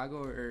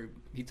Chicago or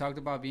he talked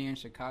about being in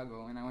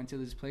Chicago, and I went to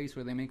this place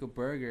where they make a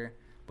burger,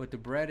 but the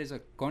bread is a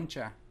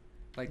concha,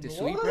 like the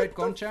sweet What bread the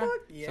concha. fuck?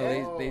 So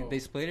Yeah. they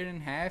split it in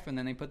half and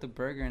then they put the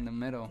burger in the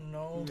middle.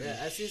 No.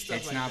 yeah, I see stuff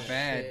It's like not that.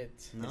 bad.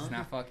 Shit. No? It's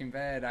not fucking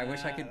bad. I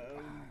wish I could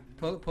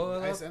Uh, pull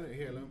it I up. sent it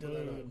here. Let me pull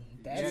it up. Dude,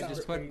 that Yeah, sounds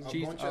just put crazy.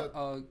 cheese.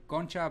 Concha-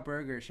 Concha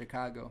burger,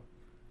 Chicago.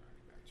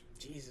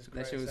 Jesus That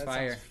Christ, shit was that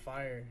fire. sounds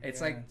fire. It's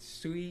Yeah. like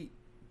sweet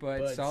but,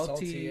 But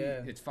salty. salty,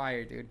 yeah. It's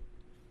fire, dude.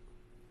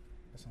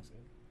 That sounds good.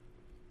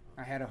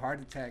 I had a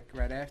heart attack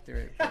right after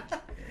it.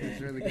 But it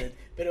was really good.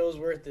 But it was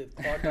worth it.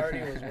 Claude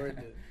Darty was worth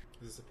it.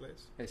 Is this the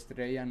place?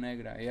 Estrella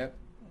Negra. Yep.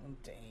 Oh,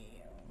 damn.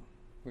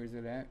 Where's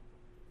it at?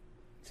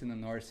 It's in the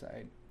north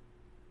side.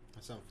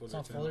 That's on It's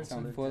on Fullerton. It's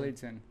on Fullerton.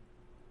 Fullerton.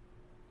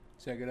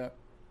 Check it up.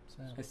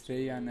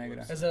 Estrella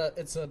Negra. Is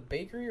it's a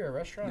bakery or a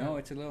restaurant? No,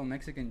 it's a little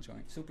Mexican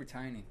joint. Super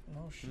tiny.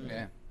 No shit.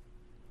 Yeah.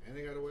 And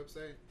they got a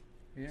website.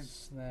 Yeah.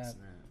 Snap. Snap.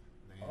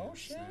 Damn, Oh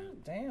shit! snap.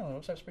 Damn, the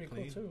website's pretty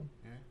Clean. cool too.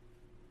 Yeah.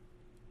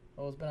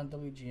 Oh, it's been on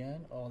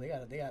WGN. Oh,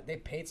 they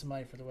paid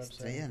somebody for the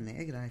website. Estrella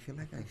Negra. I feel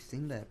like I've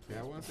seen that. Yeah, I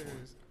place want to say before.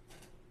 this.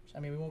 I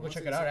mean, we won't go Once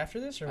check it it's- out after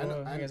this, or I know-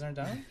 what? I- You guys aren't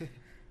down?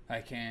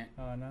 I can't.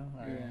 Oh no.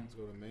 All right. Yeah. Let's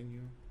go to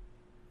menu.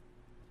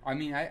 I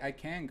mean, I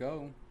can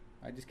go.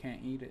 I just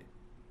can't eat it.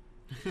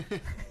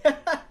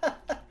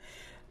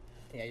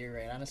 Yeah, you're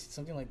right. Honestly,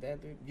 something like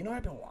that, dude. You know what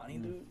I've been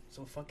wanting, dude?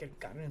 Some fucking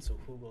carne en su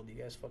jugo. Do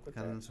you guys fuck with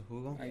Carne en that? su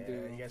jugo. I Yeah, do.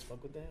 You guys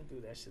fuck with that,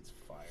 dude? That shit's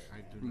fire. I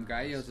man. do. not.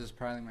 Gallos is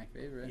probably my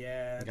favorite.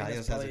 Yeah, I think Gallos that's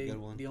has a probably good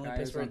one. The only Gallos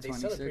place where on they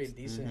sell it pretty 26th.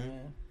 decent. Mhm.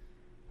 Yeah.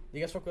 Do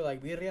you guys fuck with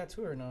like birria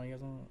too, or no? You guys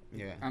don't.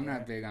 Yeah. I'm Yeah.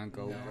 not big on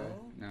go, No?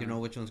 bro. No. You know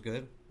which one's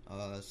good?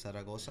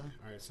 Zaragoza.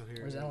 All right, so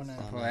here. Where's it that is. one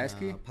at?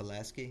 Pulaski?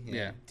 Pulaski.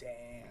 Yeah.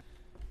 Damn.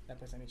 That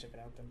place I need to check it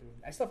out then, dude.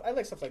 I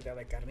like stuff like that,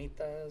 like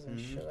carnitas and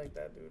Mhm. shit like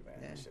that, dude, man.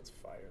 Yeah. That shit's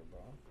fire, bro.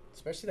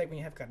 Especially like when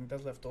you have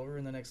carnitas left over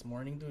in the next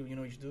morning, dude. You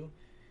know what you do?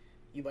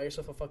 You buy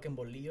yourself a fucking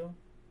bolillo,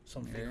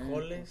 some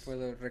frijoles. For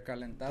the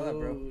recalentada,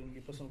 bro. Dude,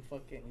 you put some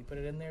fucking, you put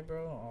it in there,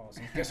 bro. Oh,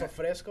 some queso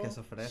fresco.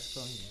 Queso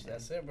fresco. Yeah.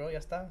 That's it, bro. Ya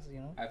está, you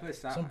know. I put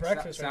Some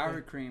breakfast right sour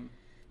there. cream.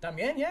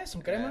 También, yeah,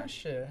 some crema. Yeah.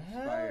 Shit.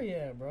 Hell Fire.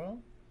 yeah, bro.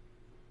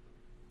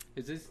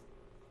 Is this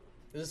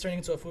Is this turning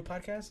into a food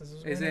podcast? is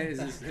this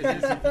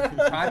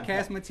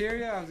podcast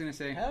material? I was gonna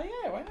say. Hell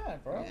yeah, why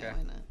not, bro? Okay.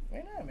 Why not?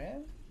 Why not,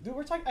 man? Dude,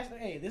 we're talking.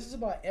 Hey, this is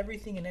about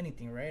everything and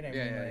anything, right? I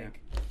Yeah, mean, yeah, like,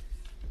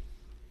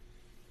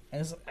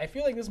 and I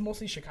feel like this is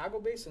mostly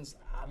Chicago based, since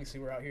obviously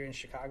we're out here in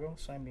Chicago.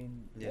 So I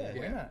mean, yeah, Yeah.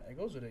 why Yeah. not? It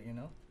goes with it, you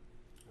know.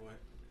 What?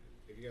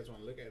 If you guys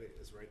want to look at it,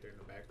 it's right there in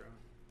the background.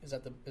 Is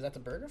that the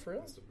burger for real?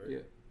 That's the burger.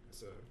 Yeah.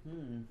 It's a.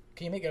 Hmm.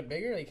 Can you make it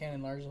bigger? Like, you can't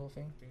enlarge the whole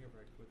thing. I think if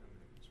I click on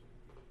it, it's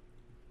right.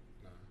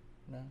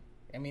 Nah. No,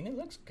 I mean it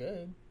looks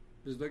good.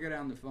 Just look at it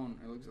on the phone.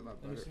 It looks a lot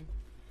Let me better. see.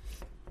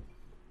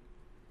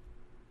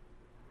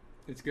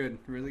 It's good.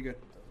 Really good.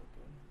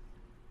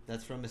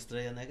 That's from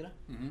Estrella Negra.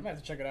 I'm hmm gonna have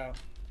to check it out.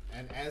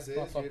 And as is,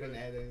 I'll you fuck didn't with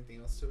it. add anything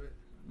else to it.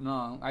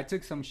 No, I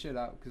took some shit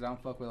out because I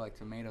don't fuck with like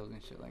tomatoes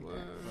and shit like What?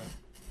 that.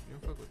 You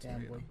don't fuck with Damn,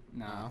 tomato. boy.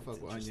 Nah, I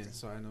fuck with onions,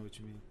 so I know what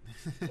you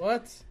mean.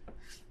 What?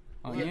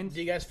 onions. Do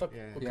you guys fuck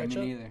Yeah. with Yeah,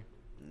 ketchup? me neither.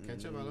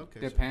 Ketchup, I love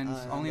ketchup. Depends.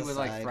 On Only the with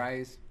like side.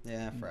 fries.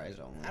 Yeah, fries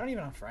only. I don't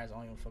even have fries. I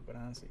don't even fuck with it,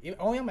 honestly.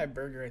 Only on my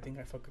burger, I think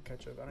I fuck with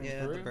ketchup. I don't Yeah,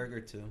 even, the real?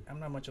 burger too. I'm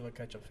not much of a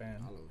ketchup fan.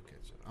 I love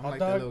ketchup. I'm Hot like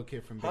dog- that little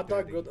kid from Big Hot dog,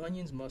 Daddy. grilled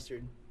onions,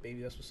 mustard,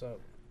 baby. That's what's up.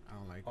 I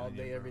don't like All onion,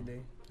 day, bro. every day.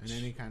 In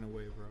any kind of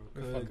way, bro.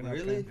 You're Could- fucking up,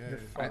 Really? Ken. You're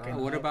Yeah. fucking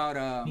What up.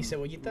 about Ni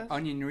cebollitas?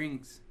 onion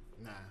rings?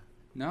 Nah,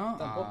 No,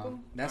 Tampoco?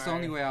 that's the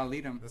only Alright. way I'll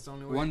eat them. that's the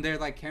only way. When they're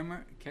like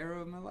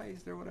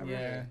caramelized or whatever,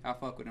 Yeah. I'll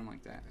fuck with them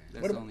like that.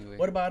 That's What, the only way.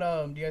 what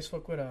about do you guys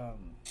fuck with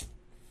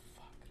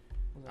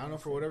I don't know,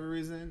 for whatever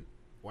reason,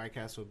 White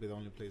Castle would be the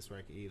only place where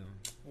I could eat them.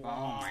 Oh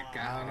my I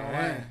god! don't know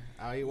why.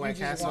 I'll eat White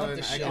just Castle want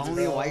and the I shit, can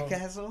Only bro. White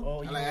Castle?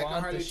 Oh, you I want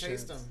can hardly the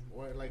taste shit.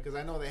 them. Like, because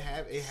I know it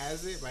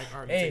has it, but I can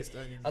hardly Hey, taste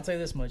onions. I'll tell you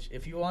this much: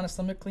 if you want a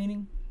stomach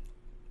cleaning,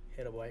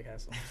 hit a White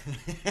Castle.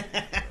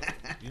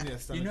 You need a You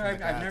stomach know, from I've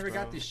the gods, never bro.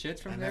 got the shits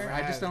from I there. never I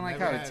just had, don't like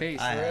never how had. it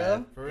tastes. I For have.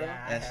 real? For real?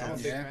 Yeah, That's I have.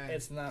 some- Yeah.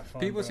 It's not fun.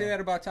 People bro. say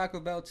that about Taco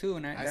Bell too,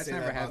 and I that's say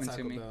never that about happened to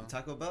Taco me. Bell.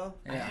 Taco Bell?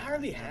 I Yeah.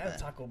 hardly Not have bad.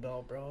 Taco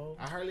Bell, bro.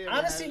 I hardly ever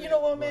Honestly, had you it, know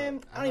what, but man? I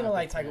I'm don't even not a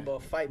like big Taco fan. Bell.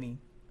 Fight me.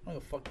 I don't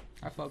give a fuck.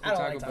 I fuck I with don't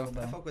Taco like Taco Bell.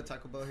 Bell. I fuck with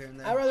Taco Bell here and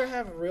there. I'd rather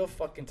have real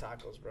fucking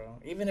tacos, bro.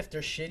 Even if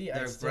they're shitty,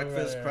 Their I'd still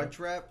breakfast rather crunch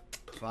wrap,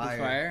 fire.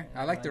 Fire.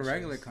 I like the Crunches.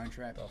 regular crunch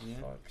wrap. The Yeah.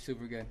 fuck?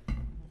 Super good.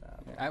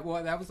 Nah, bro.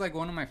 Well, that was like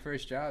one of my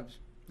first jobs.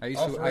 I used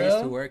Oh, to for I used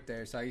to real? work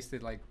there, so I used to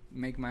like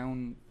make my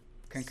own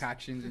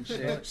concoctions and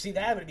shit. See,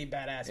 that would be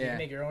badass. Yeah. You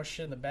make your own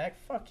shit in the back.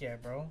 Fuck yeah,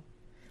 bro.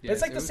 But Yeah,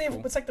 it's like it the was same.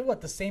 cool. It's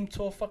like the same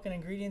 12 fucking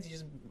ingredients. You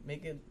just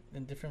make it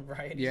in different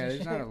varieties. Yeah, and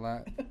there's shit. not a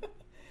lot.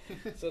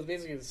 So it's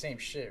basically the same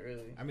shit,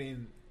 really. I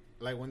mean,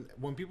 like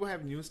when people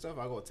have new stuff,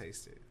 I'll go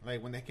taste it.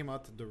 Like when they came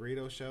out the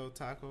Dorito Shell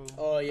taco.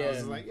 Oh, yeah. I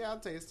was like, yeah, I'll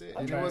taste it.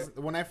 I'll And it try was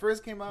when I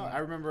first came out. I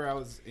remember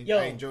Yo.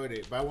 I enjoyed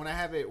it, but when I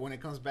have it, when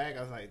it comes back,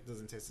 I was like, it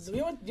doesn't taste the So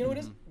same. you know what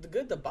is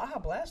the Baja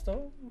Blast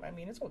though? I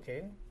mean, it's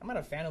okay. I'm not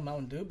a fan of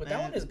Mountain Dew, but that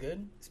Man. one is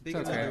good.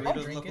 Speaking Okay. of I'll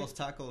Doritos drink Locos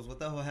Tacos, what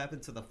the hell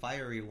happened to the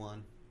fiery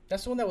one?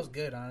 That's the one that was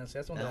good, honestly.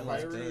 That's the one That that I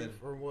was liked. Fiery good.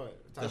 or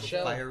what? The Taco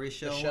shell. Bell? fiery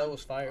shell. The shell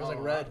was fire. It was like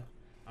Oh, red.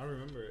 I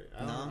remember it.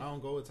 I No.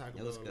 don't go with Taco It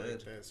Bell was like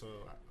good. that. So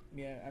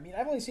Yeah, I mean,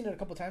 I've only seen it a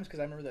couple times because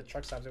I remember that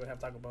truck stops they would have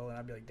Taco Bell, and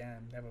I'd be like,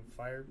 damn, they have a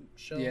fire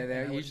shell. Yeah, And I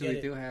they would usually get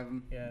it. do have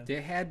them. Yeah. They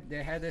had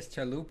this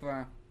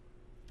chalupa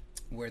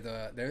where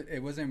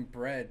it wasn't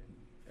bread.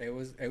 It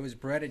was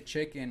breaded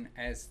chicken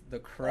as the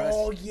crust.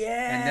 Oh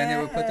yeah. And then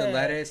they would put the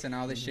lettuce and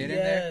all the shit in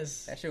there.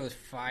 Yes. That shit was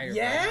fire.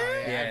 Yeah? bro. I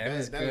Yeah, bet it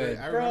was that good.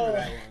 I Bro. remember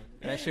that one.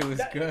 That shit was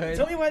That- good.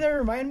 Tell me why that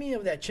remind me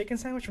of that chicken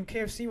sandwich from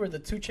KFC where the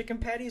 2 chicken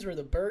patties were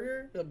the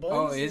burger, the buns.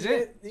 Oh, is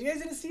it? You guys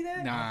didn't see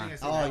that? Nah. I think I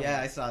seen Oh that yeah, one.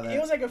 I saw that. It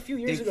was like a few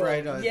years Deep ago.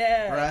 fried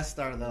Yeah. breast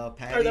or the Or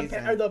patties.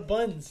 the, or the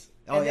buns.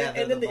 Oh, and yeah, then,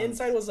 they're and then the the buns.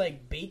 inside was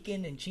like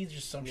bacon and cheese or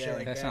some Yeah, shit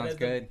like that. that sounds That's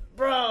the- good.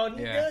 Bro,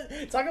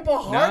 Yeah. talk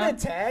about heart Nah.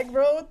 attack,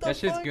 bro. What the That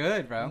shit's fuck?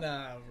 good, bro.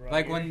 Nah, bro.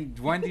 Like when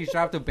Wendy's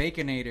dropped the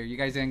Baconator, you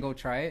guys didn't go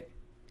try it?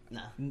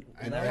 Nah.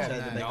 I never have tried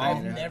not. the No. I've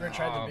Baconator. never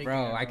tried the Oh, bacon.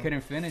 bro, I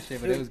couldn't finish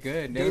it, but it was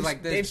good. It Dave's, was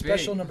like this Dave's big.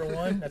 special number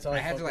 1. That's all I I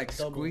had fuck to like with,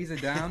 double. squeeze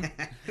it down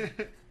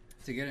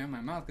to get it in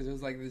my mouth because it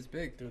was like this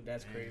big. Dude,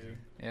 that's crazy.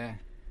 Yeah,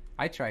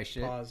 I try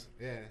shit. Pause.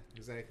 Yeah,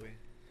 exactly.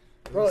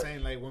 Bro- I'm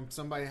saying like when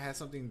somebody has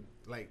something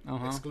like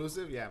Uh-huh.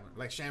 exclusive, yeah,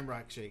 like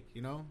Shamrock Shake,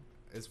 you know,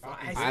 it's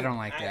fucking. I don't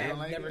like that. I've You don't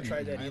like never it?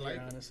 tried that I either, like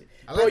it. honestly.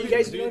 I Bro, like you it.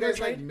 guys do know you what I guys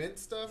like tried? mint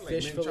stuff, like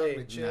Fish mint fillet.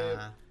 chocolate chip?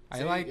 Nah. I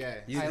See, like. yeah.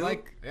 You I do?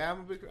 like. Yeah, I'm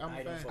a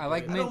I don't fan. I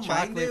like I mint don't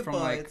mind chocolate it, from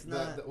but like it's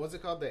not. What's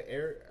it called? The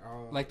air.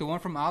 like the one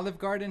from Olive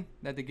Garden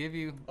that they give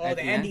you. Oh, at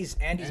the end. Andes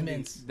Andes.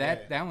 mints. That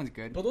Yeah. that one's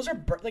good. But those are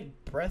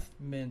like breath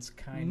mints,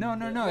 kind No,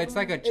 of. it's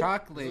like a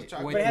chocolate It's a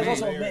chocolate with But it has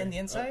mint. also mint in the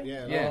inside?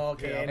 yeah. Yeah. Oh,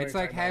 okay. I never It's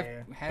like tried half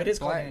that, yeah. half But it's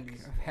called black,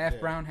 Andes. half Yeah.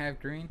 brown, half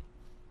green.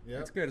 Yeah,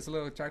 It's good. It's a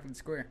little chocolate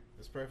square.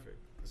 it's perfect.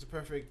 It's a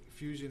perfect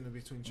fusion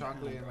between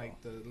chocolate and like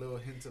the little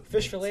hints of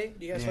Fish mint. fillet?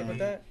 Do you guys Yeah. fuck with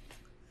that?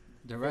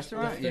 The The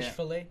restaurant, fish yeah.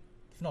 fillet?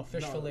 No,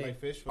 fish No, fillet. Like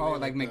fish Oh, fillet,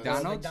 like the-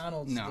 McDonald's?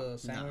 McDonald's, No. the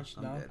sandwich?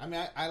 I'm No. good. I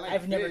mean, I like.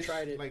 I've never fish,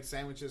 tried it. Like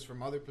sandwiches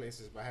from other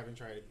places, but I haven't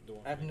tried the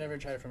one. I've from never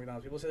tried it from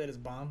McDonald's. People say that it's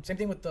bomb. Same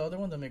thing with the other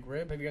one, the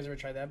McRib. Have you guys ever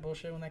tried that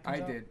bullshit when that comes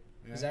I out? did.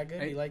 Yeah. Is that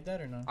good? I- Do you like that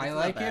or no? I It's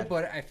like not it, bad.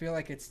 but I feel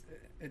like it's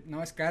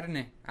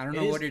carne. I don't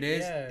It know what it is.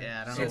 Yeah,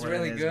 Yeah, I don't So know it's what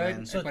really it is, good,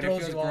 man. So it but it throws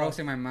feels you off. gross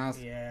in my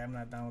mouth. Yeah, I'm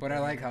not down with But that. I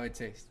like how it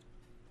tastes.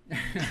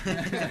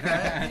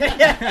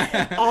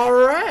 All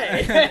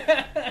right.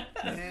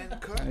 And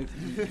cut.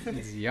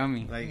 It's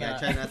yummy. Like Nah. I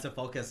try not to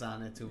focus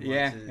on it too much.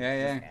 Yeah, It's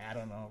yeah, just- I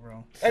don't know,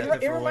 bro. Set It,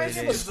 it it for reminds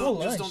what me it of a is.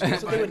 school Just lunch. don't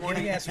That's what they go would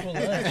give me at school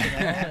lunch. You know?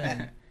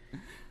 And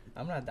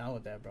I'm not down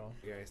with that, bro.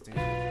 You guys, thank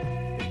you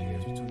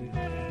guys for tuning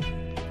in.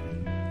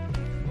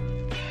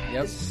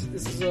 Yep. This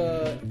is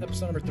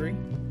episode number 3.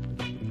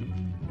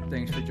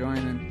 Thanks for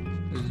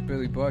joining. This is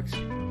Billy Bucks.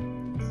 This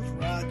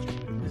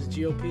is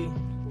GOP.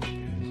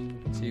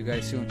 See you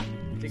guys soon.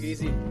 Take it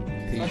easy.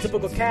 Peace.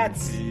 Untypical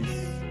cats.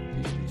 Peace.